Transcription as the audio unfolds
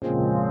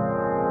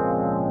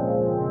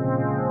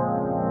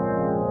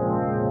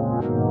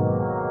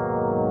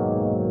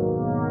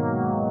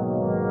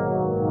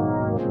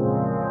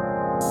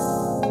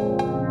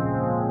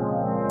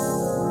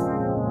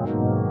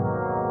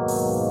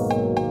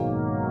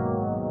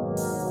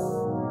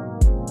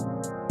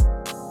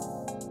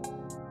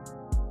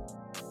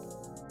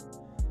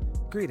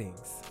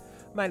Greetings.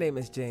 My name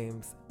is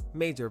James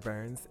Major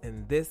Burns,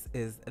 and this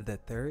is The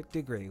Third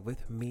Degree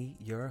with me,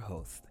 your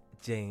host,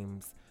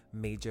 James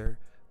Major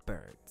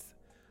Burns.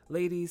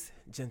 Ladies,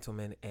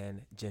 gentlemen,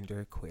 and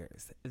gender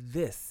queers,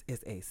 this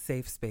is a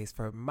safe space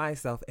for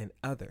myself and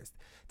others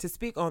to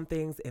speak on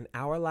things in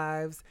our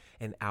lives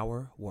and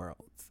our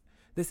worlds.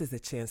 This is a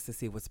chance to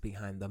see what's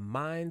behind the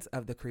minds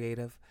of the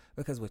creative,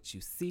 because what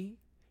you see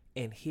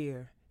and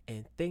hear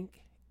and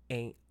think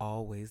ain't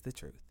always the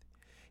truth.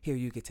 Here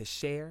you get to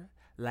share,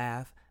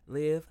 laugh,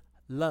 live,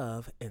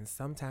 love, and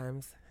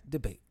sometimes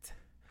debate.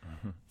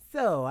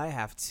 So I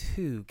have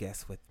two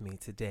guests with me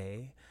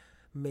today.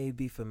 May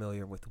be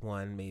familiar with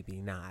one, maybe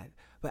not.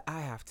 But I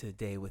have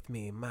today with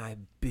me my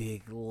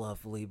big,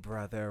 lovely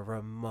brother,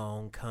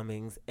 Ramon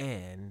Cummings,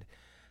 and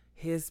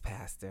his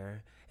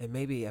pastor, and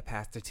maybe a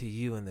pastor to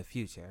you in the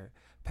future,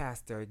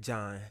 Pastor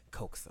John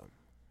Coxum.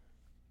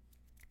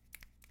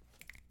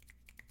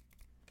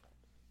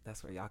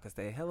 That's where y'all can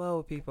say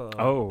hello, people.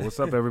 Oh,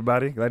 what's up,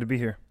 everybody? Glad to be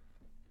here.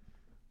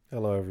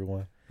 Hello,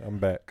 everyone. I'm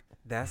back.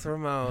 That's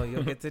Ramon.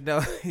 You'll get to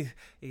know.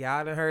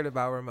 Y'all done heard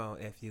about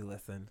Ramon if you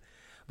listen.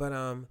 But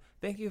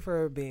thank you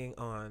for being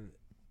on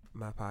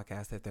my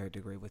podcast, The Third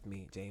Degree, with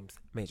me, James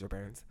Major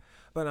Burns.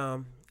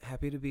 But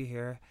happy to be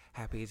here.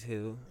 Happy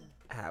to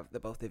have the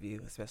both of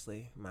you,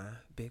 especially my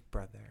big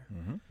brother,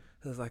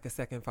 who's like a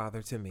second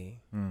father to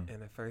me,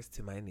 and a first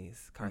to my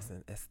niece,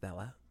 Carson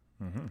Estella.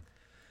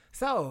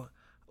 So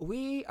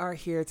we are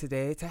here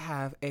today to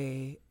have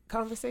a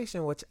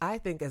conversation, which I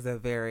think is a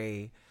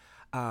very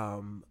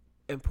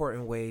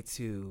important way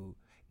to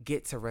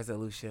get to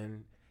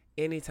resolution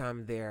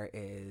anytime there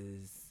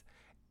is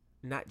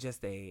not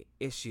just a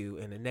issue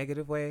in a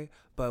negative way,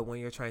 but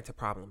when you're trying to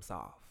problem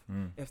solve.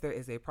 If there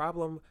is a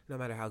problem, no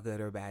matter how good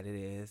or bad it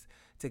is,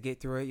 to get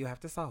through it, you have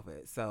to solve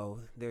it.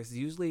 So there's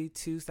usually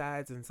two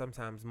sides and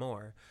sometimes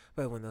more,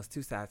 but when those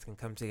two sides can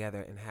come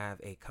together and have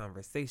a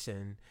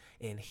conversation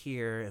and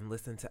hear and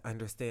listen to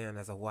understand,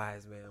 as a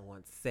wise man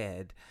once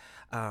said,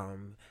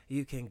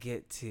 you can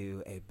get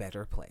to a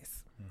better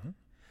place.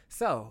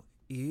 So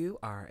you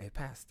are a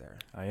pastor.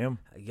 I am.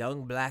 A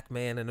young black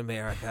man in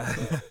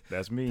America.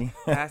 That's me.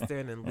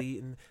 Pastoring and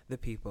leading the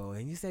people.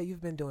 And you said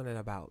you've been doing it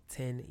about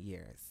 10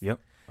 years. Yep.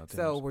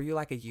 So were you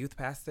like a youth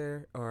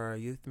pastor or a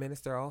youth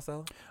minister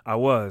also? I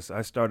was.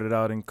 I started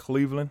out in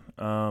Cleveland.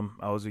 I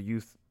was a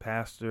youth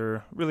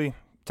pastor. Really,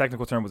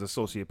 technical term was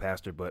associate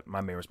pastor, but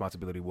my main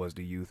responsibility was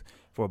the youth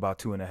for about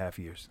 2.5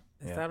 years.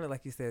 It sounded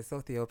like you said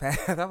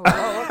sociopath. I'm like,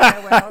 oh,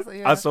 okay. Well, so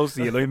yeah.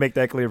 Associate. Let me make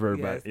that clear for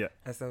everybody. Yes,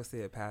 Yeah.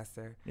 associate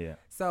pastor. Yeah.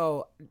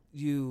 So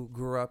you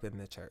grew up in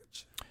the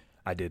church.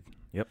 I did.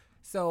 Yep.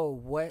 So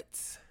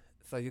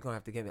so you're going to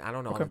have to give me, I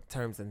don't know all Okay. the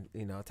terms and,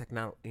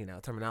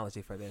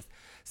 terminology for this.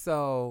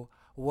 So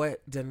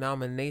what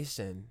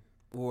denomination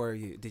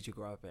did you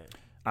grow up in?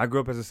 I grew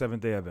up as a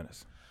Seventh-day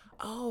Adventist.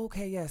 Oh,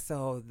 okay. Yeah.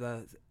 So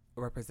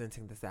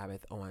representing the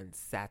Sabbath on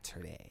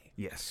Saturday.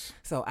 Yes.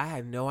 So I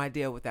had no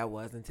idea what that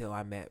was until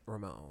I met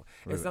Ramon.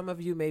 Really? And some of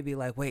you may be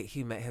like, wait,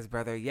 he met his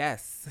brother.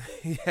 Yes.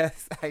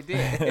 Yes, I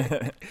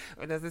did.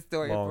 But that's a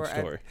story Long for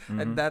story.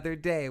 another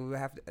day.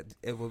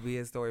 It will be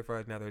a story for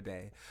another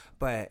day.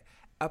 But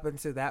up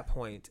until that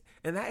point,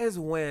 and that is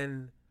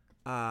when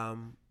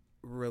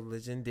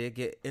religion did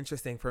get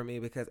interesting for me,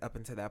 because up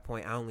until that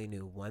point, I only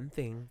knew one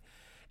thing,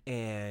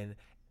 and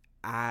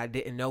I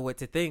didn't know what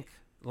to think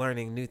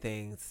learning new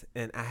things.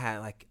 And I had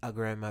like a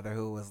grandmother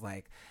who was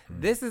like,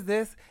 this is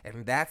this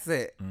and that's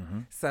it.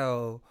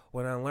 So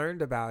when I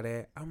learned about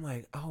it, I'm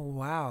like, oh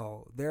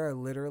wow, there are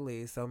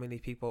literally so many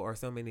people or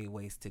so many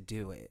ways to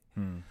do it.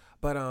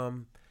 But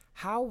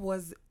how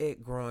was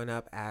it growing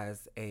up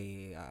as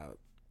a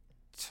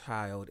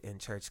child in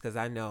church? Because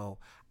I know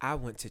I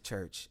went to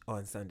church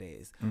on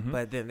Sundays,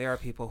 but then there are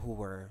people who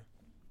were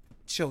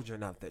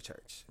children of the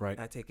church. Right.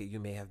 I take it you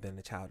may have been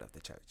a child of the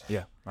church.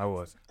 Yeah, I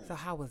was. So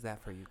how was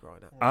that for you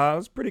growing up? I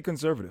was pretty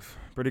conservative,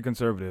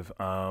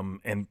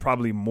 and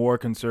probably more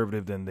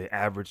conservative than the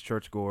average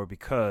churchgoer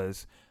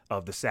because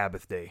of the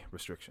Sabbath day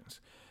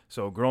restrictions.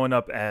 So growing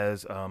up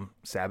as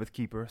Sabbath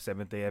keeper,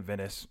 Seventh-day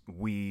Adventist,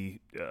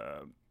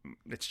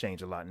 it's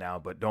changed a lot now,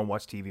 but don't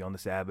watch TV on the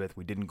Sabbath.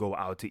 We didn't go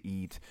out to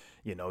eat,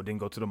 didn't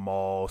go to the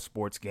mall,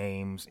 sports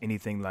games,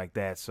 anything like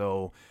that.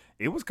 So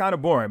it was kind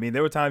of boring. I mean,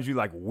 there were times you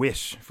like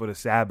wish for the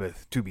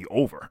Sabbath to be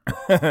over.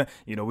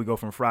 We go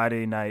from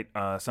Friday night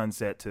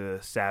sunset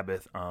to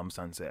Sabbath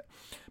sunset.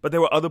 But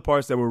there were other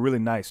parts that were really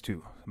nice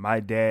too. My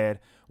dad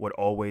would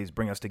always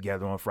bring us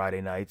together on Friday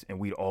nights, and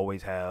we'd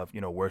always have,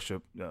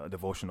 worship,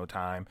 devotional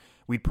time.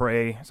 We'd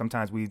pray.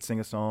 Sometimes we'd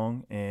sing a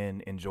song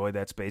and enjoy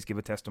that space, give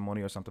a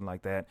testimony or something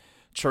like that.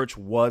 Church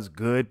was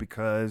good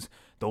because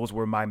those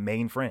were my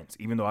main friends.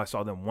 Even though I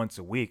saw them once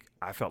a week,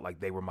 I felt like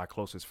they were my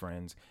closest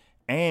friends.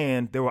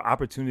 And there were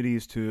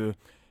opportunities to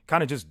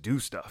kind of just do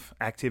stuff,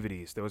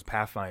 activities. There was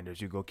Pathfinders.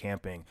 You go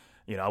camping.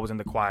 I was in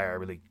the choir. I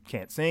really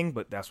can't sing,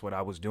 but that's what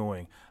I was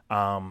doing.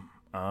 There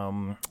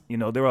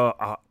were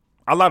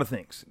a lot of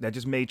things that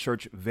just made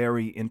church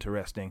very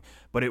interesting,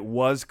 but it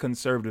was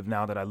conservative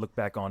now that I look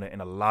back on it,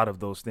 and a lot of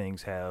those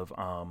things have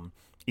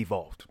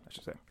evolved, I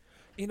should say.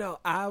 You know,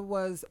 I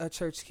was a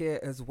church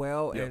kid as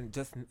well, Yeah. and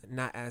just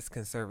not as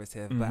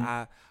conservative, Mhm. but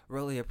I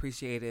really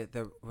appreciated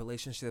the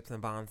relationships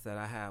and bonds that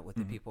I had with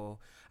the Mhm.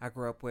 people I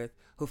grew up with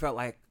who felt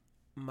like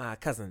my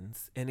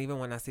cousins. And even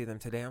when I see them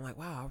today, I'm like,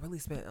 wow, I really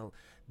spent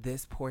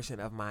this portion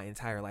of my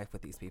entire life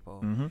with these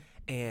people. Mm-hmm.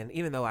 And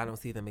even though I don't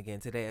see them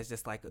again today, it's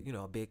just like, you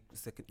know, a big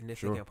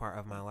significant part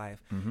of my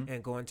life. Mm-hmm.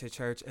 And going to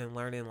church and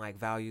learning like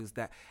values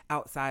that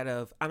outside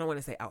of, I don't want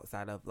to say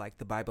outside of like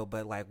the Bible,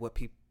 but like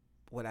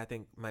what I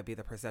think might be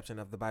the perception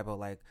of the Bible,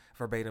 like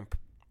verbatim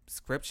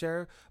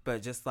scripture,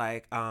 but just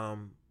like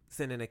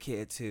sending a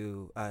kid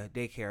to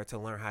daycare to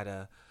learn how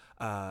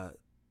to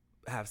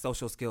have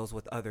social skills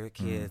with other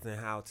kids and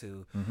how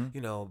to, Mm-hmm.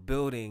 you know,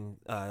 building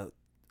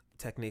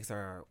techniques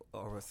or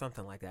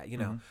something like that, you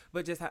know,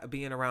 but just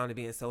being around and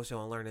being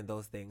social and learning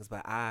those things.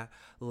 But I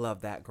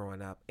loved that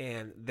growing up,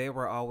 and there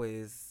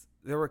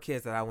were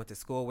kids that I went to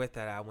school with,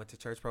 that I went to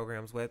church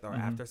programs with, or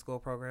after school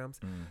programs.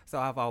 So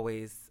I've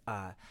always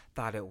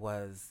thought it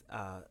was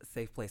a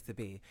safe place to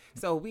be.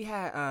 So we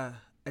had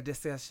a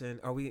discussion,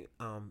 or we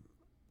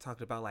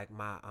talked about like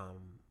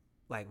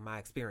my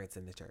experience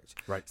in the church.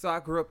 Right. So I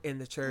grew up in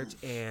the church,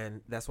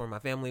 and that's where my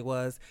family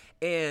was.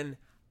 And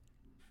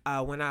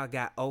when I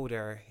got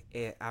older,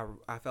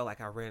 I felt like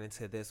I ran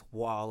into this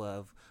wall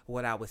of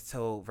what I was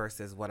told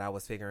versus what I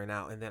was figuring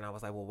out. And then I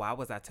was like, well, why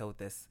was I told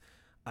this?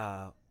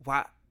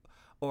 Why?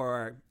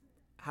 Or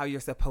how you're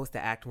supposed to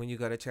act when you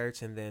go to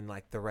church, and then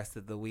like the rest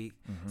of the week.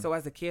 So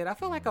as a kid, I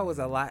feel like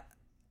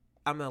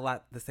I'm a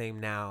lot the same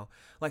now.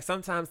 Like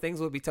sometimes things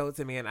would be told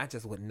to me and I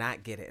just would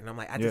not get it. And I'm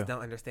like, I just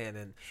don't understand.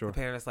 And the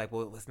parents like,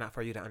 well, it's not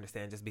for you to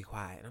understand. Just be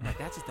quiet. And I'm like,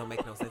 that just don't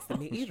make no sense to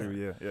me either.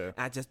 True, yeah.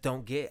 I just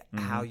don't get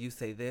how you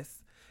say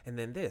this and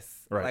then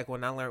this. Right. Like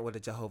when I learned what a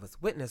Jehovah's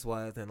Witness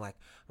was, and like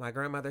my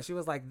grandmother, she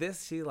was like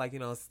this. She like, you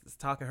know, is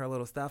talking her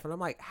little stuff. And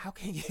I'm like, how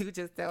can you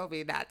just tell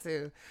me not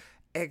to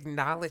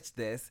acknowledge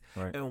this?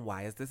 Right. And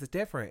why is this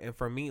different? And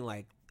for me,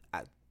 like,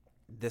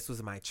 this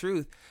was my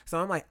truth. So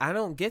I'm like, I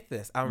don't get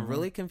this. I'm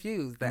really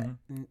confused. That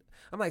I'm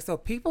like,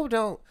 so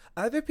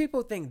other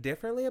people think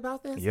differently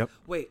about this? Yep.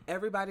 Wait,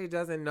 everybody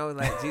doesn't know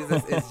that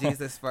Jesus is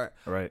Jesus for.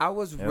 Right. I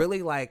was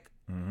really like,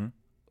 Mm-hmm.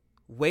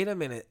 wait a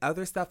minute,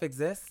 other stuff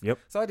exists? Yep.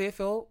 So I did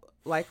feel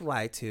like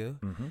lied to.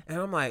 And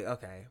I'm like,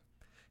 okay.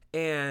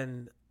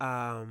 And,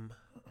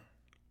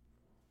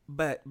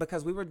 but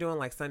because we were doing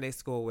like Sunday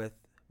school with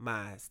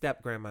my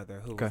step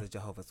grandmother who was a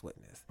Jehovah's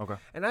Witness. Okay.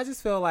 And I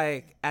just feel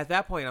like at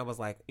that point I was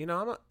like, you know,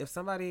 I'm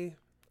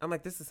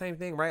like, this is the same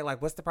thing, right?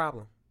 Like, what's the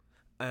problem?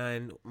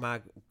 And my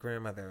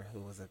grandmother,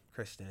 who was a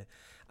Christian,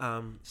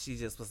 she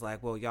just was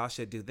like, well, y'all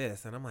should do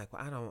this. And I'm like,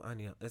 well, I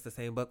know it's the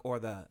same book, or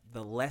the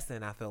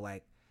lesson I feel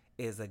like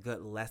is a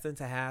good lesson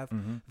to have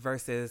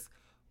versus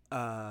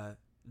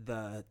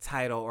the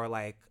title, or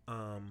like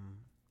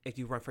if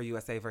you run for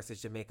USA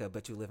versus Jamaica,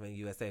 but you live in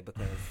USA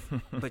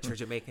but you're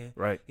Jamaican.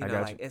 Right. You I know,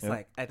 got like you. it's Yep.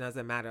 like it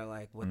doesn't matter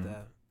like what the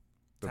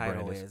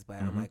title brand is, but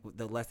I'm like,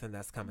 the lesson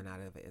that's coming out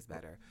of it is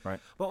better.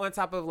 Right. But on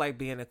top of like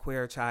being a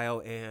queer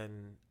child,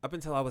 and up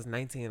until I was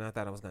 19, I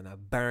thought I was gonna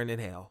burn in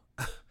hell.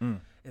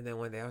 And then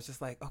one day I was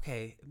just like,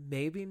 okay,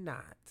 maybe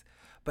not.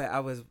 But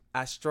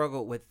I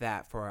struggled with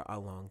that for a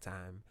long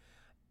time.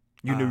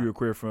 You knew you were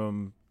queer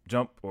from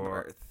jump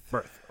or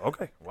birth.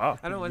 Okay. Wow.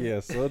 I don't want Yeah,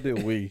 so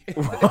did we.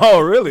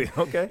 Oh, really?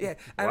 Okay. Yeah,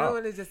 I don't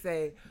want to just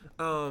say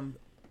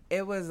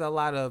it was a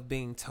lot of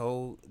being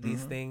told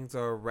these things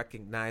or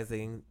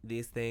recognizing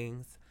these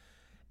things.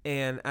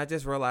 And I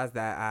just realized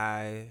that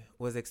I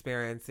was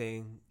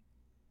experiencing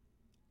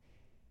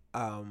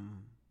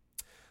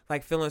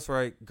like feelings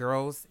for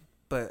girls,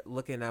 but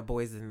looking at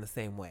boys in the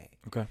same way.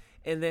 Okay.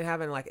 And then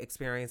having like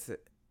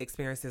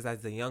experiences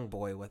as a young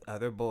boy with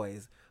other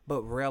boys,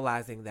 but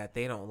realizing that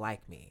they don't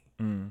like me.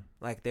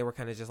 Like they were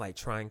kind of just like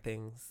trying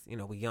things, you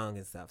know, we young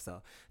and stuff.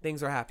 So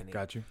things were happening.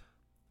 Got you.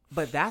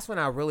 But that's when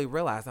I really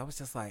realized, I was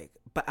just like,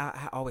 but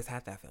I always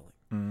had that feeling.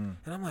 And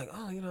I'm like,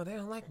 oh, you know, they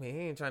don't like me. He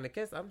ain't trying to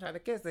kiss. I'm trying to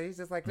kiss it. He's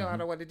just like, no, I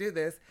don't want to do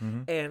this.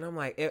 And I'm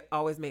like, it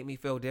always made me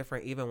feel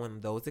different, even when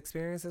those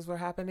experiences were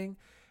happening.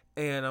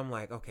 And I'm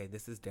like, okay,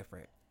 this is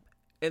different.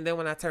 And then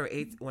when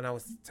I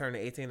was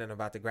turning 18 and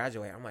about to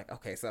graduate, I'm like,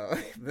 okay, so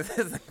this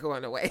isn't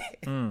going away.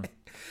 I'm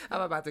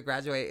about to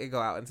graduate and go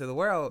out into the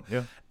world.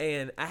 Yeah.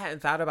 And I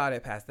hadn't thought about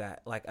it past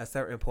that, like a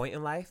certain point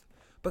in life,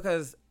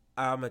 because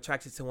I'm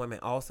attracted to women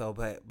also,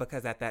 but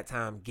because at that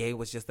time, gay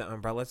was just the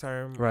umbrella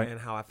term. Right. And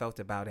how I felt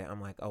about it,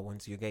 I'm like, oh,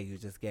 once you're gay, you're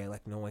just gay.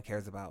 Like no one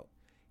cares about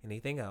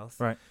anything else.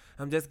 Right.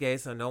 I'm just gay,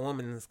 so no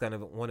woman's going to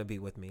want to be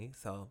with me.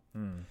 So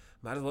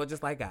might as well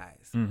just like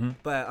guys.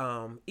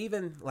 But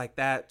even like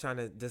that, trying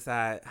to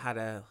decide how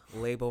to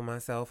label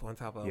myself on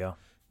top of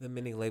the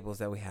many labels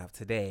that we have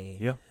today.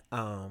 Yeah.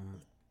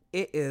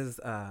 It is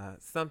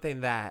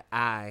something that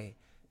I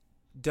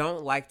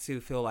don't like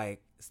to feel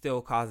like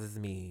still causes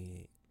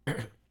me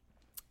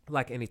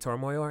like any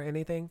turmoil or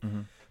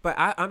anything. But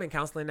I'm in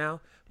counseling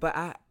now, but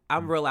I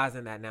I'm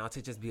realizing that now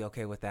to just be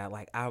okay with that.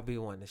 Like, I'll be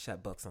wanting to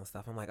shut books on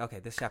stuff. I'm like, okay,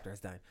 this chapter is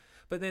done.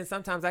 But then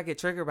sometimes I get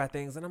triggered by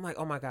things and I'm like,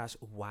 oh my gosh,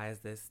 why is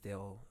this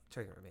still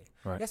triggering me?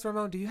 Right. Yes,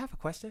 Ramon, do you have a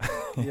question?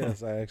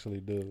 Yes, I actually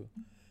do.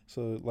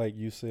 So, like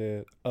you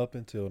said, up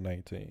until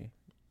 19,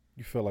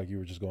 you felt like you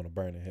were just going to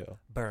burn in hell.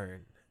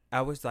 Burn.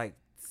 I was like,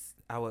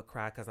 I would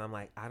cry because I'm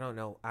like, I don't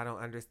know. I don't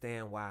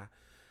understand why.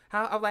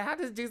 I'm like, how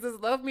does Jesus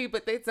love me?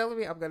 But they telling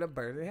me I'm going to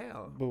burn in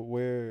hell. But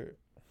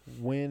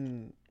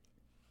when,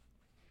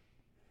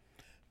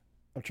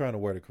 I'm trying to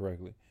word it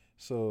correctly.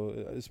 So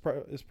it's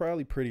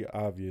probably pretty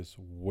obvious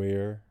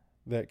where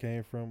that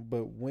came from.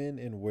 But when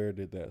and where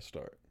did that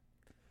start?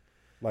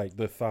 Like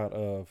the thought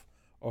of,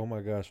 oh my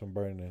gosh, I'm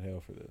burning in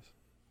hell for this.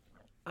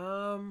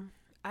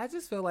 I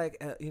just feel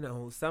like,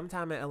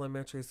 sometime in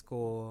elementary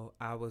school,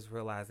 I was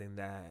realizing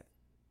that,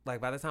 like,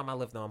 by the time I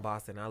lived on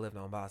Boston in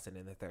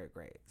the 3rd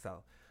grade.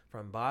 So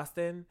from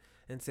Boston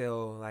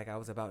until, like, I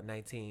was about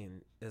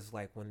 19 is,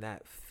 like, when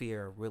that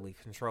fear really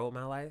controlled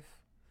my life.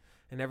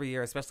 And every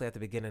year, especially at the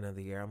beginning of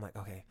the year, I'm like,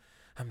 okay,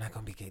 I'm not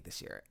going to be gay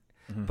this year.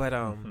 Mm-hmm. But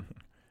I'm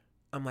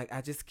like,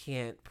 I just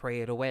can't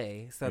pray it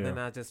away. So then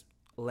I just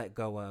let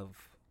go of,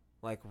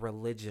 like,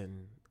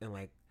 religion and,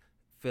 like,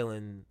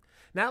 feeling,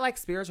 not like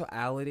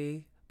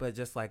spirituality, but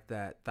just like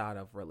that thought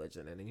of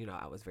religion. And,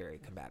 I was very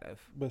combative.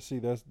 But see,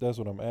 that's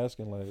what I'm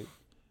asking. Like,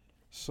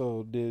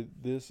 so did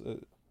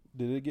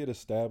it get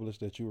established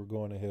that you were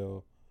going to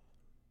hell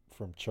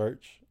from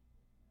church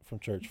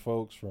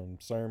folks, from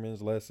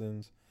sermons,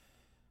 lessons?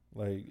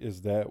 Like,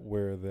 is that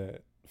where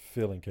that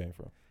feeling came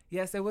from?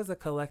 Yes, it was a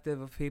collective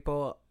of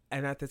people.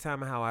 And at the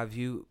time, how I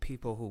view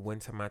people who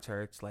went to my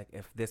church, like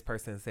if this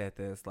person said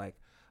this, like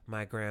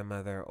my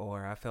grandmother,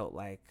 or I felt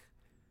like,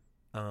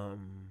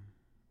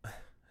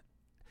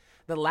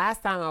 the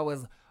last time I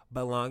was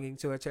belonging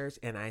to a church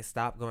and I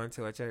stopped going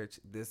to a church,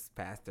 this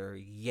pastor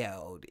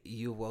yelled,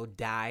 "You will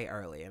die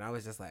early." And I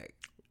was just like,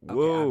 okay,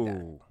 whoa. I'm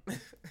done.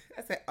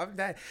 I said, I'm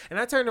done. And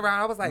I turned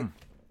around. I was like,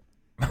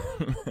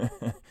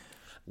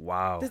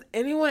 wow. does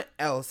anyone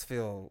else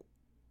feel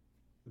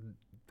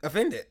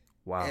offended?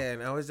 Wow.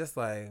 And I was just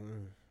like,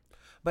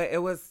 But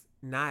it was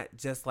not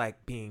just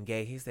like being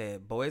gay. He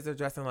said boys are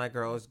dressing like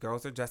girls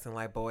are dressing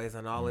like boys,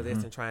 and all of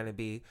this, and trying to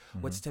be,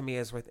 which to me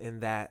is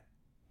within that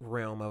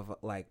realm of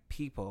like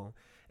people.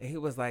 And he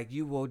was like,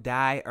 you will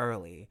die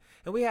early.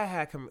 And we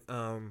had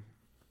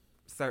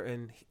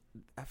certain,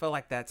 I feel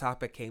like that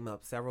topic came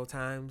up several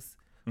times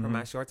for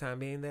my short time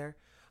being there.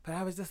 But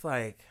I was just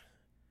like,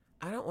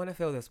 I don't want to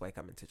feel this way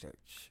coming to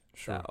church.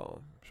 Sure.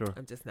 So Sure.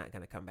 I'm just not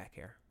going to come back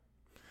here.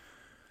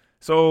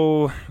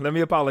 So let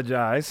me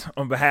apologize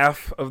on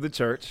behalf of the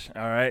church.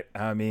 All right.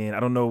 I mean, I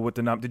don't know what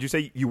did you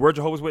say you were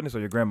Jehovah's Witness or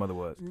your grandmother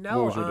was?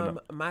 No, What was your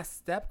my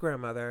step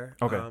grandmother,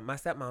 Okay. My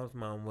stepmom's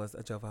mom was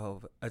a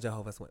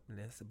Jehovah's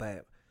Witness,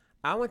 but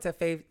I went to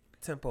Faith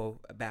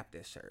Temple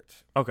Baptist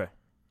Church. Okay.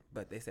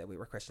 But they said we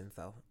were Christians,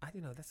 so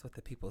that's what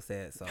the people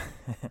said. So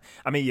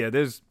I mean, yeah,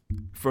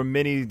 for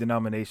many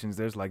denominations,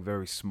 there's like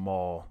very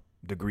small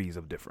degrees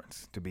of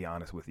difference, to be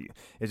honest with you.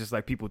 It's just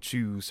like people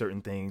choose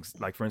certain things.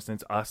 Like, for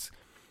instance, us,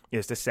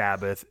 it's the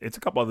Sabbath. It's a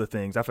couple other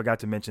things. I forgot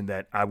to mention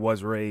that I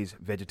was raised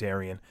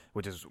vegetarian,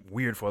 which is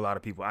weird for a lot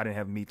of people. I didn't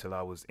have meat till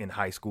I was in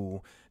high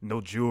school.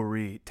 No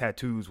jewelry.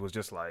 Tattoos was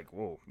just like,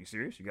 whoa, you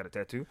serious? You got a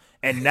tattoo?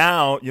 And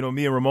now,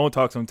 me and Ramon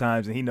talk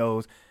sometimes, and he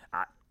knows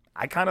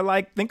I kind of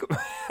like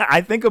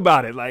I think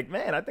about it like,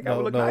 man, I think I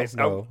would look nice.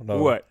 No.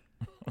 What?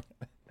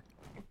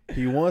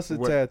 He wants a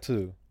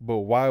tattoo, but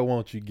why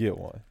won't you get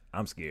one?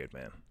 I'm scared,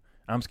 man.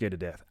 I'm scared to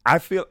death.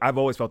 I've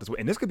always felt this way.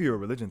 And this could be a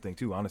religion thing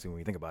too, honestly, when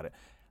you think about it.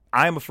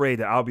 I'm afraid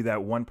that I'll be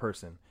that one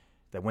person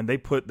that when they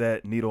put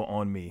that needle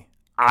on me,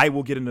 I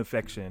will get an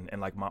infection and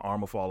like my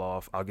arm will fall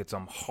off. I'll get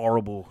some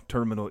horrible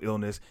terminal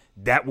illness.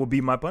 That will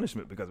be my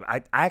punishment because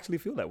I actually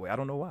feel that way. I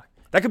don't know why.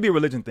 That could be a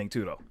religion thing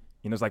too, though.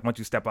 It's like once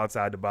you step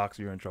outside the box,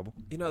 you're in trouble.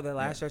 the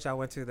last church I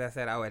went to that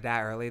said I would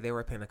die early, they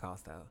were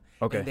Pentecostal.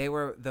 Okay. And they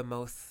were the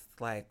most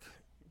like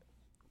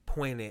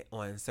pointed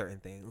on certain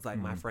things. Like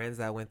my friends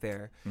that went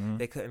there,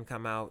 they couldn't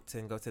come out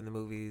and go to the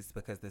movies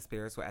because the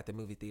spirits were at the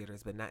movie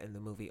theaters, but not in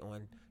the movie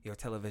on your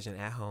television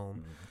at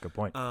home. Good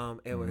point.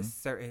 It was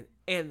certain,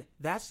 and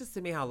that's just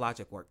to me how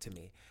logic worked to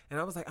me. And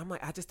I'm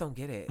like, I just don't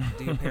get it.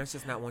 Do your parents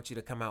just not want you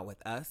to come out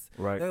with us?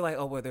 Right. They're like,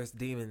 oh, well, there's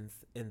demons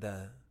in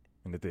the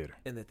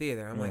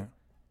theater. I'm like,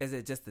 is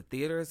it just the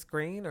theater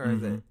screen, or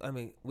is it? I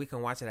mean, we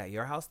can watch it at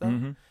your house though.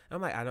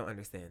 I'm like, I don't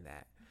understand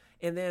that.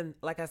 And then,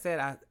 like I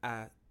said,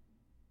 I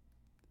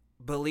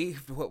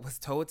believed what was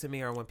told to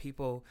me, or when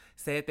people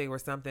said they were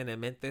something and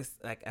meant this,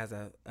 like as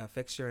a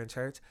fixture in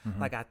church,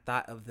 like I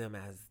thought of them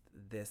as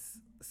this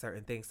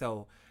certain thing.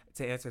 So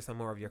to answer some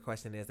more of your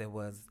question, it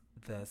was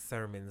the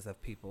sermons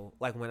of people.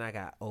 Like when I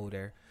got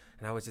older,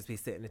 and I would just be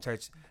sitting in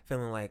church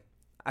feeling like,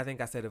 I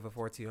think I said it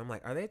before to you. I'm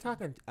like, are they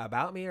talking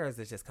about me, or is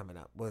it just coming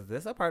up? Was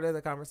this a part of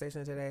the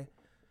conversation today?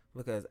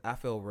 Because I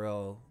feel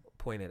real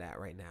pointed at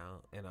right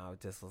now, and I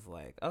just was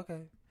like,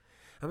 okay,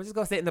 I'm just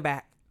gonna sit in the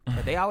back.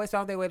 But they always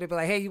found their way to be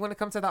like, hey, you want to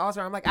come to the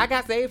altar? I'm like, I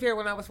got saved here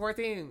when I was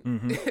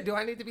 14. Do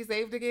I need to be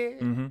saved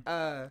again?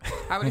 How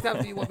many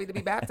times do you want me to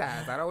be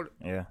baptized? I don't.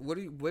 Yeah. What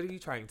are you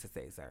trying to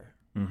say, sir?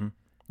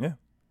 Yeah.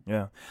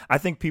 Yeah. I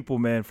think people,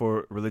 man,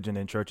 for religion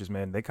and churches,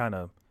 man, they kind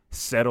of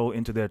settle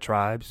into their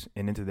tribes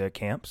and into their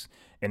camps.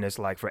 And it's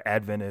like for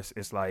Adventists,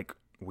 it's like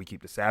we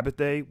keep the Sabbath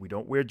day. We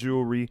don't wear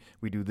jewelry.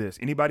 We do this.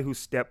 Anybody who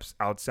steps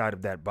outside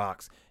of that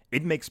box,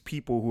 it makes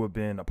people who have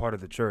been a part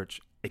of the church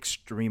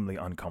extremely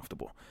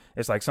uncomfortable.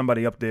 It's like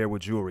somebody up there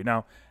with jewelry.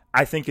 Now,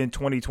 I think in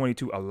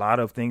 2022, a lot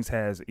of things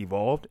has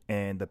evolved,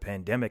 and the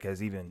pandemic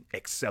has even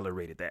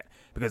accelerated that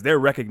because they're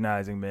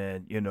recognizing,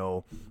 man,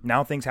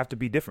 now things have to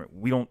be different.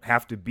 We don't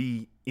have to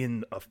be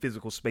in a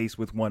physical space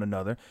with one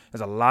another.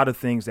 There's a lot of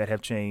things that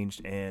have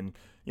changed, and,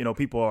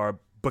 people are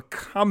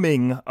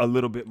becoming a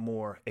little bit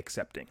more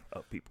accepting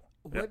of people.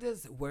 What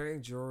does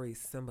wearing jewelry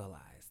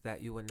symbolize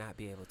that you would not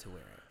be able to wear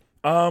it?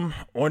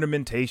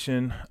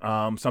 Ornamentation.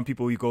 Some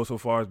people, you go so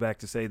far as back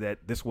to say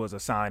that this was a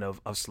sign of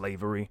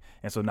slavery.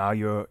 And so now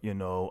you're,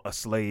 a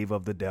slave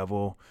of the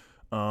devil.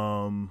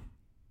 I'm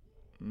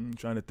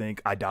trying to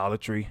think,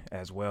 idolatry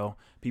as well.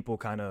 People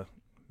kind of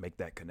make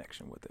that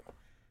connection with it.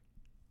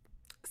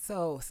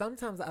 So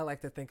sometimes I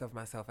like to think of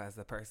myself as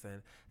the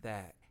person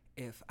that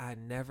if I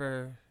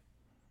never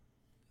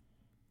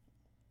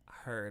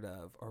heard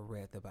of or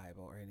read the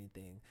Bible or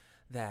anything,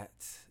 that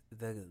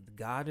the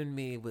God in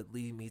me would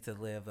lead me to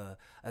live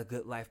a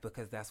good life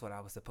because that's what I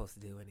was supposed to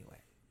do anyway.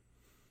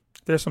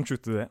 There's some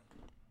truth to that.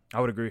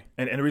 I would agree.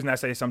 And the reason I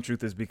say some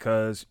truth is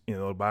because,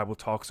 the Bible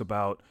talks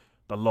about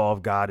the law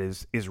of God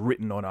is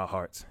written on our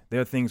hearts.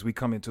 There are things we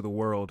come into the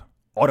world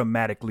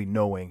automatically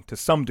knowing to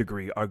some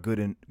degree are good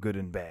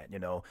and bad.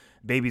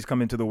 Babies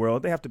come into the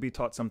world, they have to be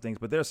taught some things,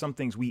 but there are some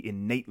things we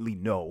innately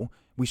know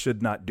we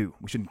should not do.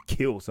 We shouldn't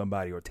kill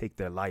somebody or take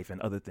their life and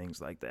other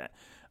things like that.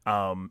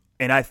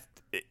 And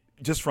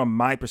just from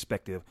my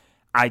perspective,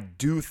 I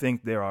do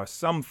think there are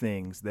some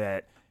things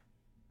that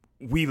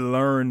we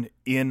learn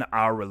in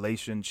our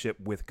relationship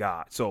with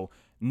God. So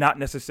not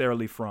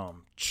necessarily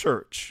from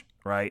church,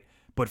 right?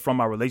 But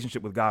from our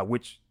relationship with God,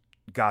 which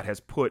God has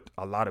put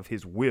a lot of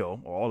his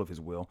will or all of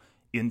his will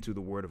into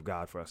the word of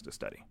God for us to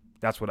study.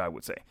 That's what I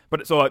would say.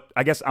 But so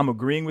I guess I'm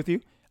agreeing with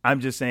you.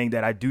 I'm just saying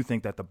that I do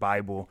think that the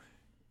Bible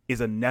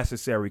is a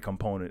necessary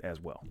component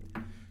as well.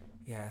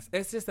 Yes.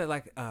 It's just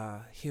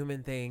a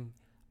human thing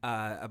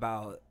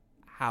about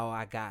how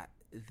I got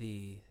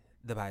the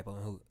Bible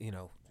and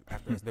who,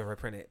 after it's been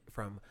reprinted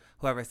from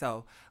whoever.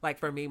 So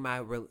for me,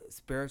 my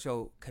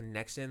spiritual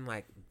connection,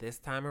 this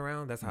time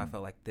around, that's how I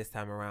felt this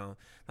time around.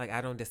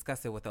 I don't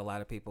discuss it with a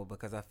lot of people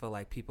because I feel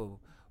like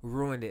people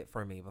ruined it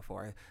for me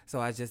before. So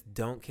I just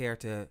don't care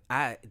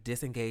I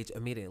disengage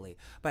immediately.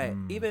 But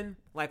even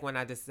when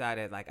I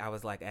decided I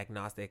was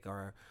agnostic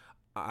or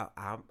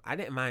I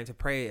didn't mind to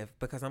pray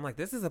because I'm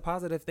this is a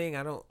positive thing.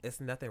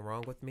 It's nothing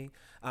wrong with me,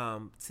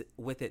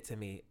 with it to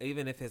me.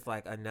 Even if it's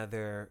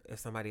if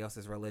somebody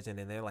else's religion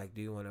and they're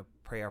do you want to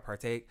pray or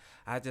partake?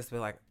 I just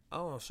feel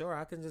oh, sure.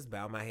 I can just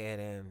bow my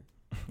head and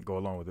go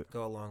along with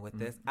it.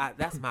 This.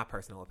 That's my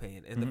personal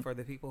opinion. And for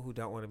the people who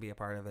don't want to be a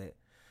part of it,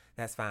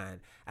 that's fine.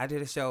 I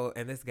did a show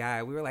and this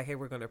guy, we were hey,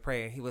 we're going to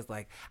pray. And he was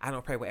I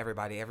don't pray with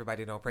everybody.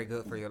 Everybody don't pray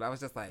good for you. And I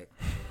was just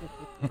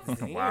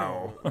damn.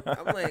 Wow.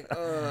 I'm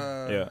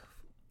yeah.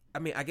 I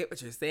mean, I get what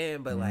you're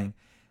saying, but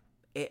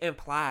it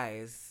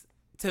implies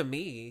to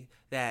me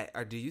that,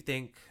 or do you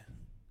think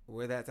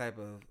I'm that type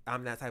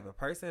of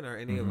person, or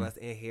any of us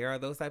in here are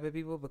those type of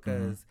people?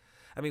 Because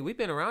I mean, we've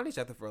been around each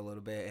other for a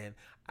little bit,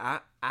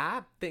 and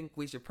I think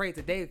we should pray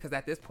today because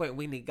at this point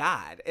we need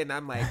God, and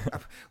I'm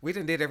we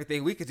done did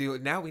everything we could do,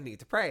 now we need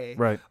to pray,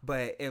 right?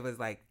 But it was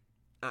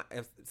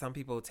if some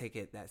people take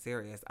it that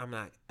serious, I'm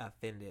not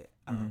offended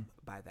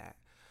by that,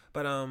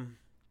 but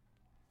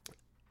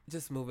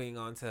just moving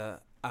on to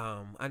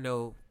I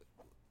know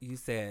you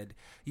said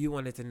you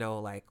wanted to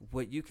know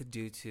what you could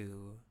do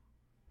to,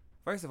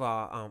 first of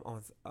all,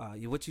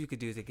 what you could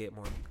do to get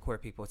more queer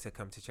people to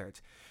come to church,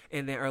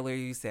 and then earlier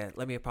you said,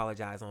 let me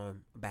apologize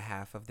on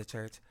behalf of the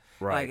church.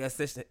 Right.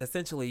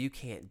 Essentially, you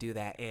can't do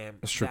that,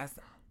 and that's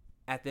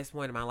at this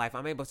point in my life,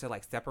 I'm able to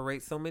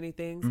separate so many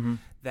things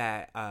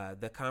that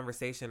the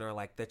conversation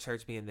or the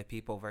church being the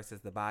people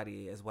versus the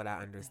body is what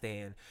I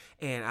understand.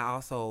 And I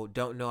also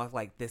don't know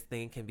if this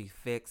thing can be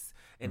fixed,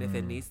 and if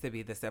it needs to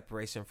be the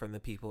separation from the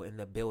people in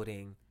the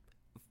building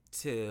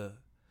to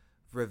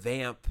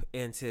revamp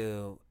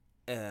into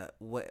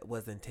what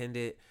was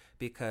intended.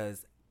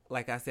 Because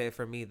like I said,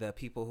 for me, the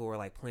people who were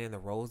like playing the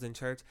roles in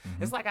church,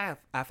 it's like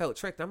I felt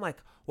tricked. I'm like,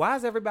 why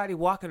is everybody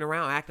walking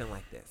around acting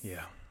like this?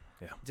 Yeah.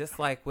 Yeah. Just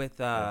like with,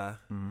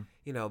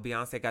 you know,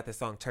 Beyonce got the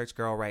song Church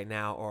Girl right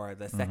now, or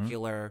the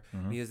secular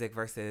music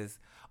versus,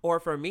 or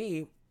for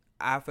me,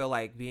 I feel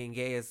like being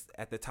gay is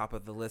at the top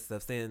of the list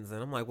of sins.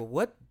 And I'm like,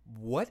 well,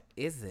 what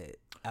is it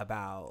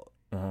about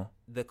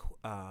the,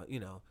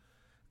 you know,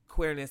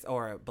 queerness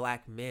or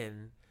black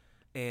men?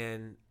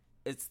 And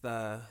it's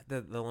the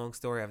long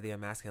story of the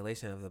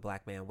emasculation of the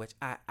black man, which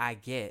I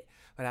get,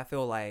 but I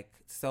feel like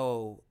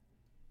so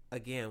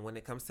again, when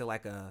it comes to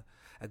like a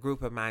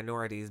group of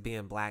minorities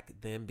being black,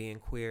 them being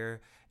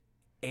queer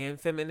and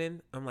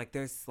feminine, I'm like,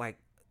 there's like,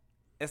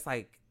 it's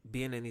like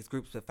being in these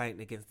groups but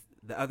fighting against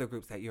the other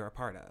groups that you're a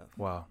part of.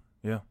 Wow.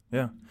 Yeah.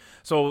 Yeah.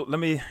 So let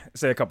me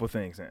say a couple of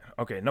things then.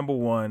 Okay. Number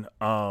one,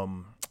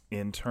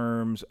 in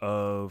terms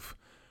of,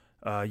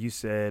 you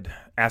said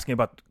asking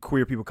about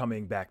queer people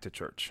coming back to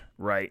church,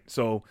 right?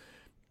 So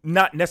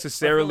not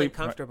necessarily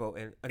comfortable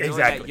and knowing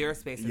exactly that your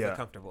space is a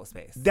comfortable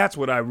space. That's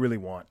what I really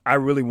want. I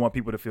really want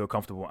people to feel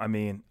comfortable. I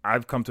mean,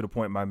 I've come to the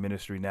point in my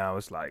ministry now,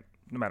 it's like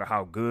no matter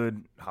how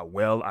good, how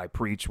well I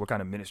preach, what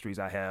kind of ministries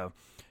I have,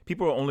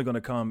 people are only going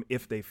to come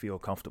if they feel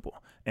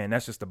comfortable. And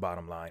that's just the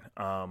bottom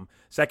line.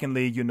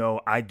 Secondly, you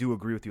know, I do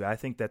agree with you. I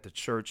think that the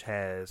church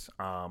has,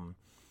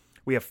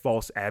 we have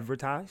false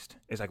advertised.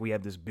 It's like we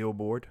have this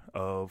billboard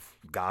of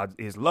God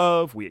is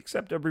love. We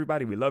accept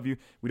everybody. We love you.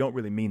 We don't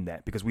really mean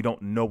that because we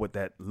don't know what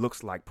that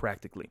looks like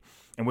practically.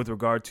 And with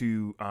regard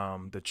to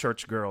the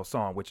Church Girl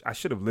song, which I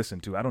should have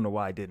listened to, I don't know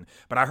why I didn't,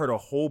 but I heard a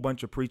whole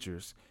bunch of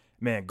preachers,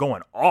 man,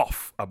 going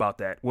off about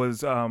that.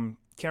 Was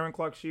Karen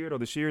Clark Sheard or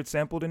the Sheard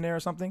sampled in there or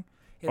something?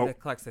 Yeah, the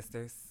Clark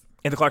sisters.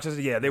 And the Clark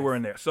sisters, yeah, they were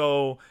in there.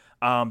 So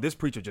this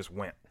preacher just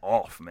went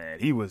off, man.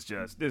 He was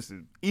just, this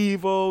is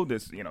evil,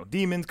 this, you know,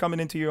 demons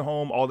coming into your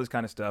home, all this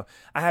kind of stuff.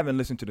 I haven't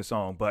listened to the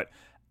song, but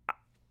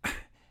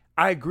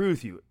I agree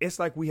with you. It's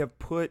like we have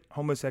put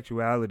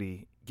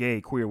homosexuality,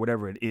 gay, queer,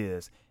 whatever it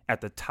is, at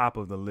the top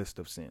of the list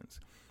of sins.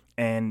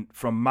 And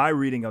from my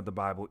reading of the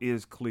Bible, it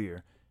is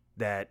clear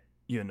that,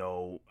 you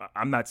know,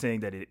 I'm not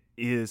saying that it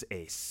is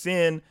a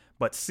sin,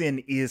 but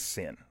sin is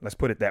sin. Let's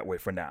put it that way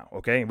for now,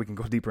 okay? And we can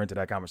go deeper into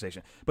that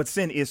conversation. But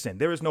sin is sin.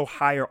 There is no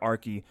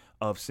hierarchy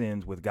of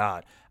sins with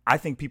God. I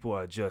think people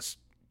are just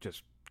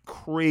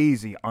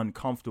crazy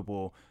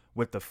uncomfortable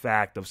with the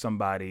fact of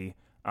somebody,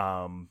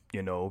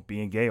 you know,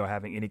 being gay or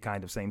having any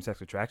kind of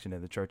same-sex attraction,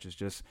 and the church is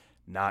just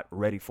not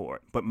ready for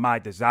it. But my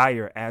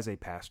desire as a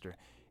pastor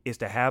is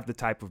to have the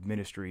type of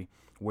ministry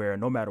where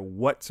no matter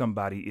what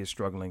somebody is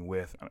struggling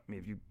with, I mean,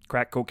 if you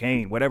crack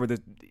cocaine, whatever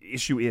the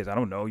issue is, I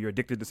don't know, you're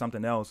addicted to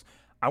something else,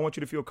 I want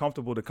you to feel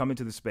comfortable to come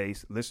into the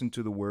space, listen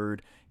to the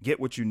word, get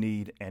what you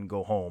need, and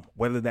go home,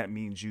 whether that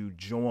means you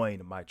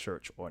join my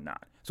church or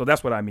not. So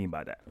that's what I mean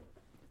by that.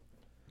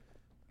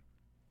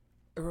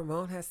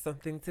 Ramon has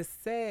something to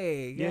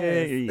say.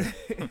 Yay. Yes.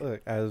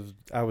 Look,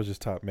 I was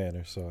just top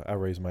manner, so I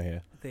raised my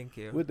hand. Thank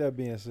you. With that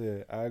being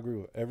said, I agree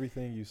with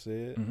everything you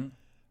said. Mm-hmm.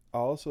 I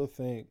also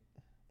think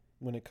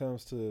when it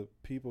comes to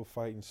people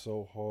fighting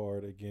so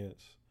hard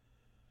against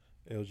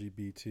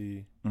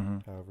LGBT,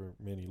 however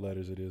many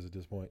letters it is at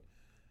this point,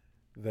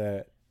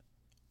 that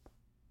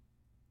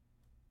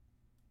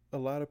a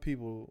lot of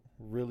people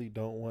really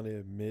don't want to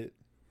admit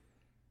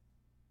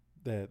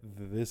that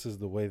this is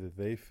the way that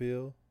they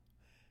feel,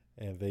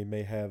 and they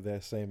may have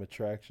that same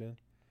attraction,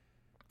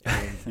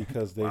 and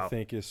because they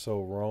think it's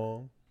so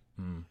wrong.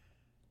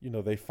 You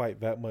know, they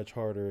fight that much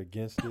harder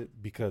against it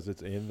because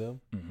it's in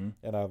them.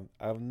 And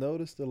I've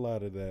noticed a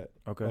lot of that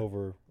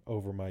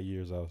over my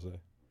years, I'll say.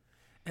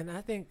 And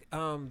I think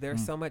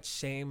there's so much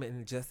shame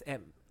in just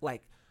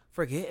like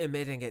forget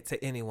admitting it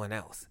to anyone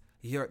else.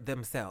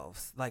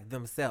 Themselves, like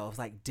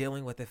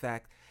dealing with the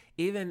fact,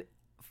 even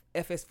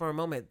if it's for a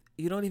moment,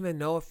 you don't even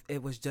know if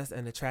it was just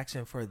an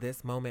attraction for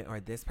this moment or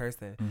this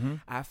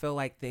person. I feel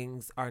like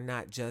things are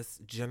not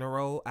just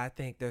general. I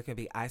think there can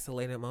be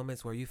isolated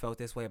moments where you felt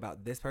this way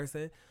about this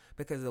person,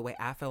 because the way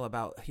I feel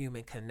about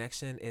human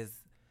connection is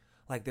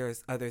like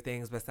there's other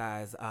things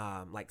besides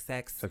like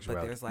sexuality.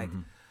 But there's like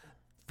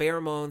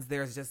pheromones.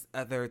 There's just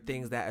other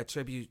things that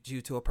attribute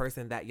you to a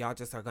person that y'all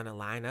just are going to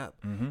line up.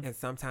 And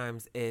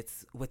sometimes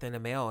it's within a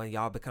male and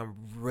y'all become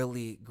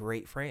really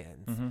great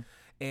friends.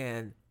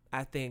 And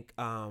I think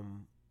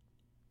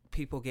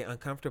people get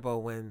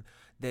uncomfortable when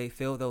they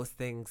feel those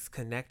things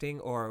connecting,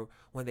 or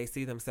when they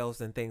see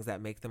themselves in things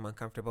that make them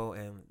uncomfortable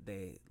and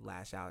they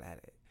lash out at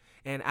it.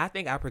 And I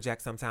think I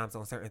project sometimes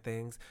on certain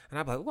things, and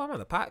I'm like, well, I'm on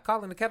the pot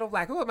calling the kettle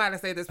black. Who am I to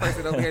say this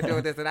person over here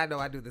doing this? And I know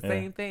I do the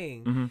same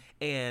thing.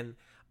 And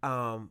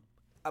but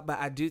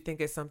I do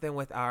think it's something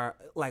with our,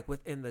 like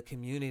within the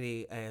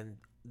community and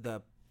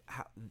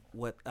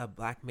what a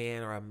black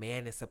man or a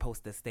man is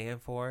supposed to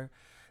stand for,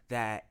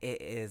 that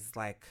it is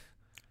like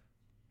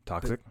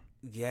toxic.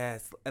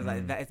 Yes,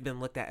 like that. It's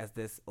been looked at as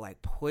this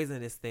like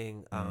poisonous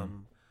thing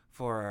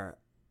for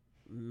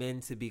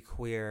men to be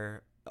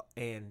queer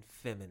and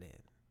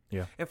feminine.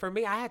 Yeah, and for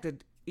me, I had to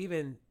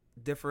even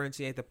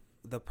differentiate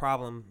the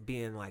problem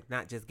being like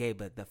not just gay,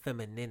 but the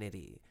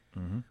femininity,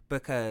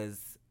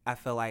 because I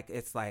feel like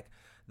it's like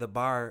the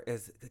bar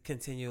is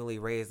continually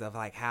raised of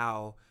like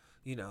how,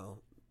 you know,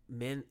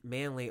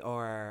 manly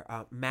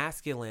or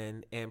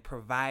masculine, and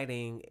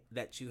providing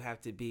that you have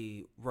to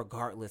be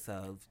regardless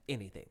of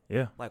anything.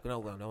 Yeah. Like,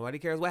 nobody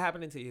cares what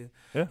happened to you.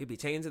 Yeah. You'd be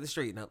chained to the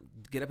street. No,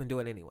 get up and do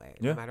it anyway.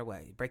 No matter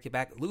what. You break your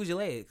back, lose your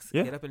legs.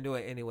 Yeah. Get up and do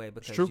it anyway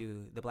because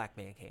the black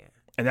man can.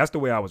 And that's the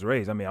way I was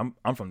raised. I mean,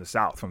 I'm from the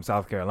South, from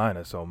South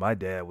Carolina. So my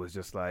dad was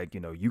just like,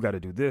 you know, you got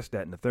to do this,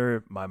 that, and the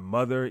third. My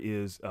mother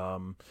is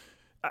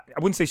I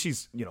wouldn't say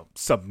she's,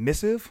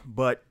 submissive,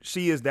 but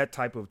she is that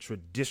type of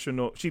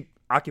traditional. She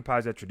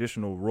occupies that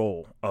traditional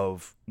role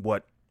of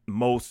what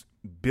most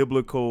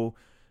biblical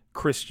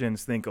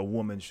Christians think a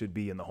woman should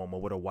be in the home, or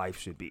what a wife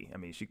should be. I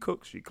mean, she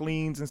cooks, she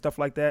cleans and stuff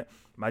like that.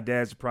 My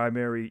dad's the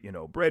primary,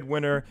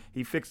 breadwinner.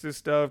 He fixes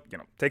stuff,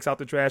 takes out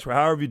the trash, or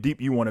however deep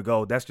you want to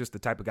go. That's just the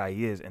type of guy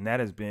he is. And that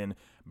has been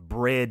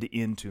bred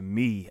into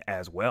me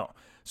as well.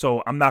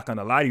 So I'm not going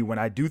to lie to you. When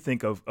I do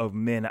think of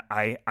men,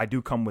 I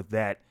do come with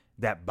that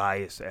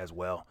bias as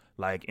well,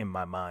 like in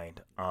my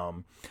mind.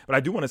 But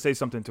I do want to say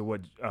something to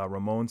what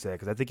Ramon said,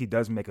 because I think he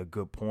does make a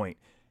good point.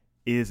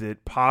 Is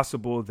it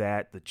possible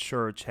that the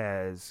church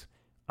has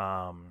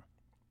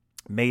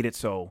made it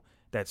so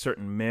that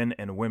certain men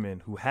and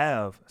women who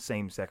have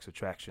same-sex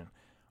attraction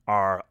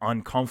are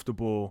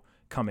uncomfortable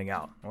coming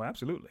out? Well,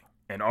 absolutely.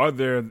 And are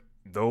there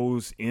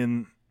those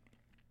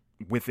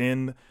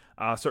within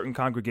certain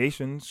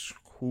congregations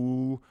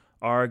who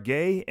are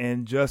gay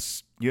and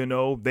just,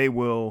 they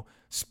will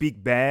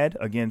speak bad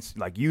against,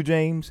 like you,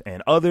 James,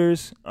 and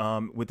others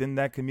within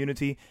that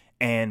community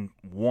and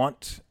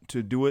want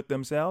to do it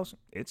themselves?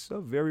 It's a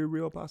very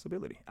real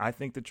possibility. I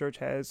think the church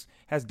has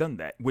done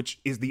that, which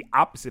is the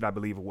opposite, I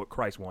believe, of what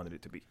Christ wanted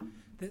it to be.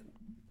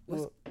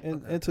 Well,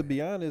 and to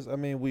be honest, I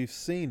mean, we've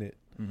seen it.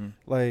 Mm-hmm.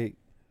 Like,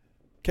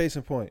 case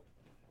in point,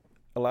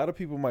 a lot of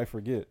people might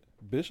forget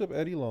Bishop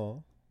Eddie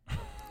Long.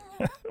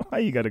 Why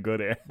you got to go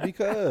there?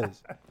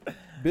 Because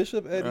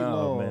Bishop Eddie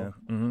Long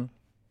Mm-hmm.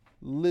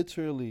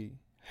 literally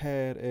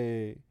had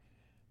a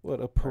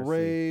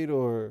parade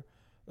or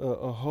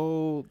a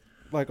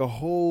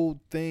whole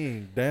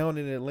thing down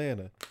in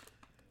Atlanta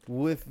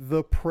with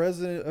the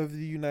president of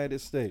the United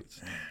States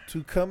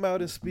to come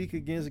out and speak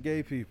against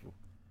gay people.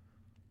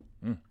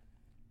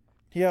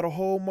 He had a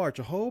whole march,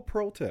 a whole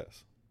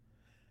protest.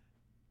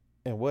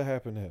 And what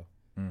happened to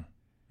him?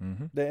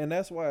 Mm-hmm. And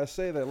that's why I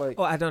say that, like,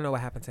 I don't know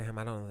what happened to him.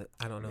 I don't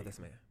know this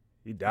man.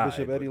 He died.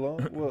 Bishop Eddie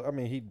Long? Well, I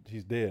mean,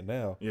 he's dead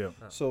now. Yeah.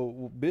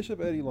 So Bishop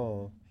Eddie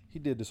Long, he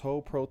did this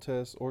whole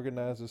protest,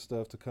 organized this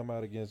stuff to come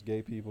out against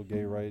gay people,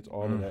 gay rights,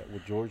 all of that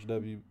with George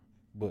W.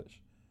 Bush.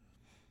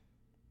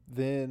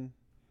 Then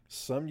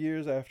some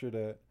years after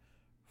that,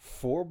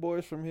 4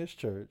 boys from his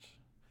church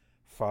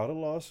filed a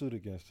lawsuit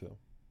against him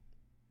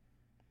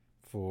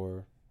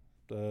for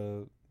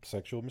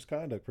sexual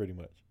misconduct, pretty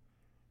much.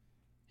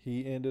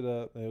 He ended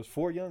up, and it was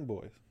 4 young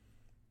boys.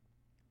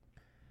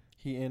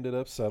 He ended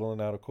up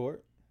settling out of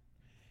court.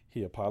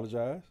 He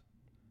apologized.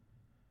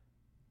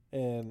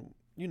 And,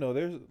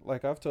 there's,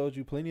 like I've told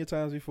you plenty of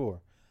times before,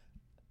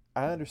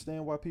 I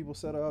understand why people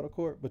settle out of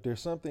court, but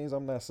there's some things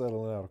I'm not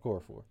settling out of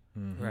court for.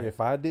 Mm-hmm. Right. If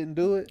I didn't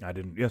do it, I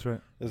didn't. Yes, right.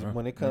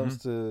 when it comes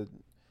to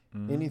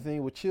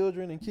anything with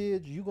children and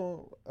kids, you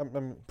going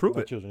to prove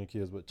not it. Children and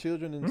kids, but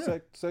children and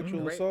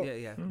sexual Right. assault.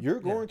 Yeah. You're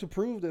going to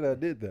prove that I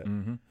did that.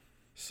 Mm-hmm.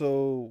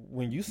 So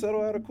when you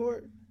settle out of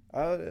court,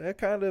 that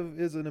kind of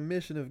is an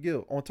admission of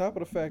guilt. On top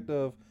of the fact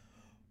of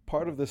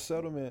part of the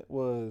settlement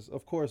was,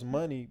 of course,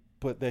 money,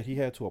 but that he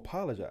had to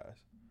apologize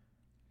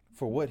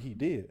for what he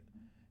did.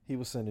 He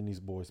was sending these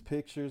boys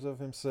pictures of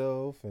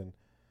himself and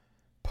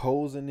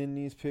posing in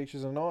these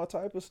pictures and all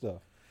type of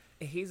stuff.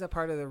 He's a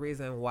part of the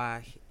reason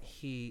why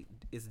he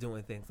is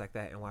doing things like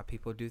that and why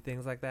people do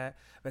things like that,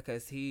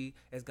 because he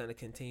is going to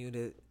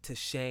continue to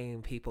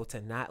shame people to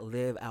not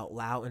live out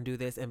loud and do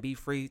this and be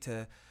free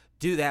to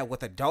do that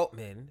with adult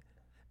men.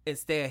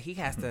 Instead, he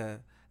has to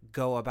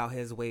go about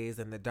his ways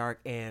in the dark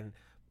and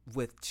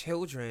with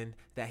children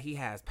that he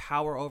has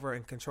power over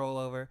and control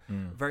over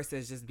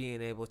versus just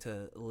being able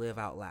to live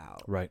out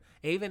loud. Right.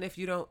 Even if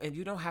you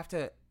don't have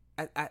to,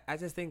 I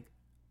just think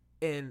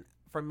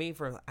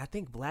I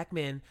think black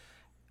men,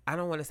 I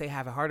don't want to say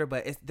have it harder,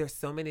 but there's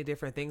so many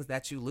different things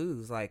that you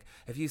lose. Like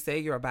if you say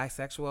you're a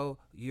bisexual,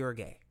 you're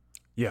gay.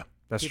 Yeah,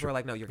 that's People true. are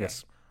like, no, you're gay.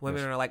 Yes.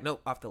 Women Yes. are like,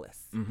 nope, off the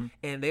list. Mm-hmm.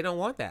 And they don't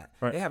want that.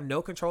 Right. They have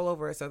no control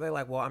over it. So they're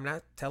like, well, I'm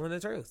not telling the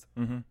truth.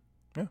 Mm-hmm.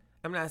 Yeah.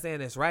 I'm not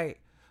saying it's right.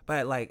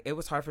 But like, it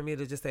was hard for me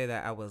to just say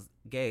that I was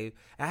gay.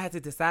 I had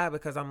to decide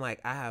because I'm like,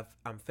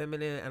 I'm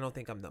feminine. I don't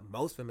think I'm the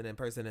most feminine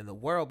person in the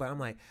world, but I'm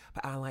like,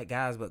 but I like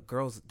guys, but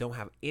girls don't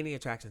have any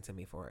attraction to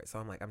me for it. So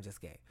I'm like, I'm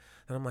just gay.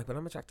 And I'm like, but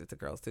I'm attracted to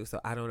girls too. So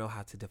I don't know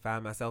how to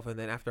define myself. And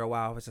then after a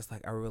while, I was just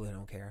like, I really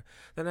don't care.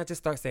 Then I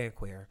just start saying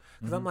queer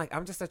because I'm like,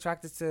 I'm just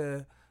attracted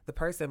to the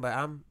person, but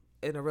I'm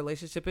in a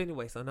relationship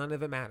anyway. So none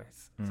of it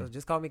matters. So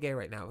just call me gay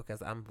right now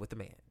because I'm with the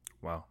man.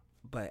 Wow.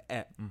 But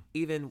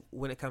even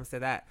when it comes to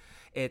that,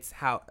 it's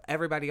how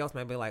everybody else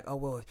might be like, oh,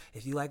 well,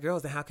 if you like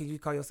girls, then how can you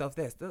call yourself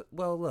this?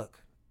 Well,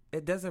 look,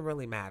 it doesn't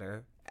really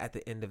matter at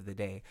the end of the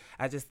day.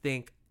 I just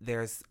think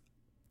there's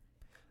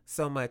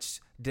so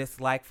much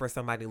dislike for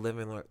somebody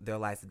living their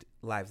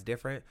lives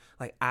different.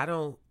 Like, I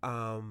don't,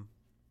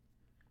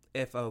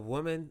 if a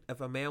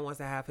man wants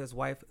to have his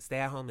wife stay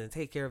at home and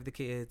take care of the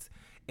kids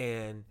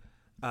and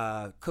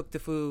cook the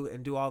food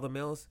and do all the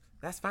meals,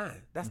 That's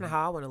fine. That's not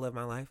how I want to live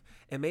my life.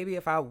 And maybe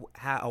if I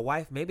had a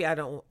wife, maybe I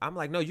don't. I'm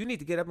like, no, you need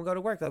to get up and go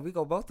to work. Like, we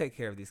go both take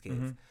care of these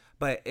kids.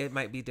 But it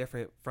might be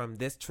different from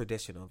this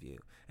traditional view.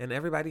 And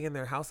everybody in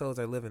their households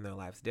are living their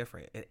lives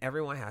different. And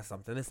everyone has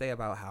something to say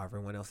about how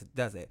everyone else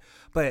does it.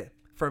 But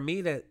for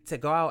me to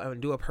go out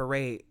and do a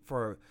parade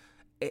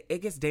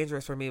it gets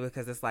dangerous for me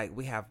because it's like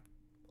we have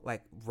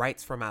like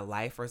rights for my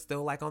life are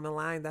still like on the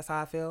line. That's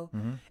how I feel.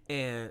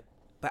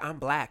 But I'm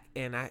black.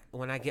 And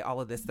when I get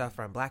all of this stuff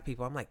from black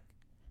people, I'm like,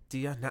 do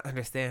you not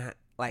understand?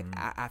 Like,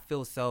 I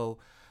feel so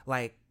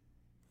like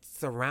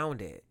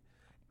surrounded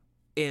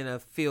in a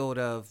field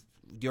of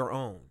your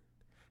own.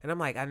 And I'm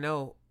like, I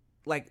know,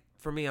 like,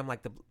 for me, I'm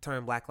like, the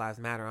term Black Lives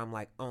Matter, I'm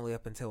like, only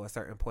up until a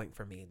certain point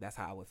for me. That's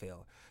how I would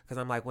feel. Because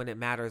I'm like, when it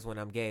matters when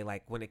I'm gay,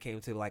 like when it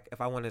came to like,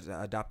 if I wanted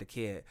to adopt a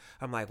kid,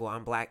 I'm like, well,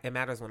 I'm black. It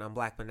matters when I'm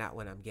black, but not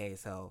when I'm gay.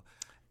 So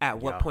at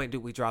what point do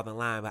we draw the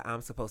line? But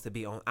I'm supposed to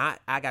be on,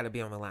 I got to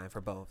be on the line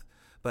for both.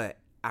 But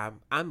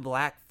I'm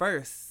black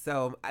first.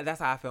 So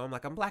that's how I feel. I'm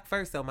like, I'm black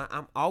first. So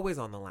I'm always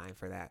on the line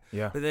for that.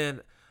 Yeah. But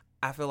then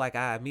I feel like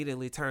I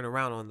immediately turn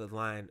around on the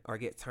line or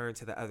get turned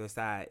to the other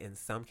side in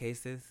some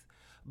cases.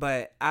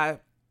 But I'm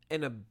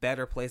in a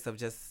better place of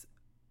just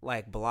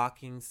like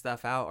blocking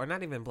stuff out, or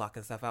not even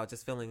blocking stuff out,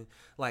 just feeling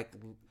like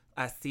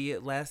I see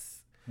it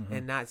less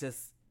and not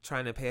just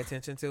trying to pay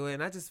attention to it.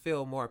 And I just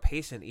feel more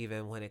patient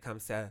even when it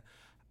comes to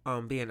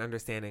being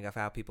understanding of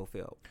how people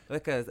feel.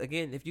 Because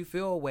again, if you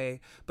feel a way,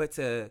 but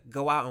to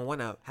go out and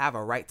want to have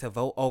a right to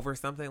vote over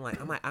something,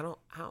 like I'm like, I don't,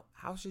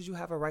 how should you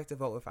have a right to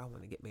vote if I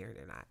want to get married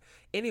or not?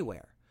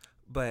 Anywhere.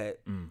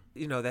 But,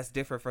 you know, that's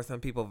different for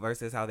some people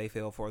versus how they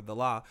feel for the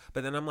law.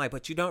 But then I'm like,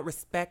 but you don't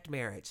respect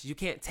marriage. You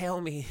can't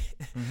tell me,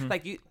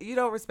 like, you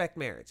don't respect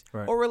marriage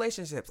or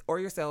relationships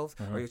or yourselves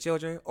or your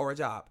children or a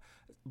job.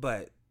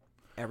 But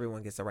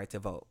everyone gets a right to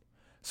vote.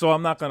 So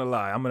I'm not going to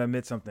lie. I'm going to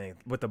admit something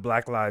with the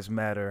Black Lives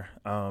Matter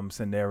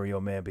scenario,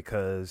 man,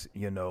 because,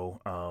 you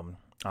know,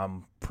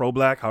 I'm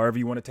pro-black, however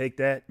you want to take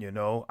that. You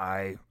know,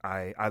 I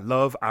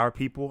love our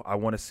people. I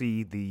want to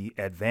see the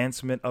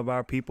advancement of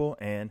our people.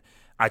 And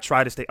I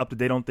try to stay up to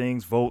date on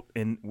things, vote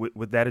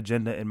with that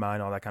agenda in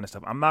mind, all that kind of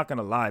stuff. I'm not going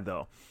to lie,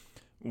 though.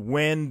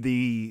 When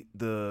the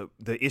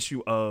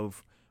issue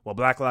of, well,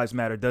 Black Lives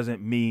Matter doesn't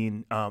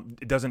mean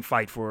it doesn't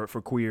fight for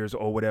queers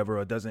or whatever,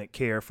 or doesn't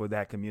care for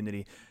that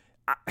community.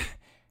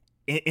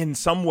 In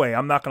some way,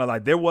 I'm not going to lie,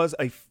 there was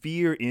a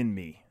fear in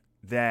me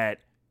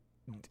that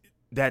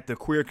the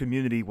queer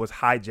community was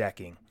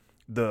hijacking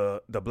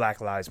the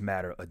Black Lives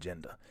Matter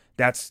agenda.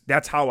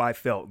 That's how I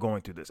felt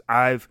going through this.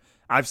 I've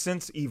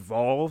since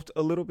evolved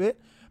a little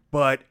bit,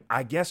 but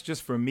I guess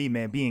just for me,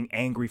 man, being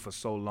angry for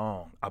so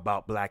long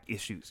about black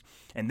issues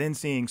and then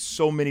seeing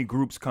so many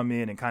groups come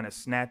in and kind of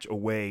snatch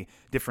away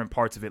different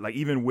parts of it, like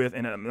even with,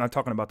 and I'm not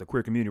talking about the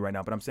queer community right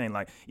now, but I'm saying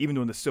like even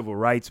during the civil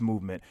rights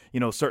movement,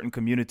 you know, certain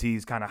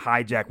communities kind of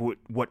hijack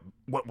what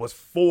was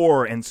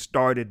for and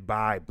started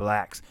by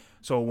blacks.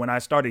 So when I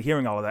started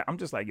hearing all of that, I'm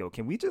just like, yo,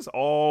 can we just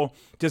all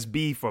just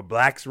be for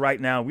blacks right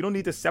now? We don't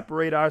need to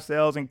separate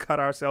ourselves and cut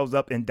ourselves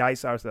up and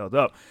dice ourselves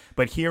up.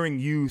 But hearing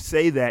you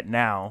say that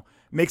now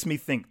makes me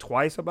think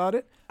twice about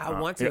it. I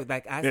want to.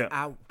 Like,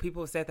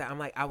 people have said that. I'm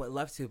like, I would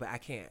love to, but I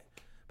can't.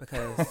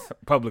 Because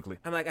publicly.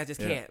 I'm like, I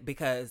just can't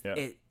because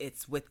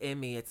it's within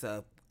me. It's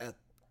a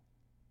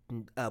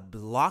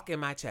block in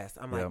my chest.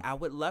 I'm like, I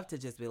would love to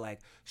just be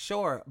like,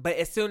 sure. But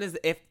as soon as,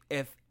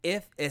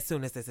 as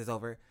soon as this is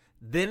over,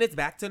 then it's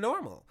back to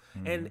normal.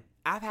 And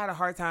I've had a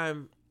hard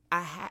time.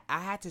 I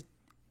had to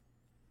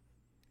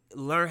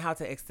learn how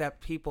to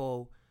accept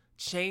people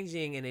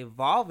changing and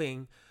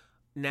evolving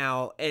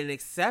now and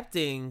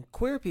accepting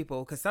queer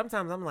people. Because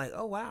sometimes I'm like,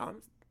 oh, wow,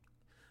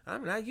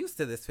 I'm not used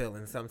to this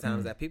feeling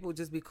sometimes that people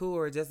just be cool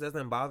or it just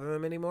doesn't bother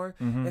them anymore.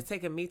 It's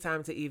taken me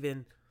time to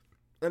even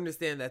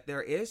understand that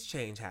there is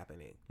change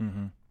happening.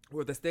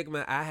 Where the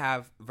stigma I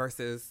have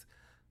versus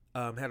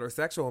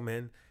heterosexual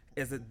men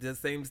is the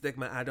same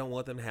stigma I don't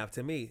want them to have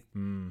to me.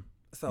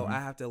 So I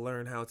have to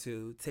learn how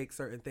to take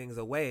certain things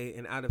away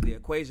and out of the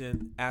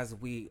equation as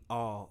we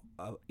all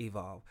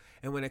evolve.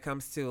 And when it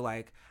comes to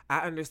like, I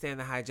understand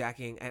the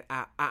hijacking and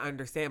I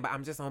understand, but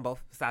I'm just on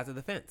both sides of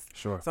the fence.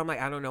 Sure. So I'm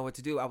like, I don't know what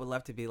to do. I would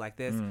love to be like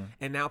this.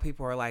 And now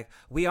people are like,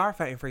 we are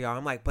fighting for y'all.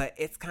 I'm like, but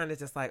it's kind of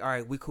just like, all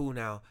right, we cool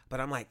now. But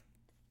I'm like,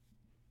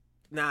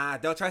 nah,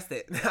 don't trust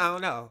it. I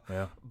don't know.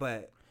 Yeah.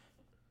 But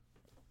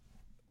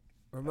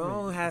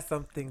Ramon has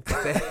something to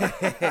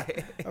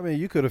say. I mean,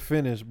 you could have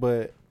finished,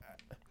 but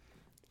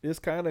this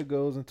kind of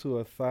goes into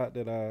a thought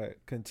that I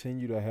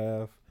continue to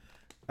have.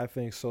 I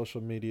think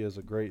social media is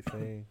a great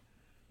thing.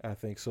 I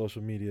think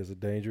social media is a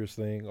dangerous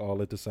thing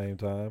all at the same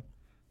time.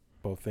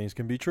 Both things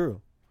can be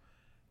true.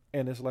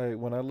 And it's like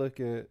when I look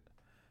at,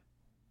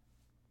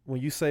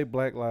 when you say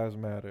Black Lives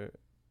Matter,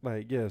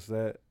 like, yes,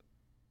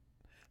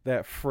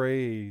 that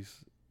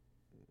phrase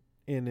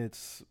in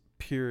its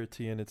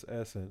purity and its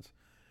essence,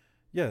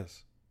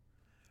 yes.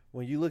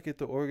 When you look at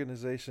the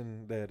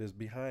organization that is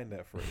behind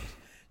that phrase,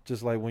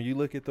 just like when you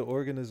look at the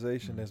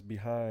organization that's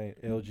behind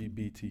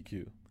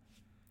LGBTQ,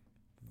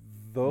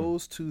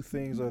 those two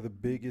things are the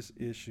biggest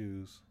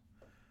issues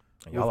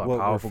And with y'all are a what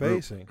we're powerful group.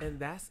 facing. And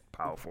that's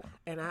Powerful.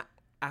 and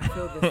I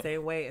feel the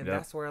same way, and Yep.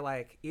 that's where,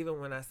 like,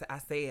 even when I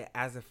say it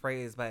as a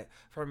phrase, but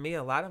for me,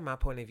 a lot of my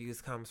point of views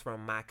comes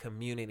from my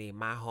community,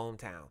 my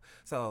hometown.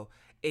 So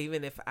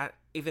even if I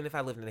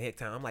lived in a hick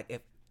town, I'm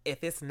like,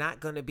 if it's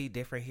not going to be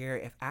different here,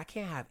 if I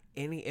can't have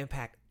any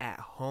impact at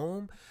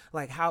home,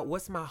 like,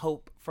 what's my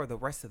hope for the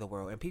rest of the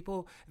world?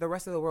 And the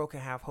rest of the world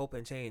can have hope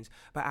and change,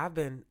 but I've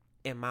been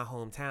in my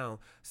hometown,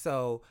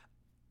 so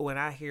when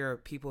I hear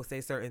people say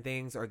certain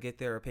things or get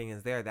their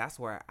opinions there, that's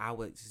where I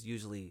would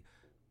usually.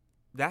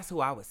 That's who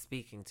I was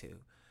speaking to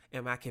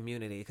in my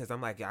community, because I'm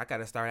like, I got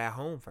to start at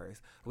home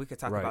first. We could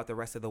talk Right. about the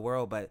rest of the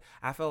world, but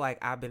I feel like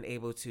I've been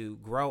able to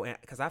grow,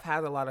 because I've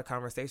had a lot of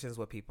conversations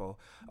with people.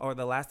 Or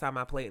the last time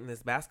I played in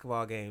this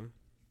basketball game,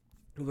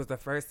 it was the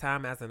first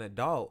time as an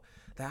adult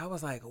that I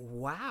was like,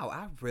 wow,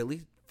 I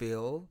really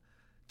feel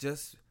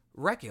just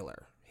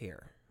regular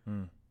here.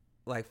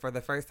 Like, for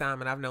the first time,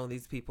 and I've known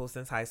these people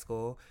since high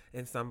school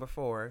and some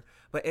before,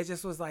 but it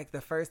just was like the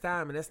first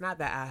time. And it's not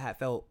that I had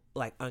felt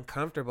like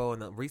uncomfortable in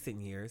the recent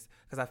years,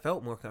 because I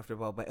felt more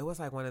comfortable, but it was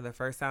like one of the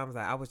first times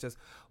that I was just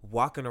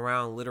walking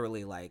around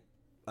literally like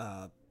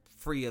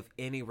free of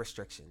any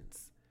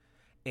restrictions.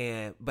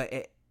 But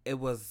it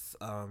was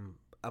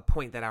a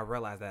point that I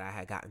realized that I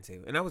had gotten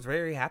to, and I was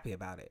very happy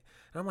about it.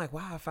 And I'm like,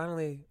 wow, I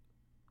finally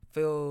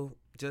feel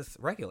just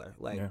regular,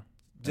 like. Yeah.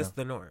 Just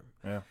the norm.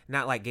 Yeah.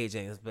 Not like Gay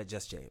James, but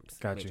just James.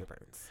 Got Major you.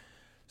 Burns.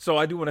 So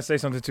I do want to say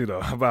something too, though,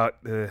 about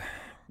the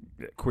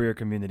queer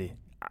community.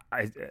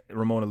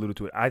 Ramon alluded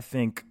to it. I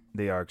think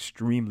they are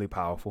extremely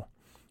powerful,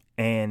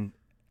 and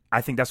I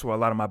think that's where a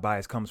lot of my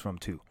bias comes from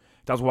too.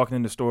 I was walking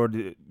in the store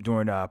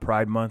during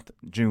Pride Month,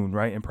 June,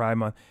 right, in Pride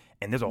Month,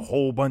 and there's a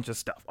whole bunch of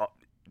stuff,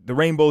 the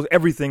rainbows,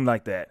 everything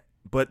like that.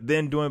 But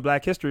then during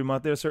Black History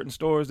Month, there are certain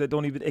stores that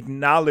don't even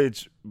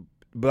acknowledge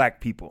Black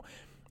people.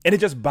 And it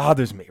just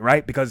bothers me,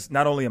 right? Because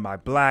not only am I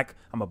Black,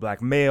 I'm a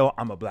Black male,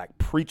 I'm a Black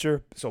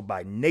preacher. So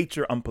by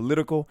nature, I'm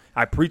political.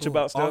 I preach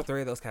about stuff. All three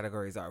of those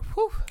categories are.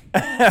 Whew,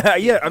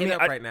 Yeah, I mean,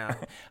 right now.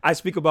 I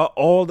speak about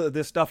all of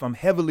this stuff. I'm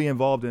heavily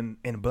involved in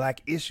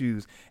Black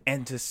issues.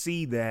 And to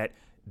see that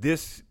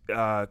this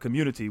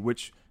community,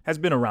 which has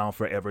been around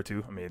forever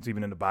too, I mean, it's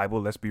even in the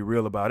Bible, let's be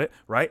real about it,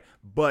 right?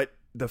 But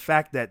the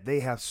fact that they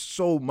have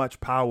so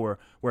much power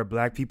where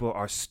Black people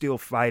are still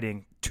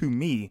fighting, to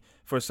me,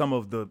 for some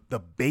of the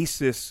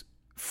basest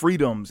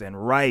freedoms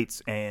and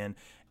rights and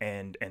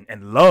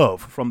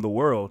love from the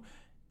world,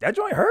 that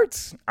joint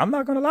hurts. I'm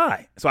not going to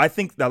lie. So I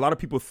think that a lot of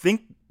people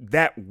think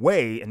that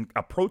way and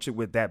approach it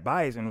with that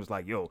bias, and it was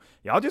like, yo,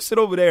 y'all just sit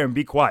over there and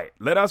be quiet.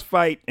 Let us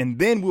fight, and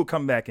then we'll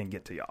come back and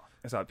get to y'all.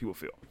 That's how people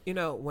feel. You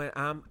know, when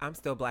I'm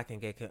still Black in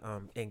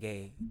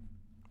gay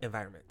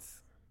environments.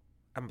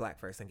 I'm Black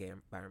first in gay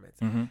environments.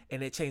 Mm-hmm.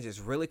 And it changes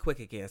really quick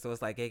again. So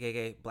it's like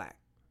gay, Black.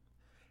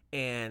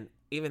 And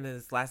even in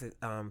this last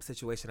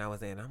situation I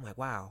was in, I'm like,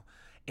 wow.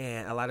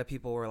 And a lot of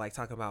people were like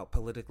talking about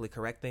politically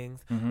correct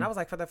things. Mm-hmm. And I was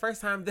like, for the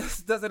first time,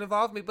 this doesn't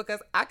involve me,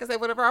 because I can say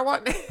whatever I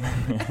want.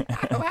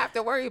 I don't have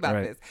to worry about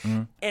this.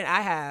 Mm-hmm. And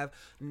I have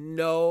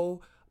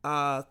no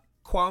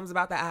qualms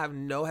about that. I have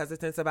no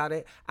hesitance about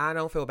it. I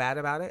don't feel bad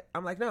about it.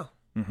 I'm like, no,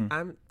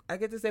 Mm-hmm. I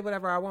get to say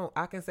whatever I want.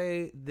 I can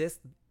say this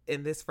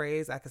in this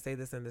phrase. I can say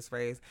this in this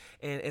phrase.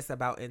 And it's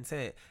about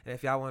intent. And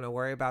if y'all want to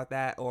worry about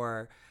that,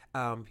 or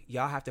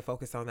y'all have to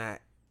focus on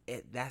that,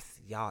 that's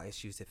y'all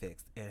issues to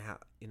fix and how,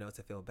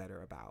 to feel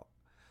better about.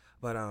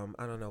 But I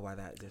don't know why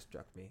that just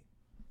struck me.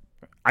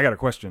 I got a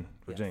question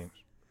for Yes. James.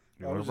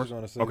 You I want was to just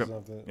going to say Okay.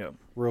 something Yeah.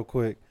 real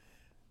quick.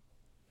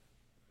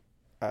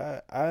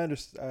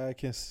 I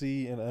can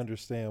see and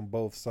understand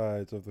both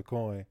sides of the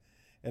coin,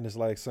 and it's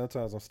like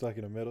sometimes I'm stuck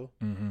in the middle.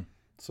 Mm-hmm.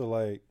 So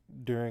like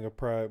during a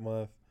Pride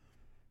Month,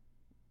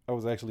 I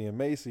was actually in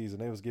Macy's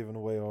and they was giving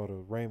away all the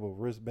rainbow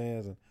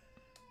wristbands, and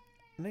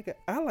nigga,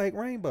 I like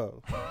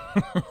rainbows.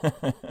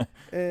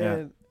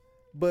 And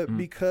but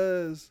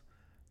because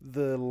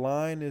the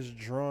line is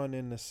drawn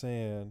in the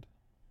sand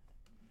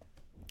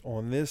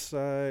on this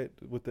side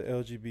with the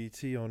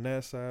LGBT, on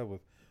that side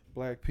with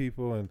Black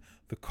people and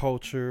the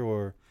culture,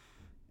 or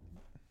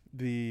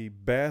the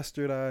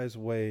bastardized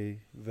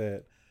way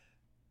that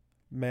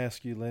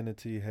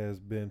masculinity has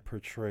been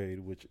portrayed,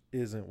 which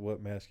isn't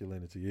what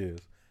masculinity is.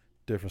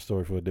 Different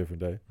story for a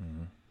different day.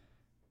 Mm-hmm.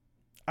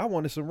 I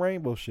wanted some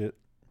rainbow shit,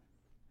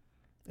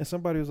 and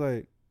somebody was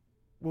like,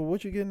 well,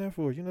 what you getting that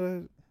for?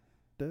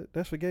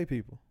 That's for gay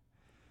people.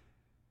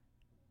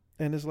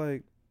 And it's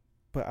like,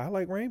 but I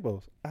like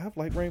rainbows. I've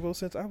liked rainbows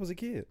since I was a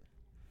kid.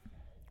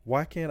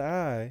 Why can't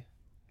I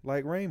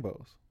like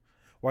rainbows?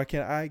 Why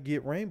can't I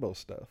get rainbow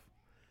stuff?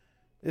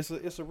 It's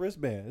a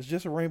wristband. It's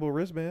just a rainbow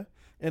wristband.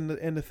 And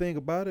the thing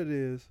about it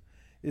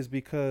is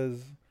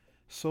because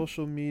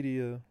social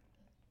media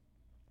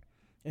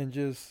and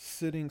just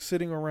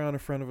sitting around in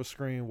front of a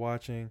screen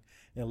watching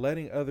and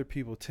letting other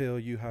people tell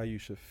you how you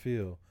should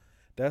feel.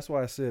 That's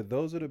why I said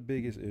those are the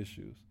biggest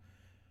issues.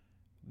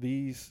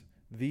 These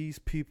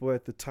people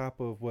at the top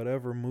of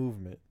whatever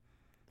movement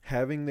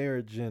having their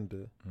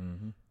agenda,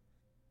 Mm-hmm.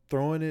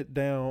 throwing it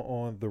down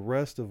on the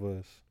rest of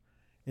us,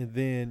 and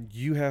then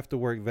you have to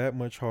work that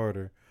much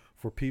harder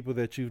for people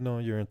that you've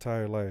known your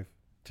entire life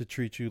to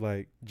treat you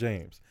like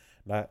James,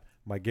 not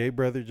my gay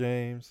brother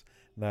James,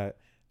 not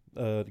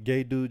the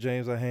gay dude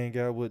James I hang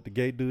out with, the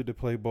gay dude that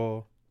play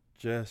ball,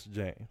 just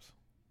James.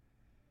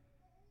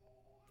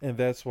 And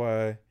that's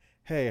why,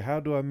 hey, how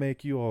do I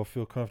make you all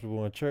feel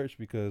comfortable in church?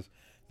 Because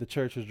the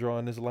church is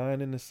drawing this line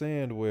in the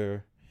sand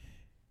where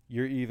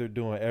you're either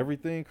doing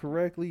everything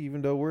correctly,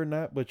 even though we're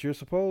not, but you're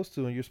supposed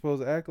to, and you're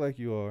supposed to act like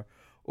you are,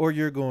 or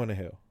you're going to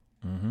hell.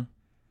 Mm-hmm.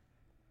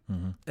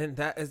 Mm-hmm. And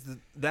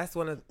that's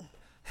one of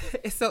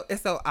it's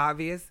so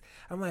obvious.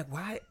 I'm like,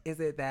 why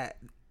is it that?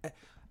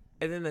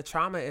 And then the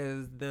trauma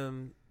is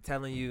them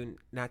telling you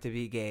not to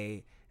be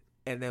gay,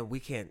 and then we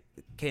can't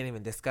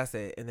even discuss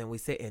it, and then we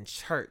sit in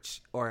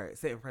church or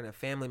sit in front of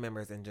family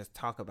members and just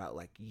talk about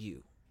like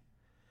you,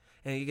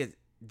 and you get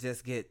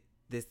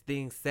this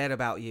thing said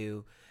about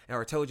you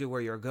or told you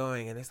where you're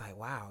going, and it's like,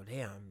 wow,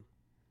 damn,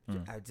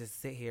 I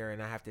just sit here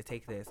and I have to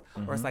take this,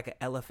 or it's like an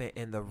elephant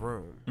in the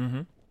room.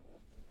 Mm-hmm.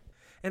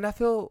 And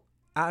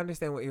I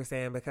understand what you're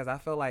saying, because I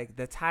feel like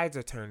the tides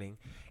are turning,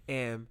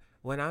 and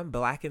when I'm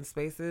black in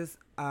spaces,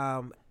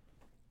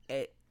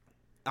 it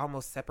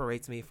almost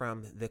separates me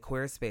from the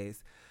queer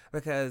space,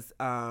 because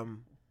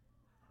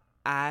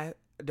I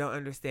don't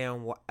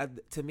understand what.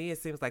 To me, it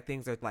seems like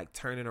things are like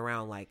turning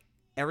around. Like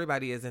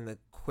everybody is in the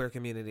queer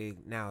community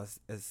now,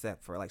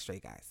 except for like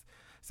straight guys.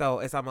 So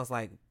it's almost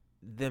like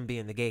them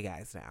being the gay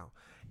guys now.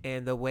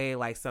 And the way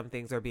like some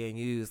things are being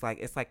used, like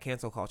it's like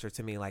cancel culture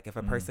to me. Like if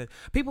a person,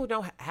 people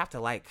don't have to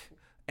like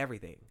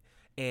everything,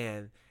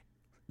 and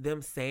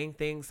them saying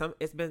things,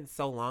 it's been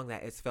so long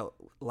that it's felt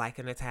like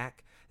an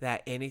attack,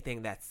 that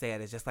anything that's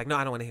said is just like, no,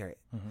 I don't want to hear it.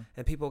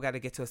 And people got to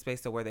get to a space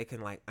to where they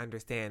can like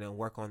understand and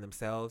work on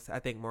themselves. I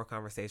think more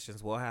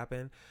conversations will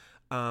happen,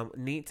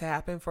 need to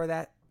happen for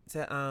that,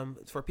 to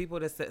for people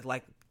to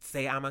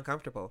say I'm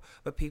uncomfortable.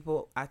 But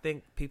I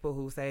think people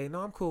who say,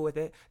 no, I'm cool with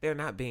it, they're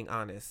not being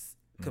honest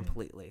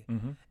completely.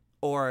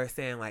 Or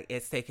saying like,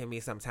 it's taken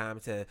me some time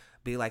to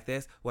be like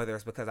this, whether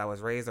it's because I was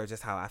raised or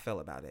just how I feel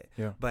about it.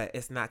 Yeah. But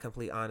it's not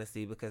complete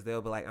honesty, because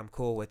they'll be like, I'm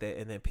cool with it,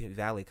 and then P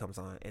Valley comes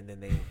on, and then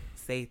they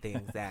say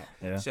things that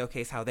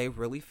showcase how they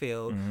really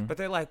feel. But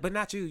they're like, but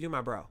not you, you're my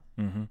bro.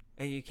 And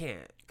you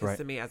can't. Because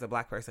to me, as a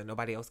black person,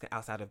 nobody else can,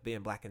 outside of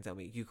being black, can tell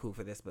me you cool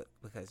for this, but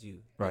because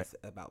it's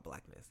about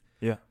blackness.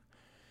 Yeah.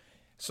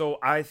 So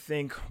I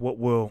think what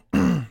will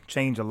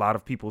change a lot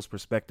of people's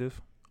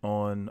perspective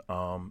on,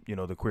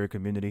 the queer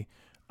community,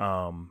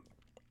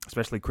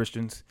 especially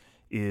Christians,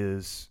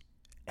 is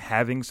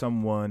having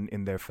someone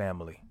in their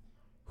family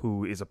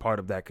who is a part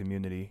of that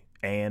community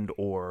and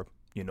or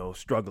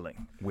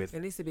struggling with.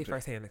 It needs to be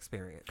firsthand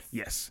experience.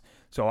 Yes.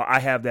 So I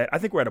have that. I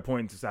think we're at a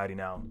point in society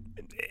now.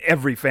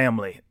 Every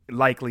family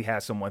likely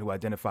has someone who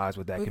identifies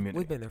with that community.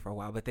 We've been there for a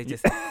while, but it's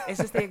just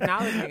the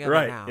acknowledging of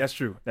right. it now. That's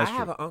true. I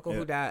have an uncle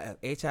who died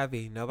of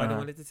HIV. Nobody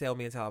wanted to tell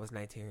me until I was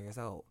 19 years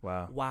old.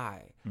 Wow.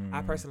 Why?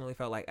 I personally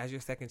felt like as your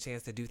second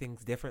chance to do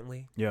things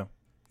differently,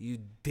 you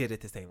did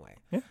it the same way.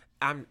 Yeah.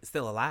 I'm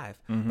still alive.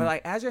 But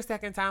like as your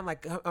second time,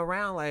 like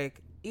around,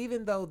 like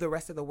even though the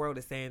rest of the world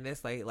is saying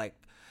this, like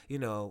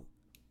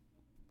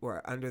we're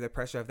under the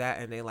pressure of that,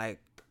 and they like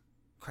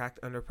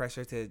cracked under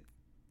pressure to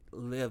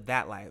live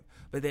that life.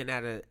 But then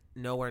out of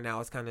nowhere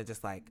now, it's kind of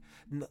just like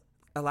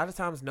a lot of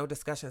times no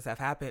discussions have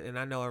happened, and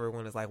I know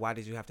everyone is like, why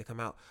did you have to come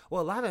out?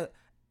 Well, a lot of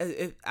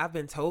I've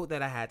been told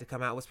that I had to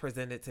come out was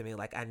presented to me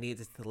like I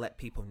needed to let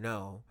people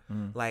know,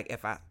 like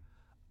if I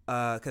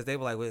because they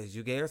were like, well, is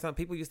you gay or something?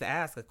 People used to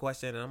ask a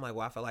question, and I'm like,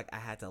 well, I felt like I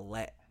had to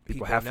let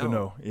people have to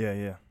know.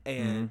 Yeah.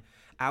 And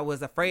I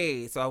was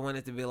afraid, so I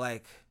wanted to be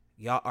like,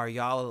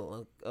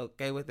 y'all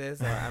okay with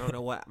this? Or I don't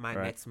know what my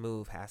next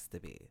move has to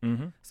be.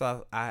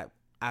 So I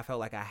felt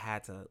like I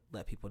had to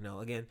let people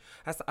know. Again,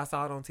 I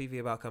saw it on TV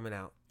about coming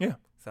out. Yeah.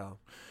 So.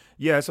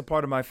 Yeah, it's a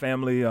part of my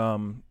family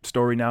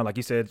story now. Like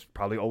you said, it's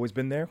probably always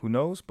been there. Who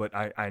knows? But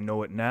I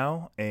know it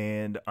now.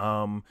 And,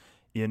 I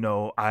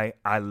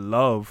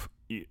love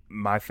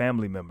my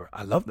family member.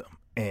 I love them.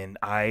 And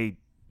I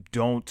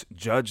don't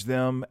judge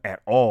them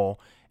at all.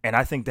 And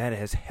I think that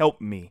has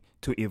helped me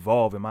to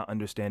evolve in my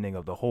understanding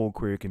of the whole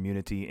queer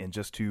community, and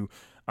just to,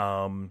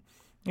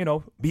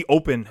 be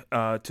open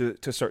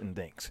to certain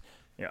things.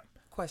 Yeah.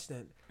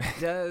 Question: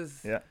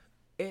 does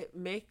it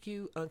make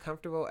you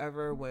uncomfortable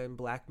ever when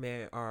black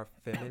men are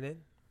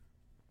feminine?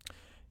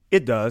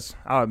 It does.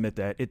 I'll admit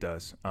that it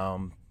does.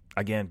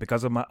 Again,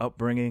 because of my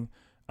upbringing.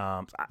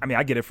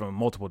 I get it from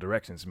multiple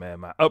directions,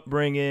 man. My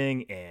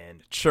upbringing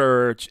and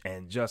church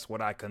and just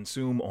what I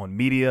consume on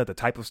media, the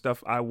type of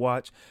stuff I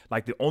watch.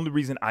 Like the only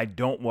reason I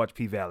don't watch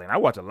P Valley, and I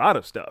watch a lot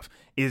of stuff,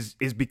 is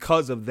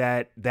because of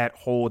that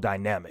whole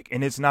dynamic.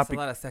 And it's not a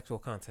lot of sexual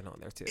content on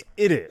there too.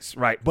 It is,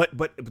 right. But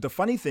the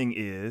funny thing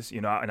is,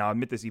 and I'll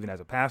admit this even as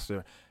a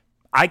pastor,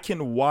 I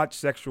can watch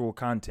sexual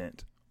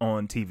content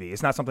on TV.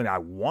 It's not something I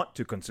want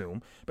to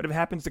consume, but if it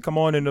happens to come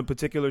on in a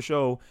particular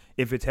show,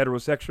 if it's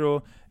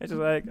heterosexual, it's just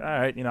like, all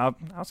right,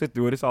 I'll sit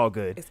through it. It's all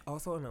good. It's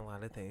also in a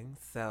lot of things,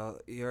 so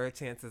your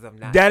chances of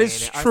not That is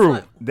seeing it are true.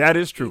 slim. That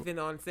is true. Even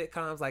on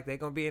sitcoms, like they're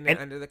gonna be in there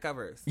under the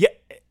covers. Yeah.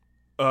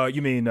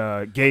 You mean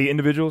gay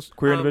individuals,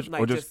 queer individuals,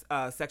 like or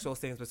just sexual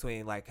scenes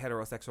between like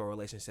heterosexual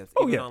relationships?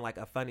 Oh, Even yeah. on like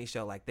a funny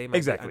show, like they might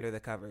Exactly. be under the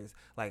covers.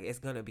 Like it's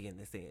gonna be in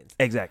the scenes.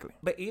 exactly?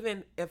 But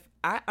even if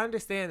I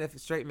understand if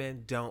straight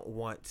men don't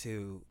want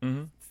to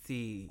Mm-hmm.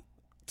 see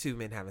two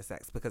men having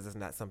sex because it's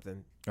not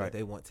something that Right.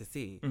 they want to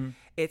see, Mhm.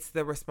 it's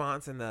the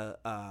response and the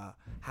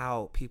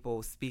how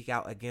people speak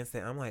out against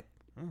it. I'm like,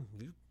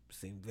 you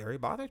seem very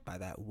bothered by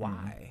that.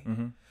 Why?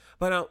 Mm-hmm.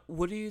 But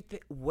what do you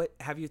think? What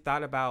have you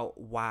thought about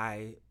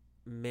why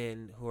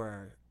men who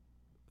are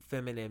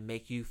feminine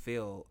make you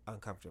feel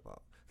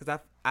uncomfortable? Because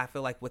I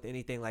feel like with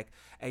anything, like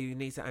you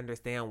need to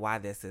understand why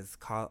this is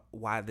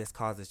why this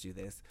causes you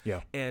this.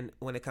 Yeah. And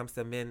when it comes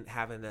to men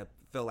having to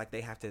feel like they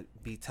have to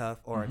be tough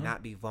or Mhm.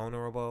 not be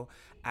vulnerable,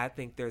 I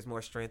think there's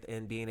more strength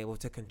in being able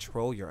to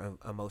control your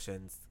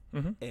emotions,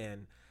 Mm-hmm.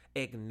 and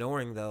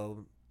ignoring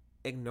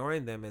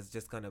them is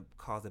just going to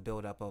cause a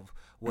buildup of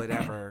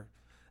whatever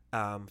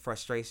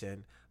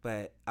frustration.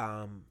 But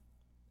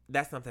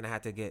that's something I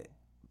had to get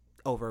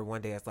over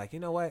one day. It's like, you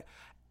know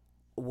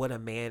what a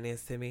man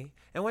is to me.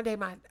 And one day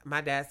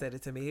my dad said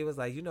it to me. He was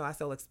like, I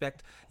still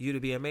expect you to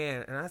be a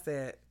man. And I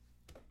said,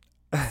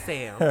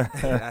 Sam, I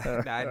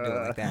didn't do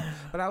it like that.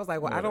 But I was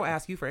like, well, I don't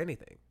ask you for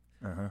anything.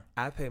 Uh-huh.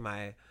 I pay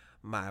my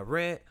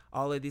rent,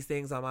 all of these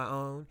things on my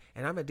own,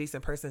 and I'm a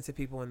decent person to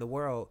people in the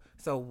world.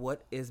 So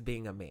what is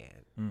being a man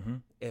Mm-hmm.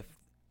 if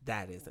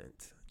that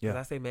isn't? Yeah. Because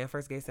I say man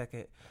first, gay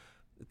second,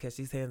 because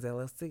she's hands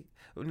LLC.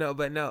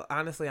 No,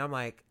 honestly, I'm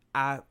like,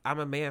 I'm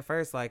a man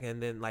first, like,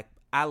 and then like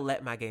I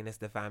let my gayness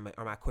define me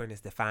or my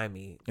queerness define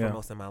me for Yeah.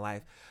 most of my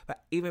life.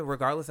 But even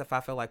regardless if I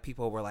feel like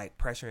people were like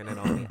pressuring it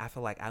on me, I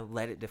feel like I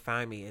let it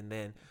define me. And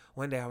then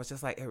one day I was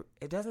just like,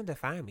 it doesn't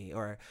define me.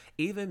 Or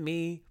even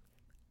me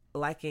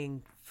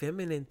liking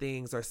feminine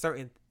things or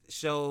certain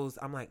shows,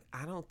 I'm like,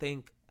 I don't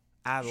think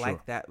I Sure.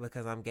 like that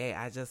because I'm gay.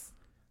 I just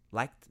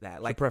liked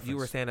that. Like preference. you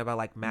were saying about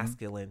like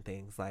masculine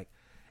things, like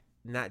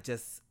not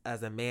just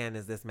as a man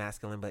is this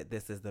masculine, but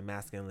this is the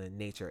masculine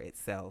nature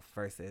itself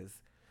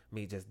versus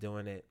me just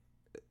doing it,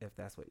 if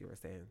that's what you were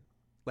saying.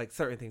 Like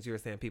certain things you were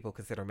saying people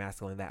consider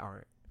masculine that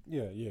aren't.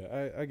 Yeah,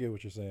 I get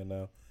what you're saying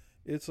now.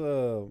 It's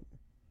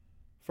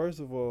first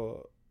of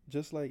all,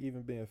 just like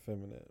even being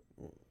feminine,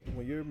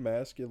 when you're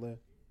masculine,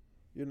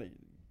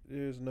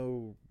 there's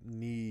no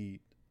need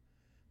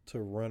to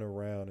run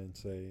around and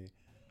say,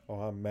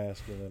 "Oh, I'm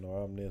masculine,"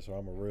 or "I'm this," or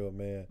 "I'm a real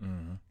man."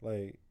 Mm-hmm.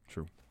 Like,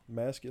 True.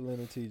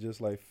 masculinity,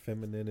 just like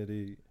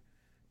femininity,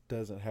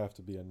 doesn't have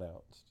to be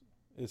announced.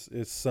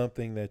 It's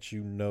something that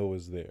you know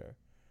is there.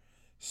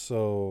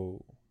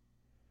 So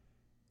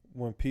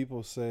when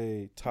people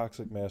say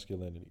toxic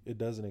masculinity, it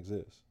doesn't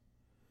exist.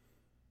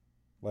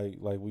 Like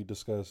we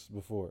discussed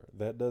before,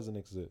 that doesn't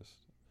exist.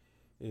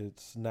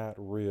 It's not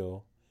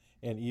real.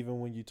 And even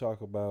when you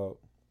talk about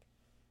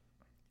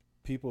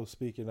people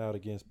speaking out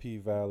against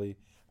P-Valley,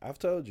 I've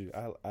told you,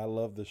 I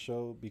love the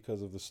show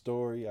because of the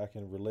story. I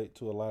can relate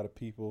to a lot of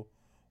people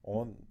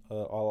on a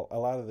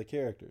lot of the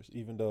characters,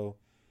 even though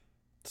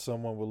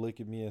someone would look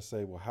at me and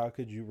say, well, how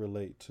could you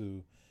relate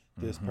to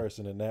this Mhm.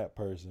 person and that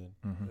person?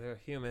 Mm-hmm. They're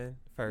human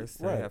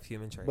first. Right. They have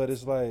human traits. But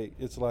it's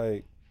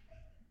like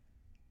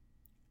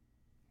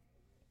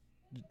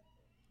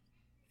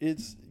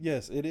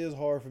yes, it is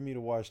hard for me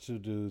to watch two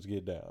dudes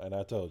get down, and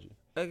I told you.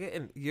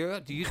 again,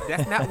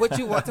 that's not what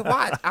you want to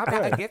watch. I'm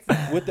not Right. against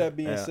that. With that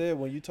being Yeah. said,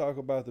 when you talk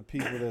about the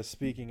people that's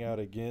speaking out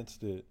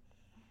against it,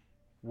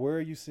 where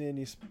are you seeing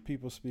these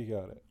people speak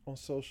out at? On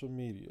social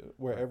media,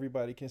 where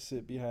everybody can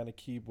sit behind a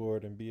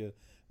keyboard and be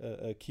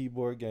a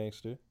keyboard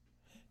gangster.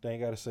 They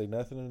ain't got to say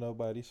nothing to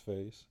nobody's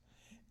face.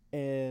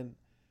 And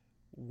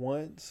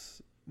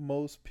once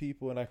most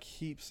people, and I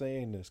keep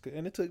saying this,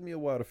 and it took me a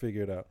while to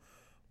figure it out,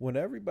 when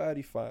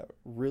everybody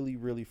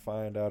really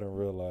find out and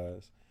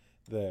realize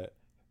that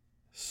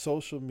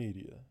social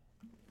media,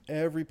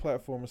 every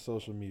platform of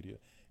social media,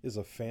 is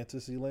a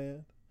fantasy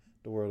land,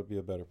 the world will be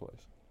a better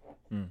place.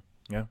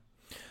 Yeah.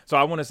 So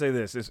I want to say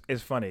this.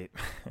 It's funny.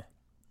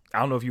 I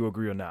don't know if you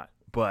agree or not,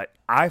 but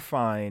I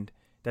find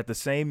that the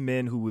same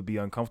men who would be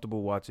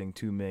uncomfortable watching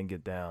two men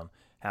get down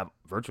have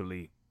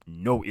virtually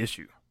no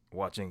issue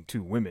watching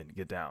two women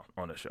get down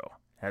on a show.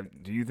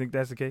 Do you think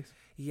that's the case?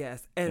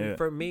 Yes, and Yeah.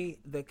 for me,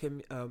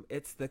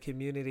 it's the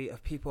community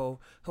of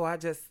people who I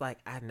just like.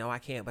 I know I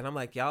can't, but I'm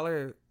like, y'all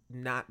are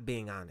not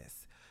being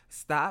honest.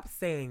 Stop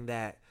saying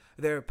that.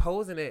 They're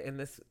posing it in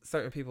this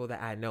certain people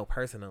that I know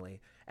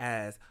personally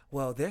as,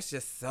 well, there's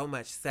just so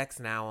much sex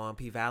now on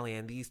P-Valley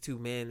and these two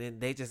men,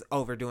 and they just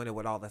overdoing it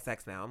with all the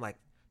sex now. I'm like,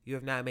 you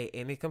have not made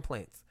any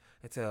complaints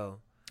until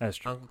That's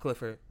true. Uncle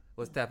Clifford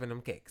was tapping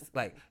them cakes.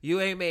 Like,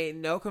 you ain't made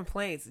no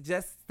complaints.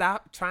 Just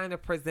stop trying to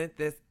present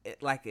this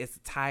like it's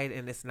tied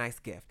in this nice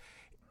gift.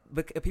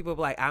 But people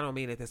be like, I don't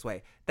mean it this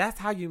way. That's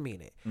how you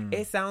mean it. Mm.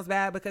 It sounds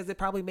bad because it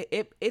probably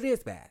it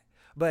is bad.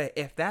 But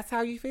if that's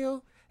how you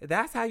feel,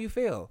 that's how you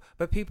feel.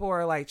 But people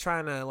are like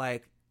trying to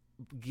like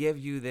give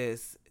you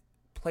this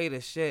plate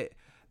of shit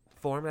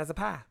formed as a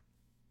pie.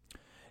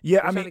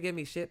 Yeah, They're trying to give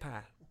me shit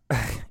pie.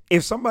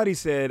 if somebody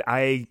said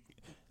I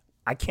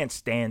can't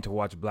stand to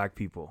watch black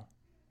people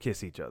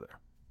kiss each other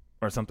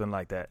or something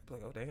like that.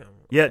 Like, oh damn.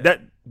 Yeah,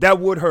 Okay. that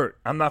would hurt.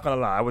 I'm not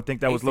gonna lie. I would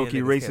think that Hate was seeing low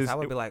key niggas kiss. racist. I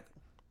would be like,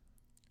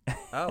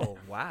 oh,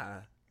 why?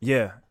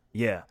 Yeah,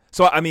 yeah.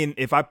 So I mean,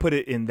 if I put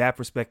it in that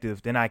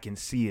perspective, then I can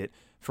see it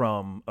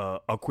from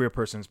a queer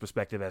person's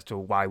perspective as to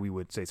why we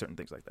would say certain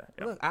things like that.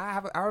 Yeah. Look,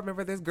 I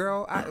remember this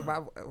girl, my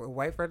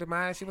white friend of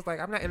mine. She was like,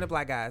 "I'm not into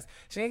black guys."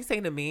 She ain't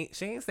saying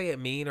she ain't say it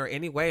mean or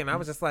any way, and I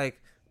was just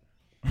like,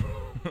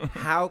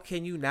 "How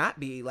can you not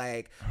be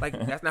like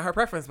that's not her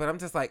preference?" But I'm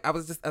just like, I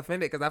was just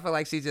offended because I feel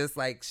like she just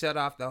like shut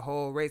off the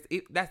whole race.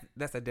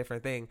 That's a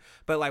different thing.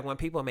 But like when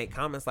people make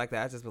comments like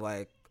that, I just be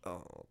like,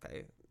 "Oh,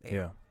 okay, damn.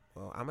 Yeah.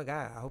 Well, I'm a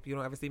guy. I hope you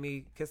don't ever see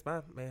me kiss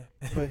my man."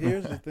 But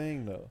here's the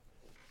thing, though.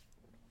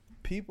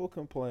 People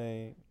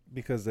complain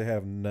because they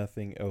have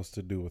nothing else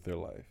to do with their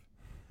life.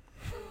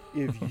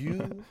 If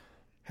you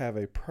have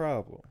a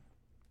problem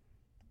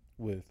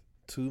with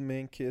two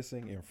men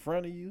kissing in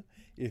front of you,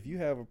 if you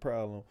have a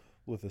problem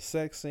with a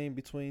sex scene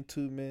between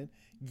two men,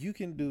 you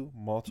can do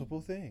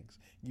multiple things.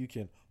 You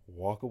can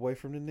walk away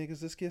from the niggas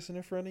that's kissing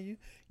in front of you.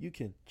 You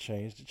can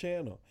change the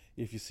channel.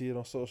 If you see it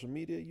on social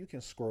media, you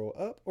can scroll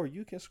up or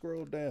you can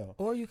scroll down.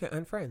 Or you can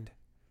unfriend.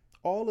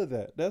 All of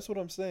that. That's what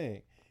I'm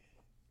saying.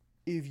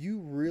 If you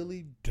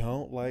really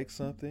don't like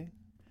something,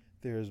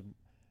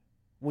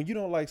 when you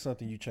don't like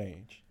something, you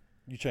change.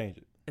 You change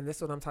it. And this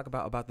is what I'm talking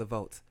about the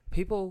votes.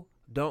 People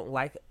don't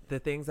like the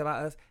things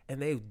about us, and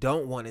they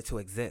don't want it to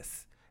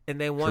exist. And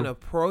they want to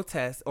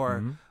protest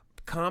or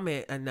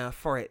comment enough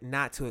for it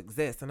not to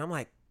exist. And I'm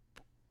like,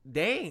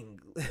 dang,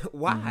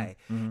 why?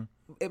 Mm-hmm.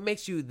 It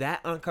makes you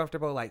that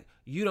uncomfortable. Like,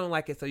 you don't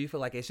like it, so you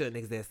feel like it shouldn't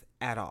exist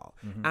at all.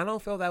 I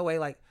don't feel that way.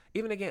 Like,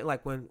 even again,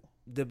 like when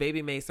the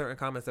baby made certain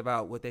comments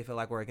about what they feel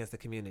like were against the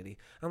community.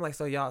 I'm like,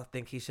 so y'all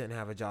think he shouldn't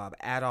have a job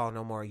at all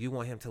no more? You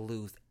want him to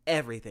lose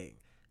everything.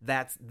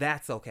 That's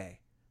okay.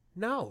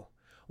 No.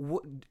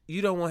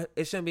 You don't want,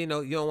 it shouldn't be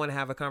no, you don't want to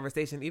have a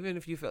conversation. Even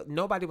if you feel,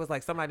 nobody was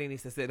like, somebody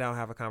needs to sit down and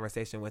have a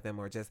conversation with him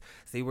or just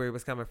see where he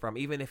was coming from,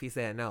 even if he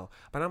said no.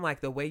 But I'm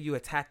like, the way you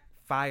attack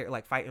fire,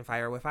 like fighting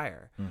fire with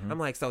fire. I'm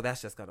like, so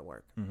that's just going to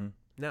work.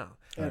 No.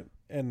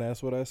 And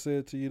that's what I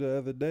said to you the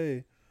other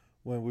day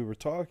when we were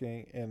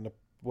talking. And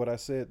what I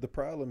said, the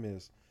problem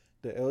is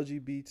the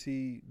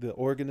LGBT, the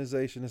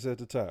organization is at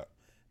the top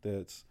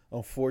that's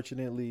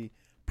unfortunately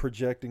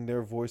projecting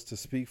their voice to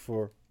speak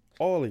for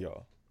all of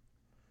y'all.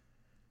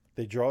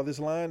 They draw this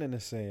line in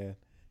the sand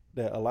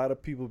that a lot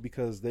of people,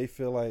 because they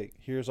feel like,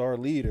 here's our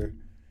leader,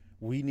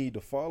 we need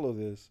to follow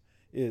this.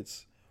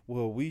 It's,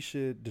 well, we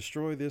should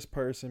destroy this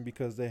person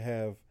because they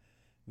have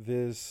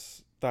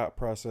this thought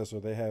process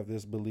or they have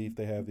this belief,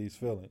 they have these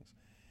feelings.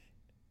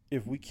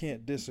 If we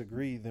can't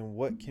disagree, then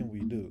what can we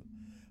do?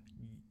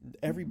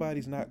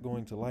 Everybody's not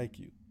going to like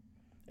you.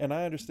 And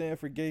I understand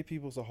for gay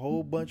people, it's a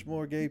whole bunch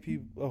more gay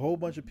people, a whole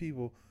bunch of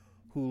people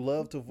who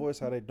love to voice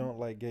how they don't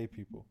like gay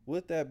people.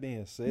 With that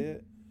being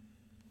said,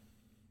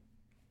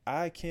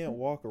 I can't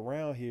walk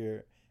around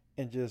here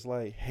and just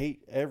like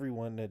hate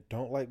everyone that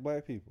don't like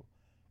black people.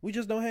 We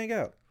just don't hang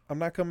out. I'm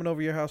not coming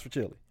over your house for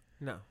chili.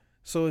 No.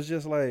 So it's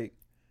just like,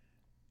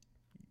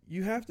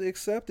 you have to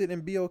accept it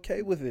and be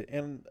okay with it.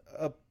 And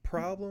a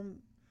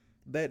problem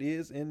that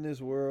is in this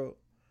world,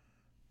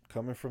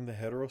 coming from the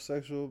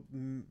heterosexual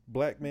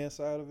black man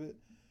side of it,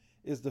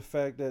 is the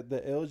fact that the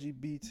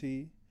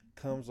LGBT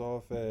comes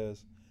off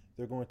as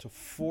they're going to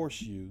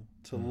force you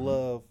to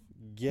love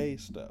gay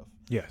stuff.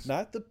 Yes.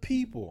 Not the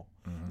people.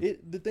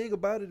 The thing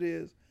about it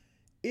is,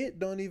 it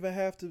don't even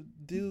have to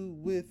do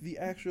with the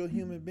actual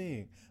human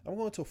being. I'm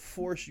going to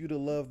force you to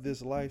love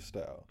this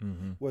lifestyle,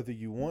 whether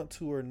you want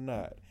to or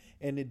not.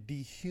 And it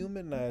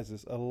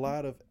dehumanizes a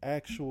lot of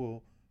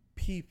actual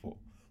people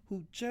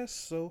who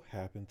just so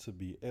happen to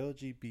be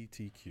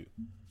LGBTQ.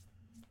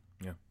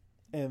 Yeah.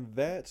 And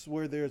that's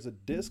where there's a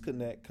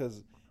disconnect,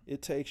 because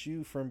it takes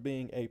you from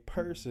being a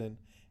person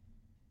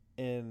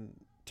and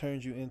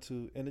turns you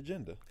into an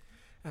agenda.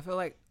 I feel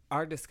like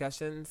our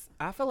discussions,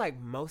 I feel like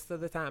most of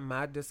the time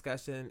my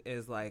discussion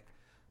is like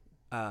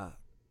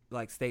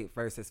state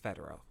versus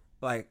federal.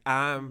 Like,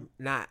 I'm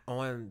not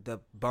on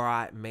the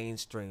broad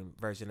mainstream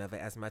version of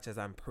it as much as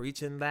I'm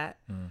preaching that.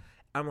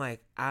 I'm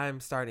like, I'm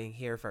starting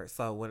here first.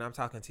 So when I'm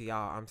talking to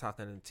y'all, I'm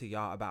talking to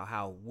y'all about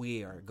how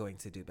we are going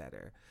to do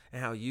better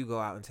and how you go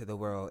out into the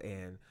world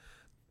and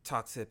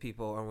talk to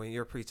people, or when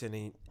you're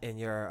preaching in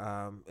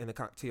your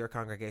to your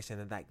congregation,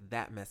 and like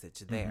that message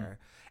there.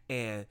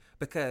 And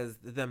because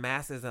the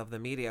masses of the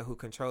media who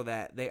control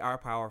that, they are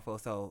powerful.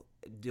 So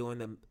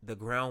doing the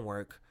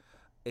groundwork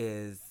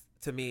is,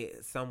 to me,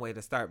 some way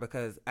to start,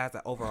 because as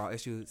an overall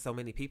issue, so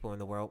many people in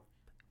the world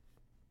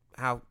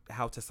how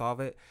to solve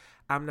it.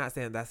 I'm not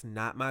saying that's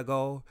not my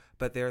goal,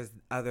 but there's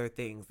other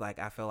things like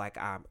I feel like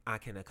I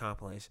can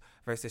accomplish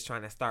versus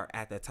trying to start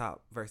at the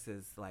top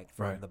versus like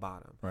from the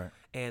bottom. Right.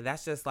 And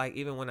that's just like,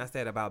 even when I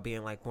said about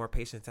being like more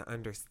patient to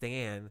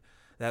understand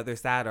the other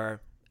side,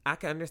 or I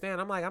can understand.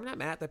 I'm like, I'm not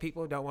mad that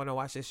people don't want to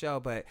watch this show,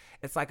 but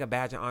it's like a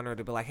badge of honor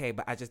to be like, hey,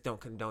 but I just don't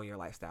condone your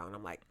lifestyle. And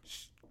I'm like,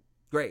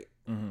 great.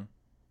 Mm-hmm.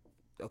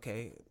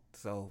 Okay.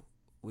 So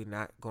we're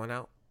not going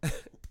out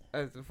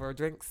for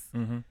drinks.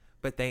 Mm-hmm.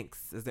 But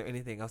thanks. Is there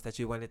anything else that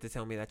you wanted to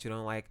tell me that you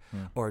don't like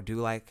or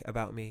do like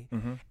about me?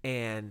 Mm-hmm.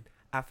 And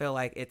I feel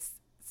like it's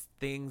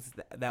things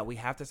that we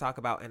have to talk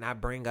about, and I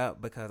bring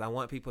up because I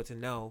want people to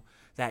know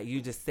that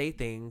you just say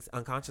things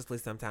unconsciously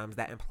sometimes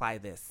that imply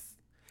this.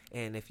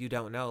 And if you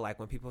don't know, like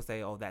when people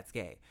say, oh, that's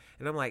gay.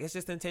 And I'm like, it's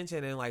just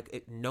intention and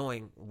like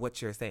knowing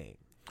what you're saying.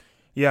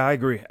 Yeah, I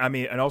agree. I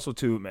mean, and also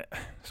too,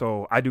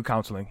 so I do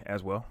counseling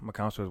as well. I'm a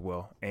counselor as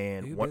well.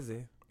 And You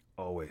busy.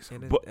 Always.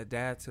 And But a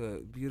dad to a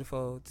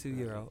beautiful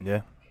 2-year-old.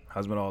 yeah,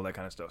 husband, all that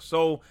kind of stuff.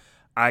 So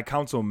I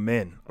counsel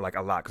men like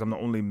a lot because I'm the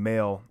only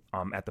male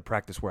at the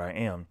practice where I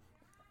am.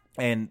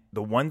 And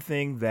the one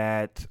thing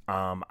that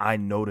I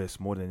notice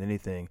more than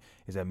anything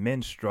is that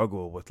men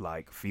struggle with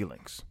like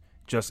feelings.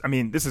 I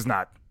mean, this is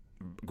not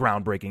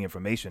groundbreaking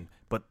information,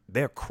 but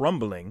they're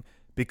crumbling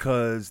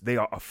because they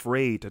are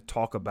afraid to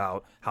talk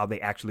about how they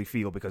actually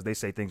feel because they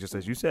say things just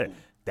as you said,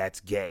 that's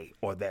gay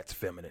or that's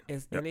feminine.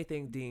 Is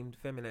anything deemed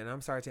feminine?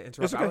 I'm sorry to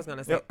interrupt. It's okay. I was going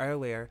to say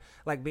earlier,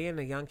 like being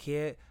a young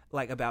kid,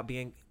 like about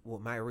being,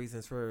 my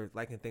reasons for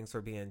liking things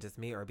for being just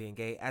me or being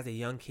gay. As a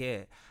young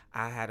kid,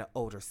 I had an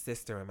older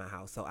sister in my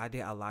house, so I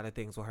did a lot of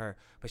things with her.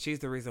 But she's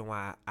the reason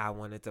why I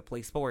wanted to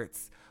play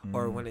sports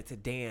or wanted to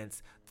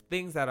dance,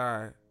 things that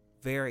are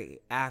very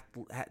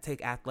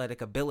take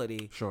athletic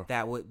ability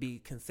that would be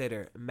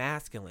considered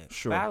masculine.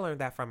 But I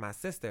learned that from my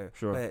sister.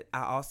 But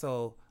I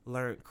also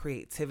learned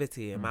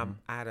creativity, and I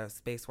had a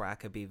space where I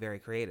could be very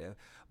creative.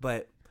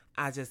 But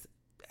I just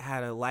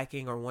had a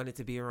liking or wanted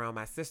to be around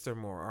my sister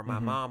more, or my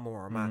mom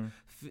more, or my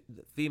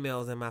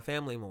females in my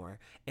family more.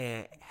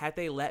 And had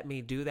they let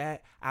me do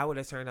that, I would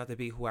have turned out to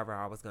be whoever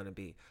I was going to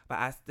be. But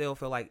I still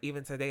feel like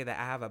even today that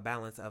I have a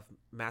balance of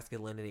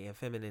masculinity and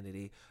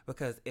femininity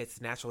because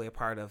it's naturally a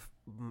part of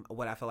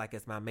what I feel like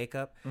is my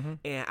makeup.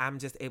 And I'm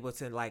just able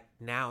to like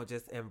now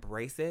just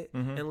embrace it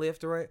and live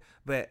through it.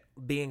 But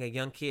being a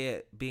young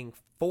kid, being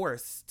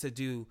forced to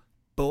do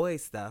boy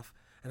stuff,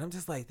 and I'm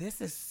just like,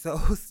 this is so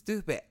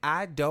stupid.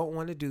 I don't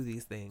want to do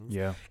these things.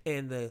 Yeah.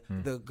 And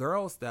the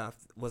girl stuff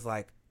was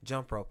like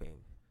jump roping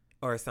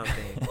or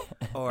something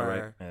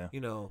or, you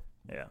know,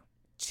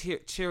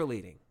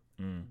 cheerleading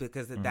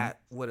because that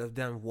would have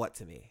done what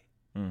to me.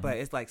 But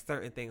it's like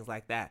certain things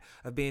like that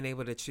of being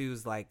able to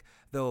choose like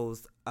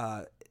those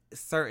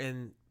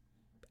certain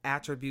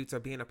attributes or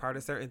being a part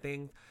of certain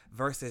things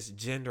versus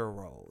gender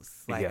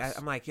roles. Like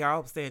I'm like,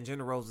 y'all saying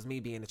gender roles was me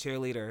being a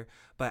cheerleader,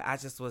 but I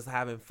just was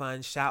having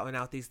fun shouting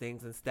out these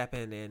things and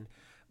stepping and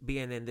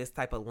being in this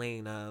type of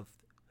lane of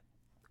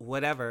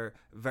whatever.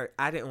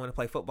 I didn't want to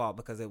play football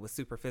because it was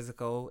super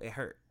physical. It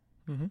hurt.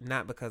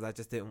 Not because I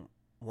just didn't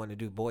want to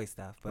do boy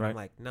stuff, but I'm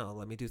like, no,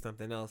 let me do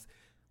something else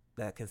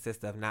that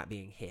consists of not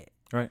being hit.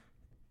 Right.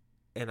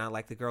 And I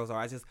like the girls, or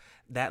I just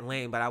that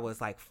lane, but I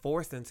was like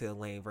forced into a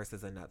lane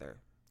versus another.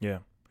 Yeah.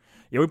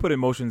 Yeah, we put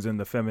emotions in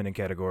the feminine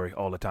category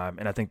all the time,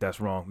 and I think that's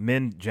wrong.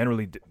 Men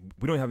generally,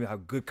 we don't have a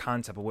good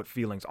concept of what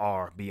feelings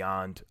are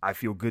beyond I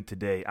feel good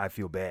today, I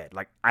feel bad.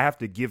 Like, I have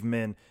to give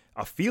men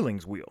a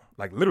feelings wheel,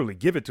 like literally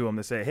give it to them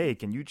to say, hey,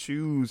 can you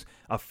choose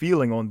a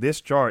feeling on this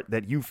chart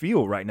that you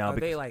feel right now? Are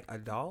they like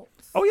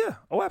adults? Oh, yeah.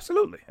 Oh,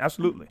 absolutely.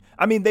 Absolutely.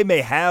 I mean, they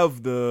may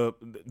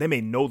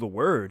know the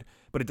word,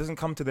 but it doesn't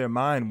come to their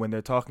mind when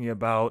they're talking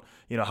about,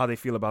 you know, how they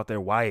feel about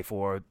their wife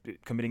or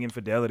committing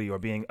infidelity or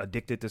being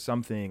addicted to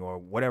something or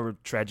whatever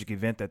tragic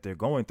event that they're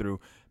going through.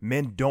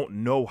 Men don't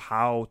know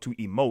how to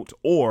emote,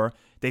 or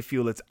they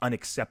feel it's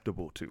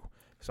unacceptable to.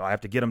 So I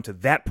have to get them to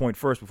that point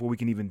first before we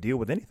can even deal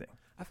with anything.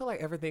 I feel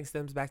like everything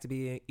stems back to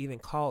being even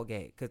called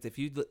gay. Because if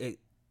you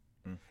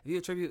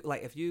attribute,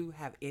 like, if you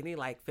have any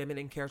like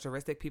feminine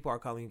characteristic, people are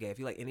calling you gay. If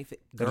you like any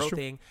girl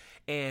thing,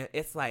 and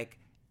it's like,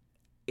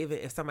 even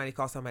if somebody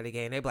calls somebody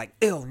gay and they be like,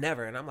 ew,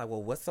 never. And I'm like,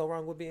 well, what's so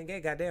wrong with being gay?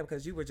 Goddamn,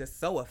 because you were just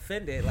so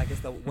offended. Like, it's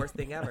the worst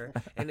thing ever.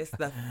 And it's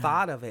the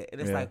thought of it. And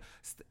it's like,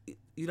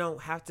 you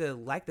don't have to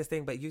like this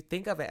thing, but you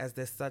think of it as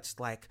this such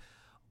like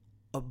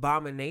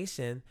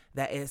abomination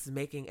that is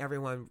making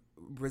everyone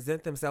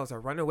resent themselves or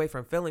run away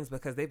from feelings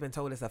because they've been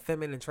told it's a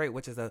feminine trait,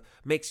 which is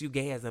makes you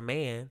gay as a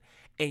man,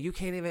 and you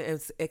can't even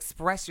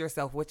express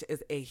yourself, which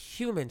is a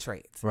human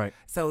trait. Right.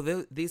 So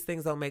these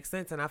things don't make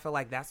sense, and I feel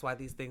like that's why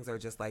these things are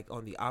just like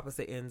on the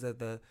opposite ends of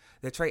the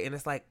trait. And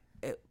it's like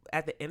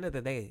at the end of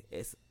the day,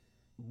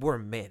 we're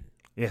men.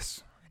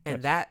 Yes.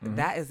 And that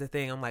is the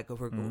thing. I'm like,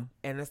 and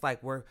it's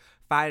like we're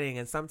fighting.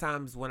 And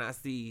sometimes when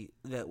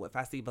if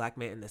I see black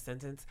men in the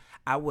sentence,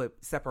 I would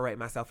separate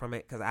myself from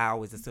it because I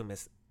always assume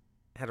it's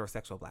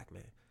heterosexual black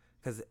men.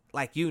 because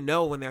like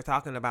when they're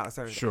talking about a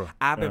certain. Sure.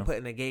 I've been put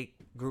in a gay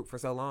group for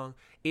so long.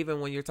 Even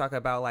when you're talking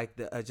about like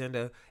the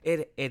agenda,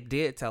 it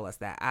did tell us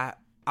that. I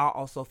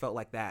also felt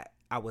like that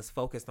I was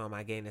focused on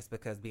my gayness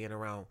because being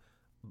around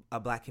a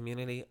black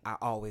community, I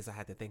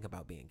had to think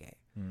about being gay.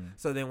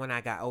 So then when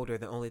I got older,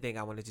 the only thing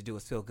I wanted to do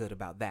was feel good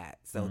about that.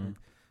 So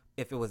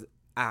if it was,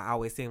 I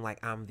always seemed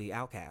like I'm the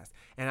outcast,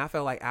 and I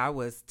felt like I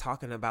was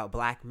talking about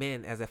black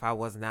men as if I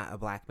was not a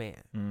black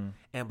man.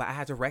 But I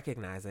had to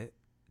recognize it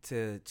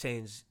to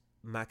change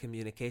my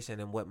communication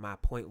and what my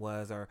point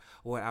was or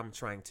what I'm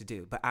trying to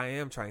do. But I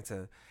am trying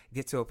to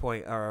get to a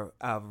point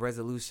of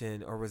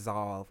resolution or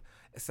resolve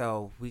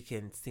so we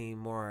can seem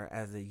more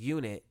as a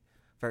unit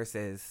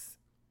versus,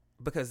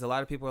 because a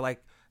lot of people are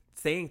like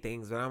saying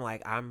things, but I'm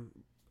like, I'm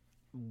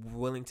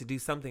willing to do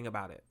something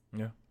about it.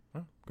 Yeah.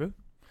 Oh, good.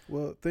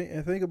 Well,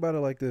 think about it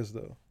like this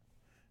though.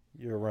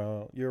 You're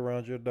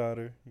around your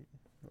daughter.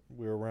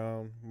 We're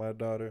around my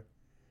daughter.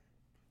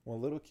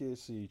 When little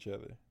kids see each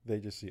other, they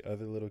just see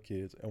other little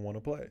kids and want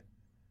to play.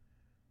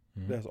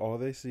 That's all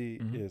they see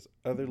is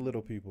other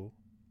little people,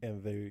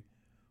 and they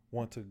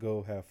want to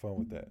go have fun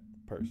with that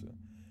person,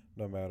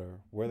 no matter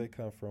where they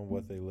come from,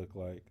 what they look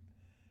like.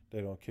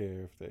 They don't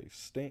care if they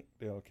stink.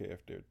 They don't care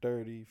if they're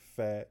dirty,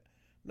 fat,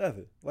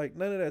 nothing. Like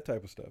none of that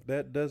type of stuff.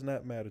 That does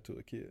not matter to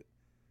a kid.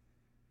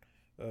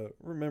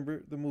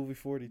 Remember the movie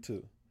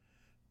 42,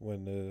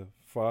 when the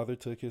father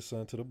took his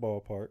son to the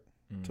ballpark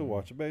to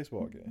watch a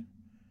baseball game.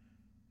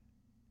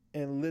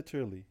 And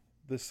literally,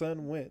 the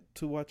son went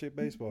to watch a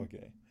baseball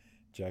game.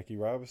 Jackie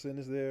Robinson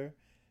is there.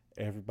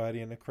 Everybody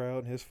in the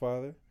crowd and his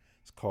father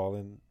is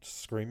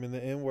screaming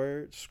the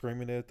N-word,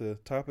 screaming at the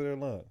top of their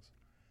lungs.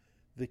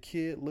 The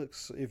kid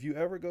looks, if you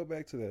ever go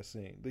back to that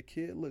scene, the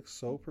kid looks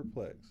so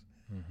perplexed.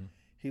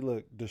 He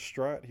looked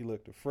distraught. He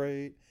looked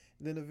afraid.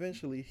 And then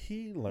eventually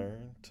he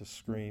learned to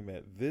scream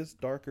at this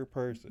darker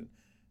person,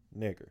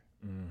 nigger.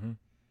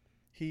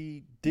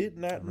 He did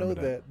not know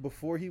that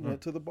before he went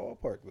to the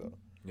ballpark, though.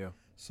 Yeah.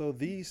 So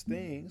these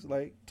things,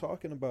 like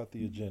talking about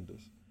the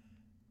agendas,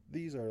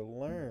 these are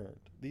learned.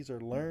 These are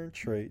learned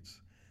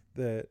traits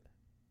that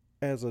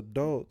as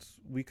adults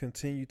we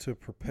continue to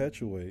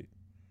perpetuate.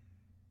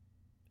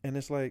 And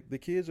it's like the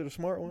kids are the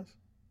smart ones.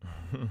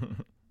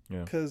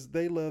 Yeah. Because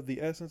they love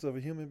the essence of a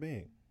human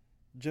being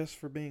just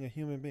for being a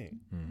human being.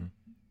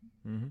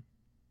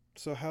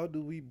 So how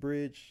do we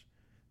bridge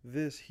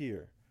this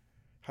here?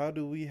 How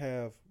do we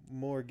have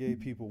more gay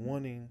people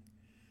wanting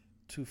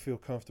to feel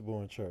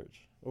comfortable in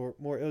church, or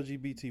more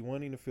LGBT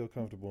wanting to feel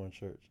comfortable in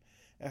church?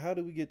 And how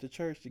do we get the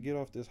church to get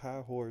off this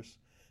high horse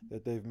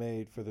that they've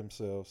made for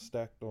themselves,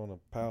 stacked on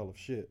a pile of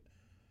shit,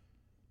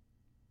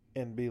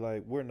 and be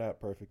like, we're not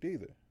perfect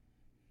either?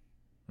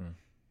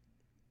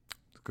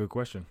 It's a good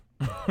question.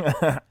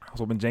 I was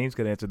hoping James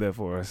could answer that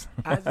for us.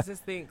 I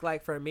just think,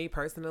 like, for me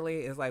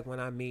personally, it's like when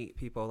I meet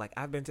people, like,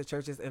 I've been to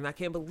churches and I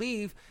can't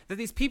believe that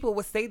these people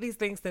would say these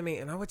things to me,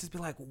 and I would just be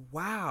like,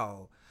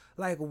 wow,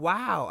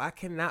 I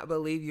cannot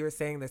believe you're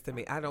saying this to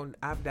me.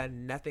 I've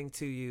done nothing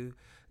to you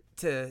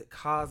to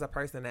cause a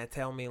person that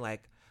tell me,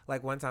 like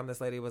one time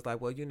this lady was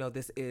like, well,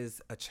 this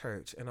is a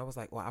church. And I was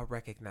like, well, I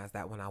recognized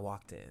that when I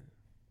walked in.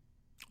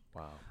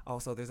 Wow.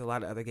 Also, there's a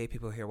lot of other gay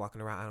people here walking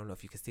around. I don't know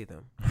if you can see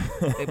them.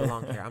 They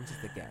belong here. I'm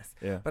just a guest.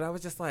 Yeah. But I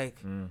was just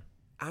like,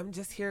 I'm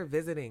just here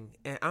visiting,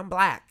 and I'm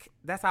black.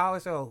 That's how I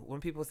always feel when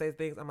people say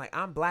things. I'm like,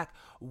 I'm black.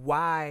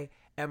 Why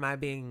am I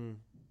being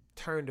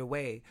turned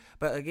away?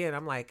 But again,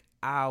 I'm like,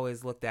 I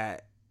always looked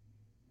at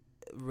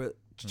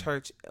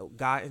church,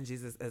 God and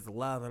Jesus as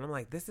love, and I'm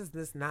like, this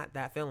is not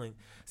that feeling.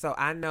 So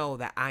I know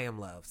that I am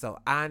love. So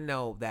I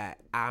know that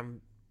I'm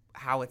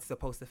how it's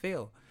supposed to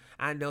feel.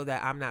 I know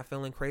that I'm not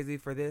feeling crazy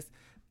for this,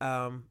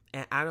 and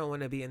I don't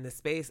want to be in this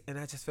space. And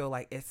I just feel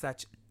like it's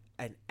such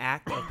an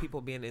act of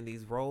people being in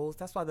these roles.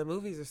 That's why the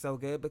movies are so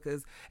good,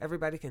 because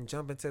everybody can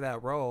jump into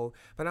that role.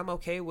 But I'm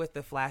okay with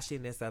the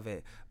flashiness of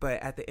it.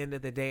 But at the end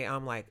of the day,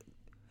 I'm like,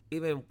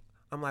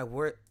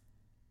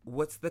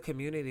 what's the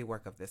community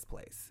work of this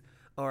place?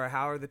 Or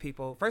how are the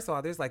people? First of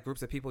all, there's like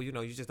groups of people, you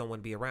just don't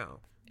want to be around.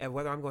 And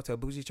whether I'm going to a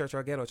bougie church or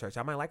a ghetto church,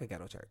 I might like a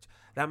ghetto church.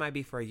 That might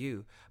be for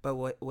you. But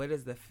what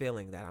is the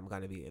feeling that I'm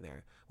going to be in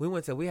there?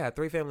 We had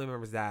 3 family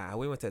members die.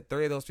 We went to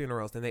 3 of those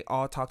funerals, and they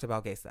all talked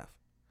about gay stuff.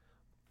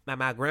 At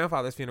my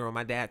grandfather's funeral,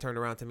 my dad turned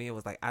around to me and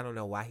was like, I don't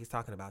know why he's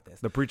talking about this.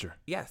 The preacher.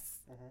 Yes.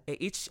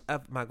 At each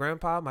of my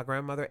grandpa, my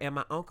grandmother, and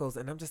my uncles.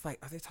 And I'm just like,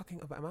 are they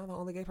talking about, am I the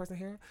only gay person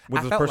here?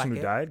 Was this person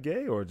who died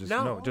gay, or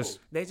just,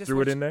 they just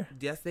threw it in there?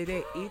 Yes, they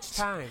did. Each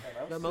time.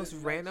 The most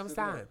random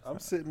time. I'm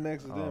sitting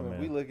next to them,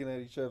 and we looking at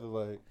each other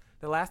like.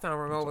 The last time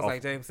Ramon was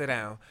like, James, sit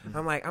down.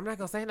 I'm like, I'm not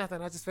going to say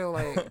nothing. I just feel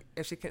like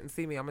if she couldn't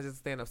see me, I'm going to just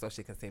stand up so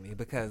she can see me,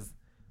 because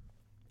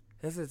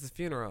this is his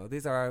funeral.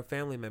 These are our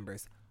family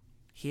members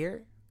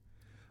here.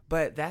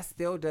 But that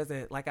still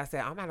doesn't, like I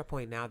said, I'm at a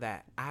point now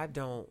that I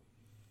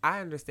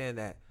understand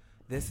that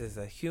this is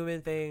a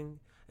human thing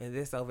and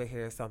this over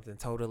here is something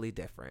totally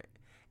different.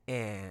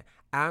 And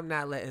I'm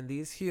not letting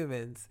these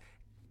humans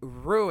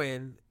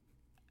ruin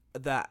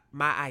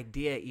my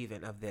idea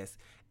even of this.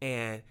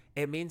 and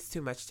it means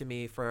too much to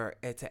me for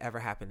it to ever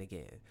happen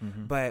again.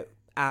 Mm-hmm. But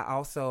I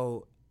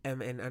also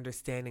am in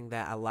understanding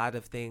that a lot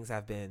of things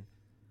have been,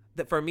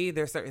 that for me,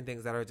 there's certain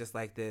things that are just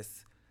like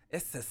this.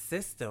 It's a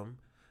system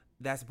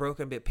that's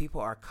broken, but people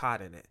are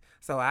caught in it.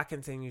 So I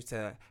continue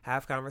to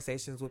have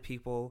conversations with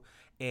people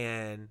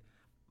and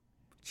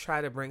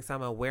try to bring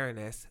some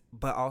awareness,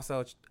 but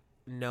also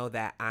know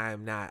that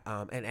I'm not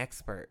an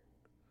expert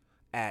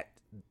at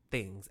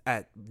things,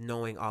 at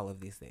knowing all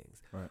of these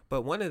things. Right.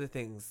 But one of the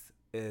things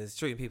is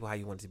treating people how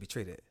you want to be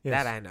treated.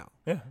 Yes. That I know.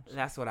 Yeah.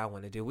 That's what I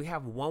want to do. We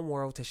have one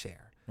world to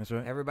share. That's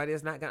right. Everybody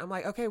is not gonna. I'm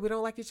like, okay, we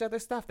don't like each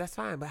other's stuff. That's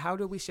fine. But how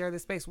do we share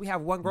this space? We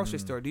have one grocery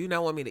store. Do you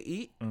not want me to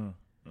eat?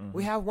 Mm-hmm.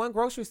 We have one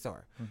grocery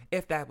store.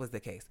 If that was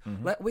the case,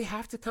 we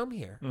have to come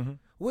here. Mm-hmm.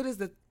 What is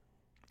the?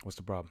 What's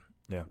the problem?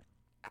 Yeah.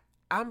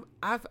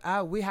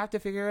 We have to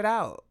figure it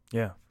out.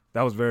 Yeah.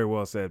 That was very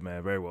well said,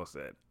 man. Very well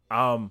said.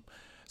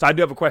 So I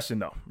do have a question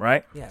though,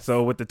 right? Yes.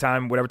 So with the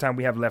time, whatever time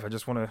we have left, I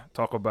just want to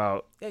talk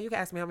about. Yeah, you can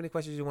ask me how many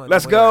questions you want.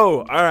 Let's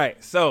go. All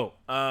right. So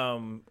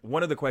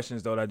one of the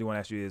questions though that I do want to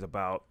ask you is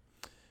about,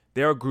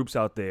 there are groups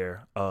out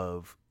there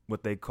of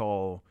what they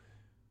call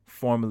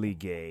formerly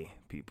gay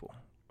people,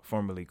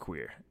 formerly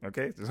queer.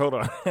 Okay, just hold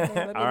on. All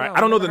right. I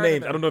don't know the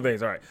names.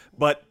 All right,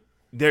 but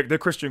they're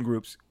Christian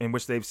groups in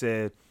which they've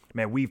said,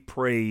 man, we've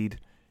prayed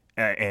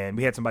and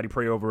we had somebody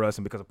pray over us,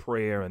 and because of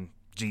prayer and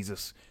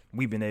Jesus,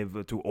 we've been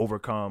able to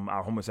overcome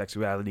our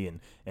homosexuality,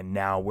 and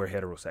now we're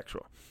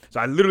heterosexual. So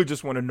I literally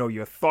just want to know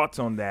your thoughts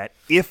on that.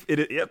 If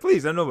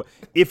please, I know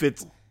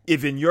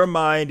if in your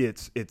mind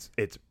it's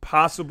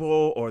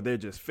possible, or they're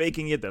just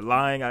faking it, they're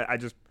lying. I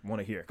just want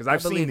to hear, because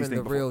I've seen these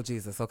things before. Real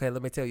Jesus. Okay,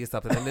 let me tell you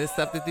something. And this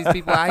stuff that these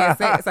people out here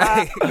say, it's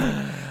like,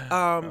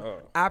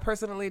 I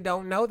personally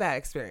don't know that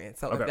experience.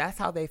 So if that's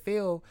how they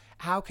feel,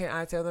 how can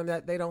I tell them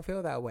that they don't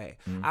feel that way?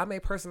 I may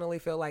personally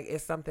feel like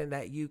it's something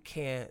that you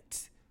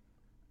can't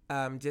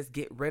just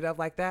get rid of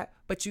like that,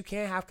 but you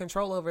can have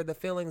control over the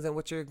feelings and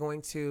what you're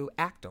going to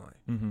act on.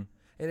 Mm-hmm.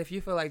 And if you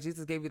feel like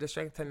Jesus gave you the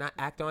strength to not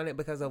act on it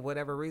because of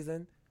whatever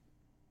reason,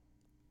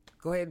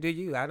 go ahead and do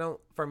you.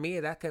 For me,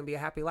 that couldn't be a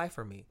happy life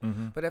for me.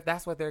 Mm-hmm. But if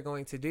that's what they're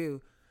going to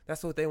do,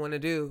 that's what they want to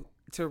do,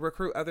 to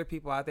recruit other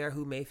people out there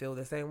who may feel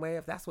the same way,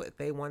 if that's what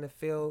they want to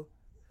feel.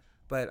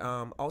 But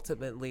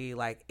ultimately,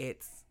 like,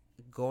 it's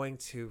going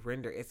to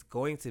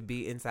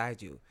be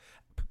inside you.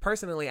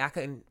 Personally,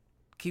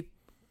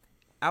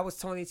 I was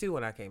 22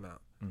 when I came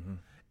out. Mm-hmm.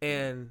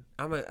 And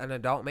I'm an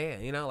adult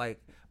man,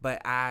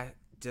 but I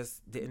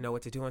just didn't know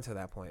what to do until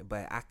that point.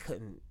 But I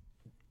couldn't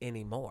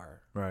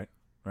anymore. Right.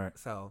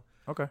 So.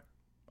 Okay.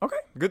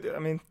 Good. I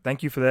mean,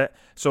 thank you for that.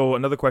 So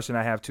another question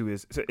I have too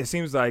is, it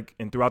seems like,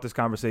 and throughout this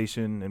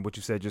conversation and what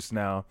you said just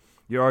now,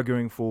 you're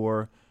arguing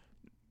for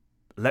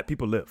let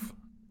people live.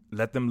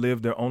 Let them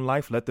live their own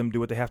life. Let them do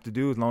what they have to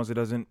do, as long as it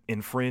doesn't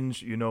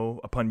infringe,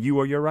 upon you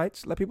or your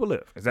rights. Let people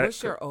live. Is that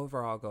what's your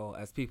overall goal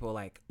as people?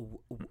 Like,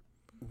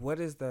 what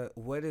is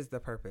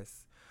the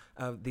purpose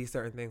of these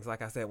certain things?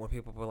 Like I said, when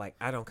people were like,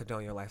 I don't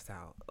condone your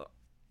lifestyle.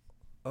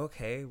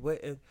 Okay,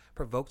 what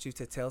provoked you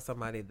to tell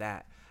somebody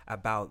that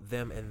about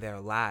them and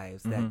their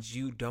lives that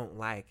you don't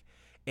like?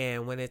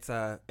 And when it's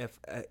if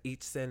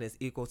each sin is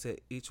equal to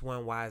each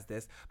one, why is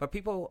this? But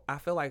I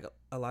feel like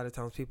a lot of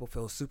times people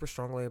feel super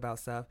strongly about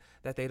stuff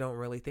that they don't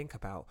really think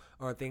about,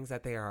 or things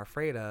that they are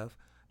afraid of,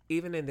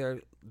 even in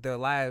their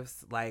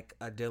lives, like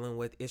dealing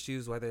with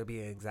issues, whether it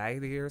be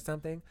anxiety or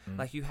something.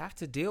 Like, you have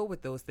to deal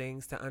with those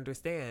things to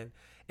understand,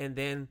 and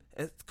then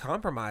it's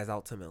compromise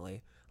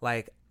ultimately.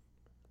 Like,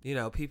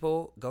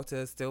 people go to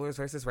Steelers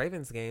versus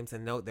Ravens games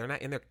and know they're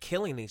not in there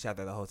killing each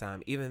other the whole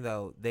time, even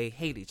though they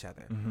hate each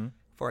other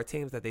for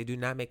teams that they do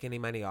not make any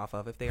money off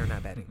of if they are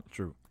not betting.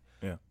 True.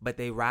 Yeah. But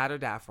they ride or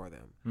die for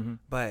them.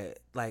 But,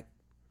 like,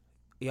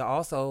 you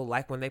also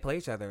like when they play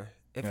each other.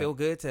 It feel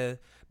good to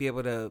be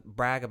able to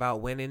brag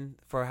about winning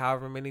for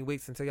however many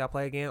weeks until y'all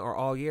play again, or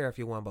all year if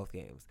you won both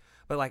games.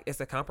 But, like, it's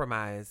a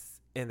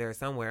compromise in there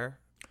somewhere.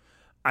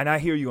 And I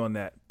hear you on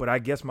that. But I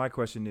guess my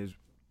question is,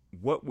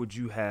 what would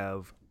you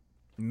have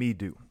me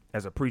do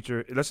as a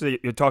preacher? Let's say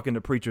you're talking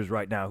to preachers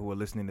right now who are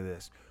listening to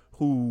this,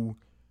 who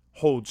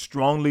hold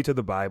strongly to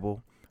the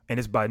Bible, and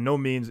it's by no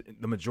means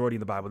the majority of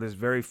the Bible. There's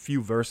very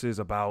few verses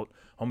about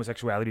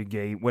homosexuality,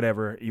 gay,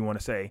 whatever you want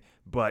to say,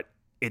 but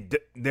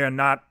they're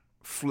not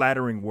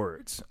flattering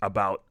words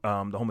about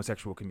the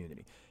homosexual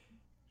community.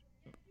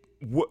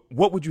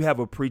 What would you have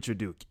a preacher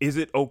do? Is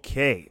it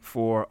okay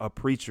for a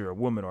preacher, a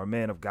woman, or a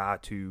man of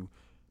God to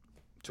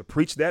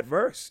preach that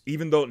verse,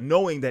 even though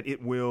knowing that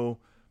it will,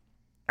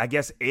 I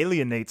guess,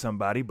 alienate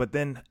somebody, but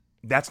then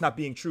that's not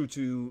being true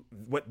to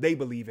what they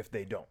believe if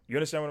they don't? You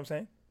understand what I'm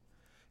saying?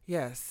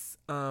 Yes.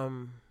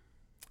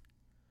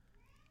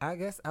 I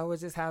guess I would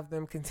just have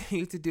them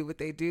continue to do what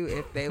they do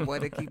if they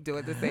want to keep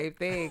doing the same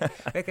thing.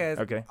 Because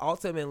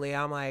ultimately,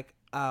 I'm like,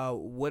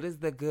 what is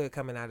the good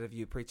coming out of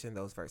you preaching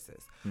those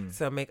verses?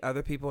 To make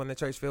other people in the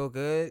church feel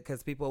good?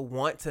 Because people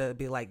want to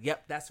be like,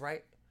 yep, that's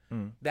right.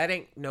 That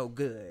ain't no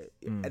good.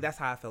 That's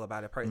how I feel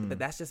about it personally. But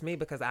that's just me,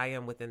 because I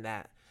am within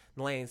that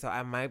lane. So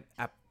I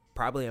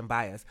probably am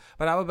biased,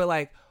 but I would be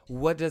like,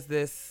 what does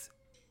this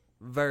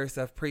verse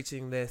of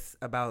preaching this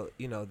about,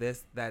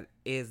 this that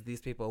is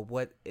these people,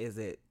 what is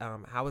it?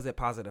 How is it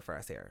positive for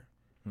us here?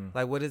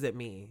 Like, what does it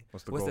mean?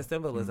 What's the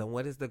symbolism?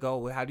 What is the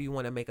goal? How do you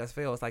want to make us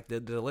feel? It's like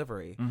the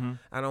delivery.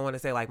 I don't want to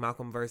say like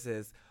Malcolm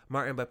versus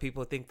Martin, but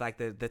people think like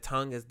the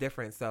tongue is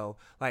different. So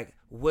like,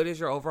 what is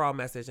your overall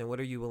message, and what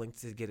are you willing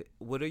to get it?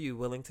 What are you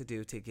willing to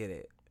do to get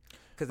it?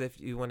 Because if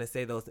you want to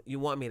say those, you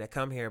want me to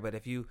come here, but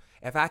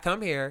if I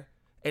come here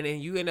and then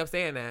you end up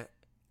saying that,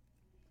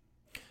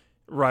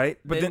 right,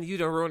 but then you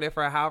don't ruin it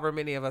for however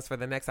many of us for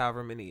the next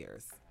however many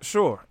years.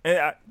 Sure,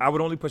 and I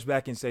would only push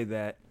back and say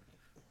that,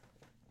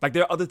 like,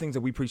 there are other things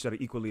that we preach that are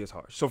equally as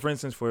harsh. So, for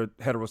instance, for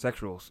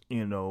heterosexuals,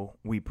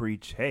 we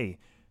preach, hey,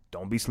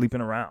 don't be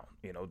sleeping around.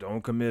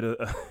 Don't commit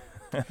a.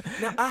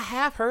 Now, I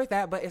have heard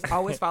that, but it's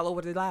always follow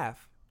with a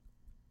laugh.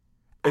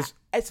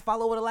 It's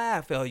follow with a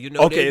laugh, Phil.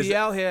 Okay, they be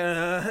out here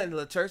and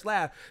the church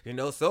laugh.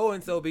 So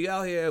and so be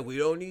out here. We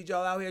don't need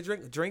y'all out here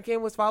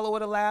drinking. Was follow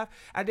with a laugh.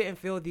 I didn't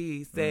feel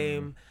the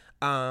same.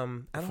 I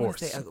don't want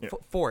to say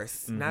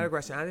force, not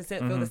aggression. I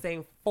didn't feel the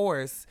same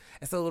force.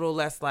 It's a little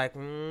less like,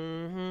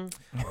 well,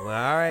 all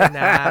right,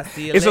 now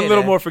see you it's later. A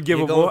little more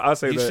forgivable. I'll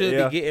say you that. You should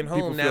yeah. be getting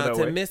home now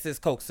to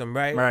Mrs. Coaxum,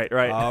 right?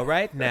 Right. All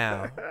right,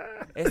 now.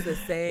 It's the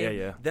same.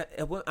 Yeah.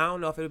 I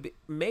don't know if it would be,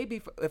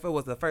 maybe if it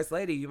was the first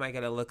lady, you might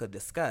get a look of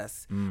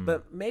disgust,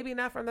 but maybe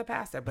not from the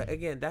pastor. But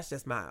again, that's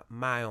just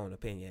my own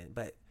opinion.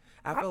 But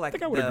I feel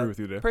like I would agree with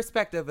you there.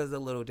 Perspective is a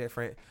little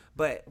different,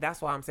 but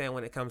that's why I'm saying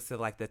when it comes to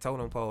like the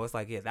totem pole, it's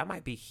like, yeah, that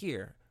might be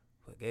here,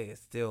 but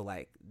it's still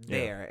like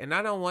there. And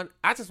I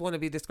just want to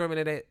be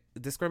discriminated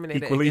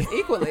equally.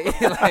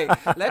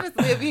 Like, let us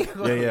live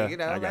equally,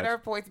 Yeah. let our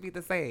points be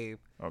the same.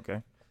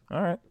 Okay.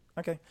 All right.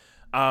 Okay.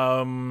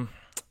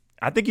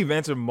 I think you've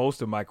answered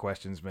most of my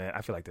questions, man.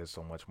 I feel like there's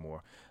so much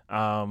more.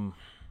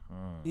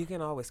 You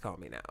can always call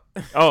me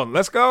now. Oh,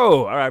 let's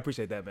go. All right. I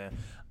appreciate that, man.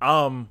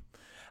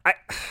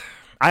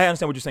 I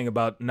understand what you're saying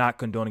about not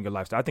condoning your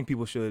lifestyle. I think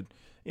people should,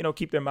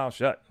 keep their mouth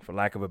shut, for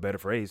lack of a better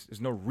phrase. There's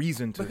no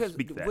reason to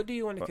speak that. What do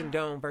you want to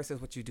condone versus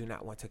what you do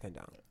not want to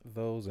condone?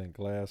 Those in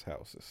glass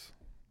houses.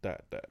 Yeah.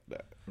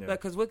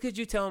 Because what could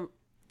you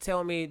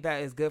tell me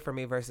that is good for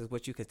me versus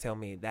what you could tell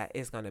me that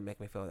is going to make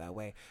me feel that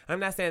way? I'm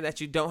not saying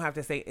that you don't have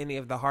to say any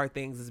of the hard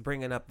things. Is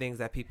bringing up things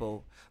that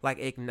people like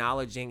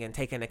acknowledging and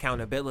taking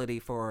accountability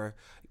for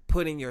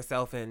putting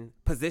yourself in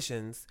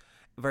positions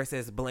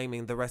versus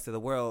blaming the rest of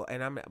the world.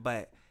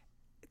 But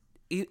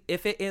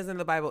if it is in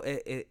the Bible,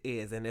 it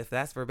is. And if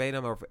that's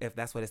verbatim or if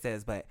that's what it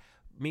says. But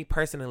me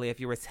personally, if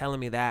you were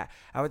telling me that,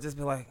 I would just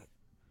be like,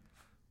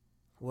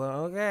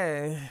 well,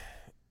 okay.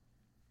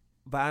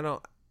 But I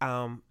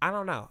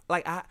don't know.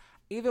 Like,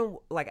 even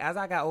like as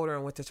I got older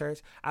and went to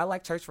church, I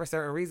like church for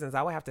certain reasons.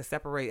 I would have to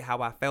separate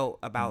how I felt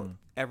about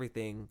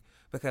everything,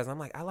 because I'm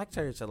like, I like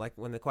church. I like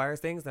when the choir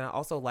sings, and I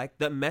also like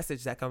the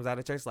message that comes out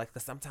of church. Like,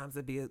 'cause sometimes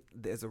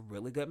there's a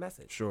really good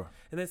message. Sure.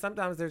 And then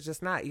sometimes there's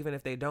just not, even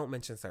if they don't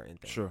mention certain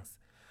things. Sure.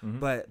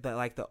 But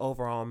like the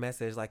overall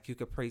message, like you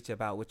could preach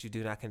about what you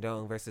do not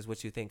condone versus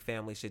what you think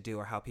family should do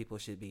or how people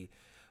should be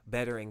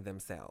bettering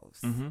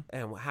themselves,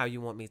 and how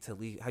you want me to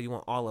leave, how you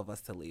want all of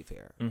us to leave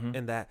here,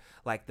 and that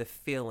like the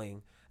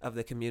feeling of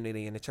the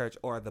community in the church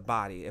or the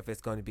body, if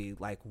it's going to be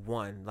like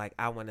one, like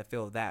I want to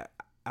feel that.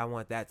 I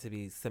want that to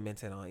be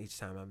cemented on each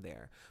time I'm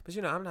there. But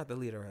I'm not the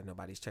leader of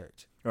nobody's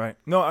church. Right.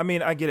 No, I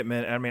mean, I get it,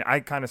 man. I mean,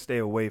 I kind of stay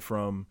away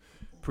from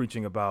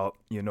preaching about,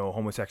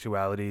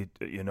 homosexuality,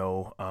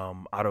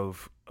 out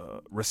of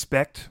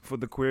respect for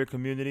the queer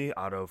community,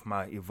 out of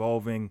my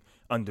evolving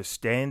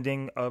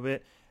understanding of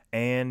it.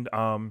 And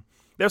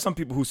there are some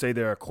people who say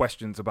there are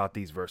questions about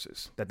these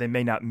verses, that they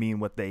may not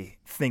mean what they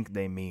think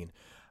they mean.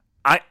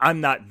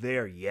 I'm not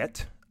there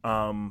yet.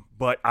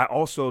 But I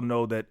also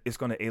know that it's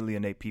going to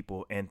alienate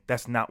people, and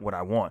that's not what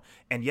I want.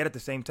 And yet at the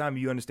same time,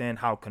 you understand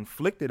how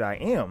conflicted I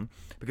am,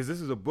 because this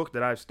is a book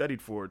that I've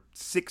studied for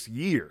 6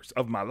 years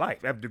of my life.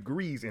 I have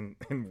degrees in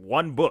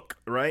one book,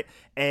 right?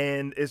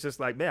 And it's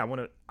just like, man,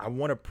 I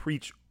want to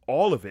preach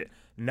all of it,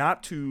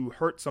 not to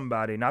hurt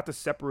somebody, not to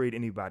separate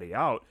anybody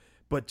out,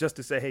 but just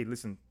to say, hey,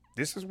 listen,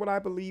 this is what I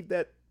believe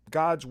that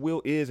God's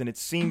will is, and it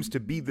seems to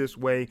be this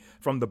way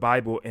from the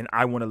Bible, and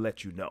I want to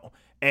let you know.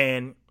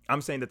 And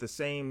I'm saying that the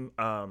same,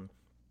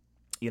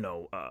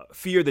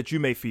 fear that you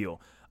may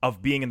feel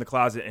of being in the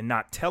closet and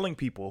not telling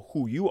people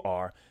who you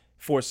are,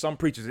 for some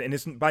preachers, and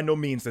it's by no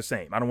means the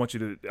same. I'm not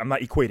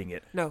equating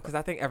it. No, because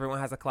I think everyone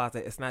has a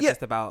closet. It's not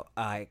just about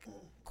like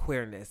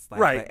queerness.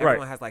 Like, right.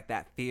 Everyone has like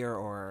that fear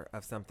or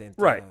of something.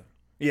 Right.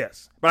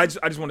 Yes. But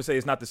I just want to say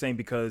it's not the same,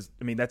 because,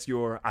 I mean, that's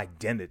your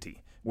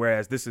identity.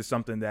 Whereas this is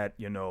something that,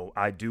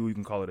 I do. You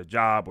can call it a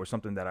job or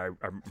something that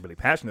I'm really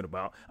passionate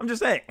about. I'm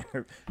just saying.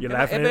 You're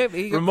laughing.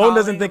 Ramon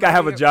doesn't think I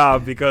have a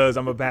job because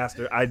I'm a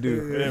pastor. I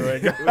do.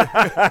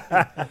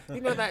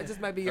 That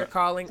just might be your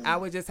calling. I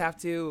would just have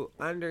to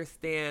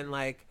understand,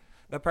 like,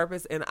 the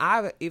purpose. And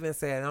I even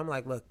said, I'm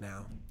like, look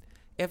now,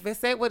 if it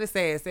say what it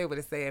say what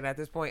it say. And at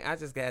this point, I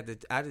just got to,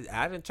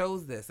 I didn't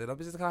chose this. And I'm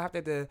just gonna have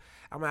to,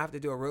 I'm gonna have to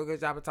do a real good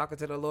job of talking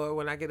to the Lord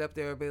when I get up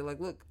there and be like,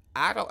 look,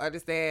 I don't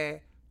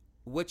understand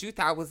what you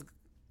thought was.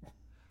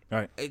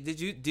 Right.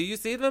 Do you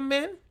see them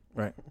men?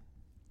 Right.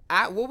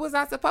 What was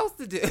I supposed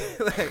to do?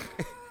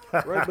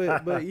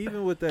 Right, but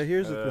even with that,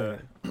 here's the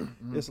thing.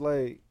 It's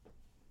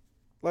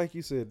like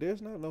you said,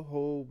 there's not no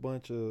whole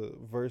bunch of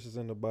verses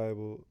in the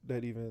Bible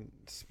that even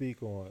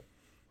speak on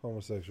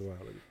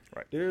homosexuality.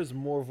 Right. There's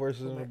more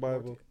verses in the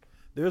Bible.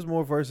 There's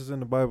more verses in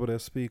the Bible that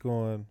speak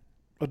on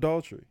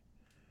adultery,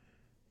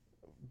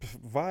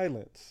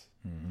 violence,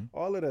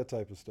 all of that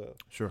type of stuff.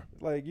 Sure.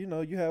 Like, you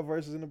have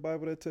verses in the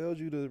Bible that tells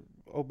you to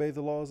obey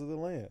the laws of the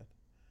land.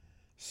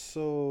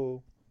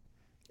 So,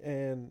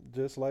 and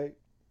just like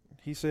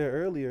he said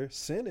earlier,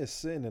 sin is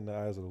sin in the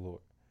eyes of the Lord.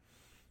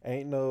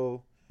 Ain't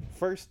no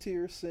first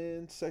tier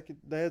sin, second.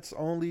 That's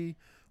only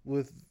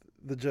with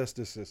the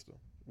justice system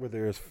where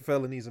there's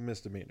felonies and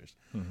misdemeanors.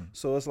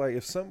 So it's like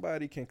if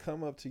somebody can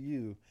come up to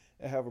you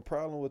and have a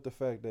problem with the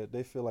fact that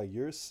they feel like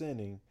you're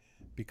sinning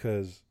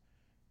because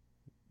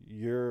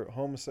you're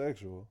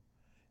homosexual,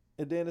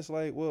 and then it's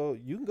like, well,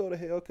 you can go to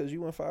hell because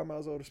you went 5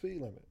 miles over the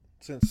speed limit.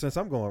 Since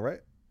I'm going,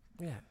 right?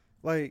 Yeah.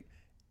 Like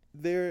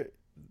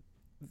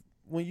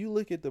when you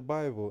look at the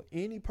Bible,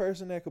 any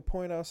person that could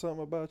point out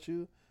something about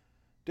you,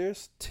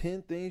 there's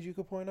 10 things you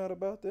could point out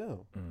about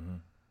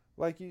them.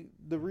 Like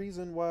the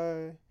reason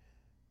why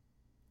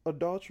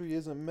adultery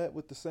isn't met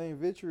with the same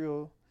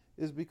vitriol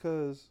is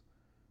because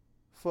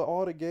for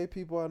all the gay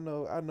people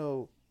I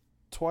know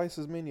twice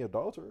as many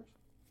adulterers.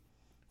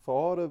 For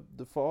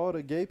all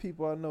the gay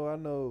people I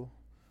know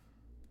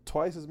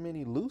twice as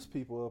many loose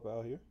people up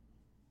out here.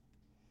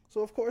 So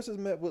of course it's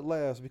met with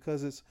laughs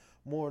because it's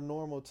more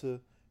normal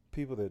to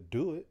people that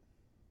do it.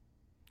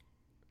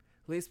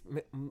 At least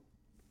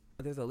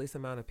there's a least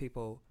amount of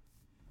people,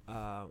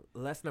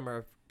 less number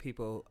of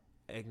people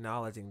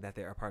acknowledging that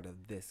they're a part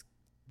of this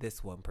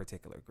one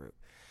particular group,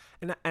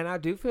 and I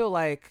do feel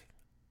like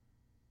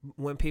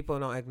when people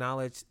don't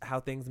acknowledge how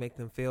things make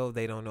them feel,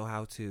 they don't know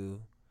how to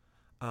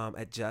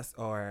adjust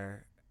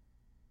or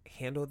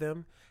handle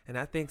them. And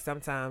I think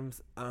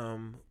sometimes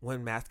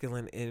when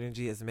masculine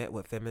energy is met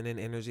with feminine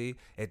energy,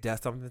 it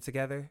does something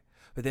together.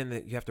 But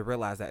then you have to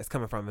realize that it's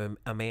coming from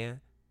a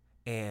man.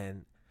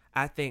 And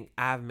I think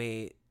I've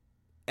made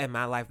in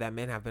my life that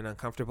men have been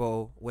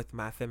uncomfortable with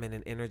my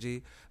feminine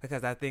energy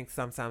because I think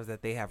sometimes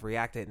that they have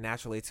reacted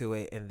naturally to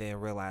it and then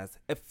realize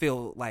it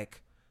feel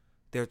like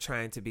they're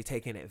trying to be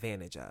taken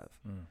advantage of.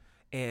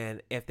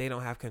 And if they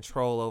don't have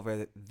control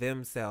over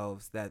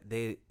themselves, that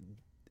they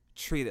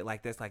treat it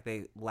like this, like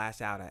they lash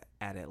out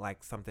at it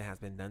like something has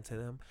been done to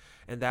them.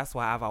 And that's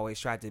why I've always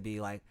tried to be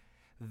like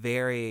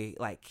very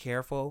like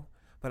careful.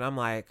 But I'm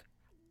like,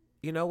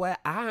 you know what?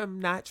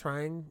 I'm not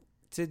trying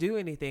to do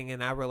anything.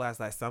 And I realize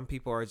like some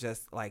people are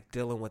just like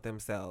dealing with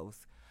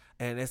themselves.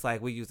 And it's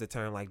like we use the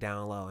term like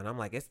down low. And I'm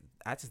like,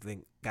 I just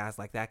think guys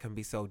like that can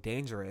be so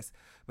dangerous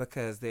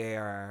because they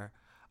are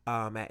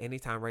at any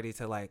time ready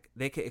to like,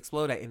 they could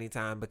explode at any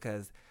time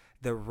because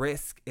the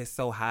risk is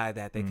so high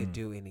that they could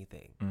do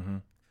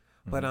anything.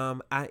 But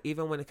I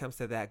even when it comes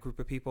to that group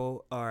of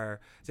people or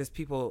just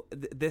people,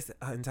 this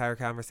entire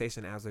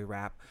conversation as we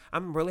wrap,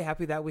 I'm really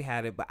happy that we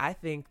had it. But I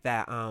think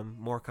that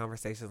more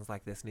conversations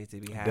like this need to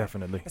be had.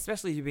 Definitely.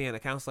 Especially you being a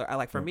counselor. I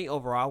like for me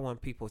overall, I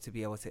want people to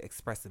be able to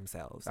express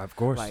themselves. Of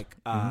course. Like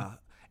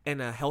in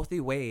a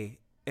healthy way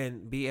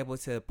and be able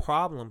to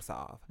problem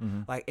solve.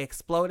 Like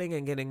exploding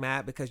and getting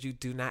mad because you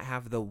do not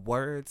have the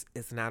words,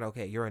 it's not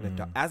okay. You're an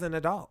adult. As an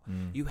adult,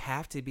 you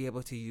have to be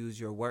able to use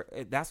your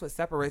word. That's what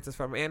separates us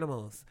from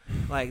animals.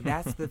 Like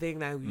that's the thing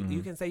that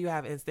you can say you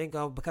have instinct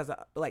of because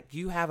like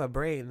you have a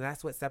brain.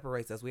 That's what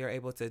separates us. We are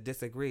able to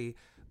disagree,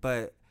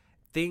 but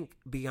think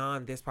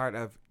beyond this part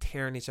of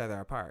tearing each other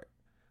apart.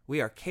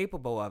 We are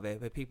capable of it,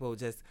 but people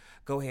just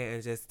go ahead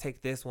and just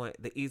take this one,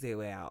 the easy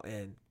way out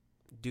and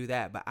do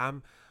that.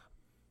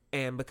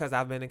 And because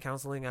I've been in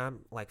counseling, I'm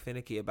like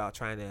finicky about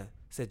trying to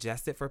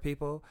suggest it for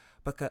people.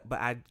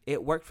 But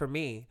it worked for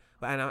me.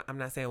 But I'm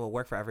not saying it will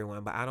work for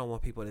everyone. But I don't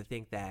want people to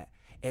think that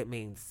it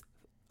means,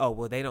 oh,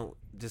 well, they don't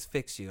just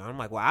fix you. I'm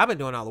like, well, I've been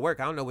doing all the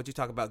work. I don't know what you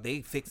talk about.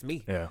 They fix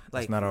me. Yeah,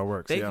 like that's not how it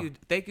works.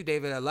 Thank you,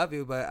 David. I love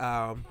you,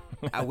 but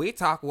we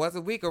talk once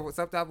a week or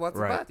sometimes once a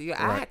month.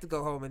 I had to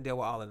go home and deal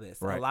with all of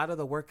this. A lot of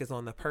the work is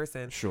on the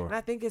person. Sure. And I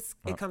think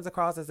it comes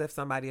across as if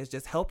somebody is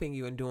just helping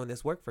you and doing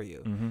this work for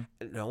you.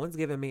 No one's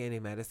giving me any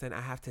medicine.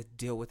 I have to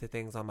deal with the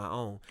things on my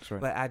own.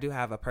 Right. But I do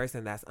have a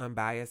person that's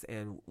unbiased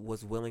and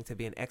was willing to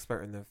be an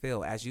expert in their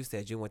field. As you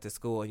said, you went to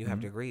school and you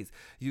have degrees.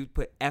 You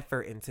put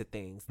effort into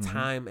things,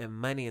 time and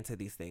money into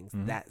these things.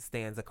 That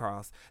stands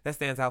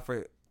out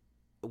for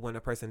when a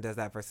person does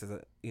that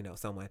versus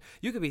someone.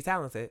 You could be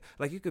talented,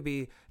 like you could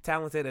be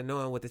talented and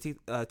knowing what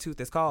the tooth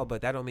is called,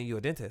 but that don't mean you're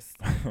a dentist.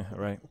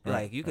 Right.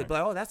 Like you could be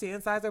like, oh, that's the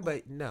incisor,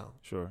 but no,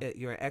 sure,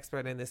 you're an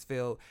expert in this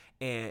field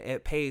and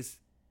it pays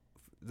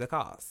the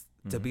cost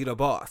to be the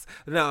boss.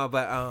 No,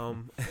 but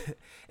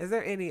is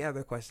there any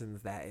other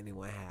questions that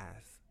anyone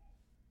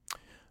has?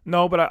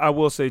 No, but I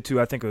will say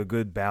too, I think a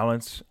good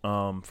balance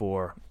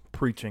for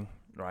preaching,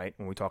 right?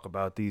 When we talk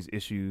about these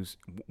issues,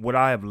 what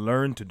I have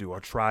learned to do or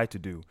try to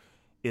do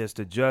is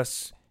to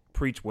just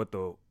preach what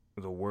the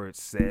word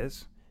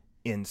says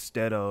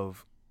instead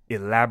of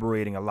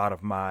elaborating a lot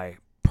of my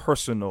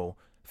personal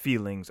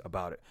feelings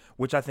about it,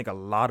 which I think a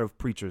lot of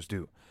preachers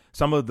do.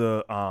 Some of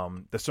the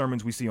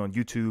sermons we see on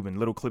YouTube and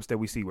little clips that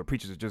we see where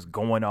preachers are just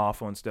going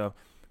off on stuff,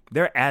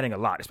 they're adding a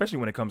lot, especially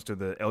when it comes to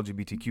the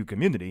LGBTQ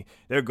community.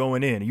 They're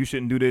going in, you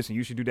shouldn't do this and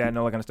you should do that and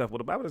all that kind of stuff. Well,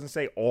 the Bible doesn't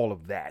say all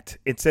of that.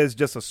 It says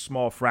just a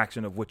small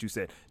fraction of what you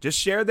said. Just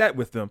share that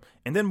with them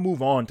and then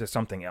move on to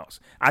something else.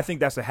 I think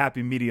that's a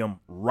happy medium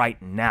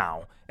right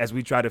now as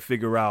we try to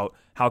figure out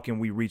how can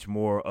we reach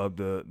more of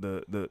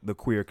the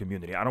queer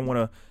community. I don't want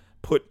to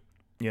put,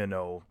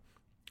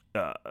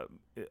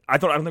 I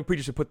don't think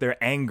preachers should put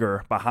their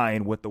anger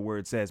behind what the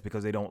word says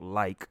because they don't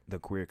like the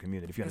queer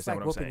community. If you It's understand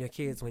like what I'm saying.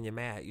 whooping your kids when you're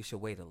mad. You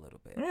should wait a little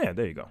bit. Yeah,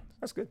 there you go.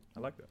 That's good. I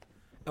like that.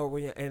 Or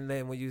and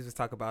then when you just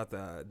talk about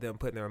them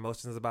putting their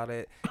emotions about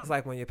it, it's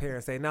like when your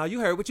parents say, "No, you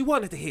heard what you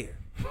wanted to hear."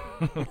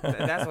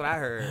 That's what I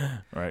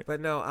heard. Right.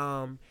 But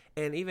no,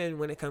 and even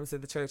when it comes to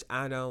the church,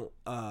 I don't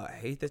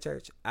hate the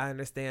church. I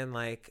understand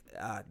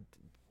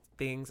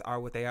things are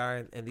what they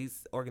are, and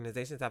these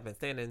organizations have been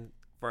standing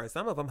for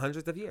some of them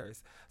hundreds of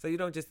years. So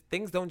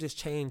things don't just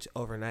change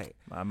overnight.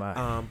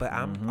 But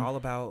I'm all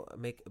about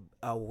make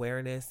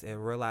awareness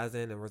and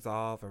realizing and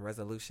resolve and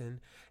resolution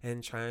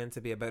and trying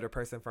to be a better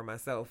person for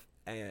myself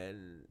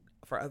and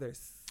for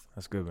others.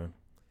 That's good, man.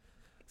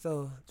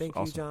 So thank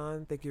you, Awesome.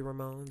 John. Thank you,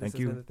 Ramon. This Thank has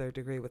you. been The Third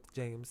Degree with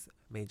James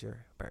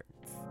Major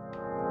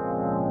Burns.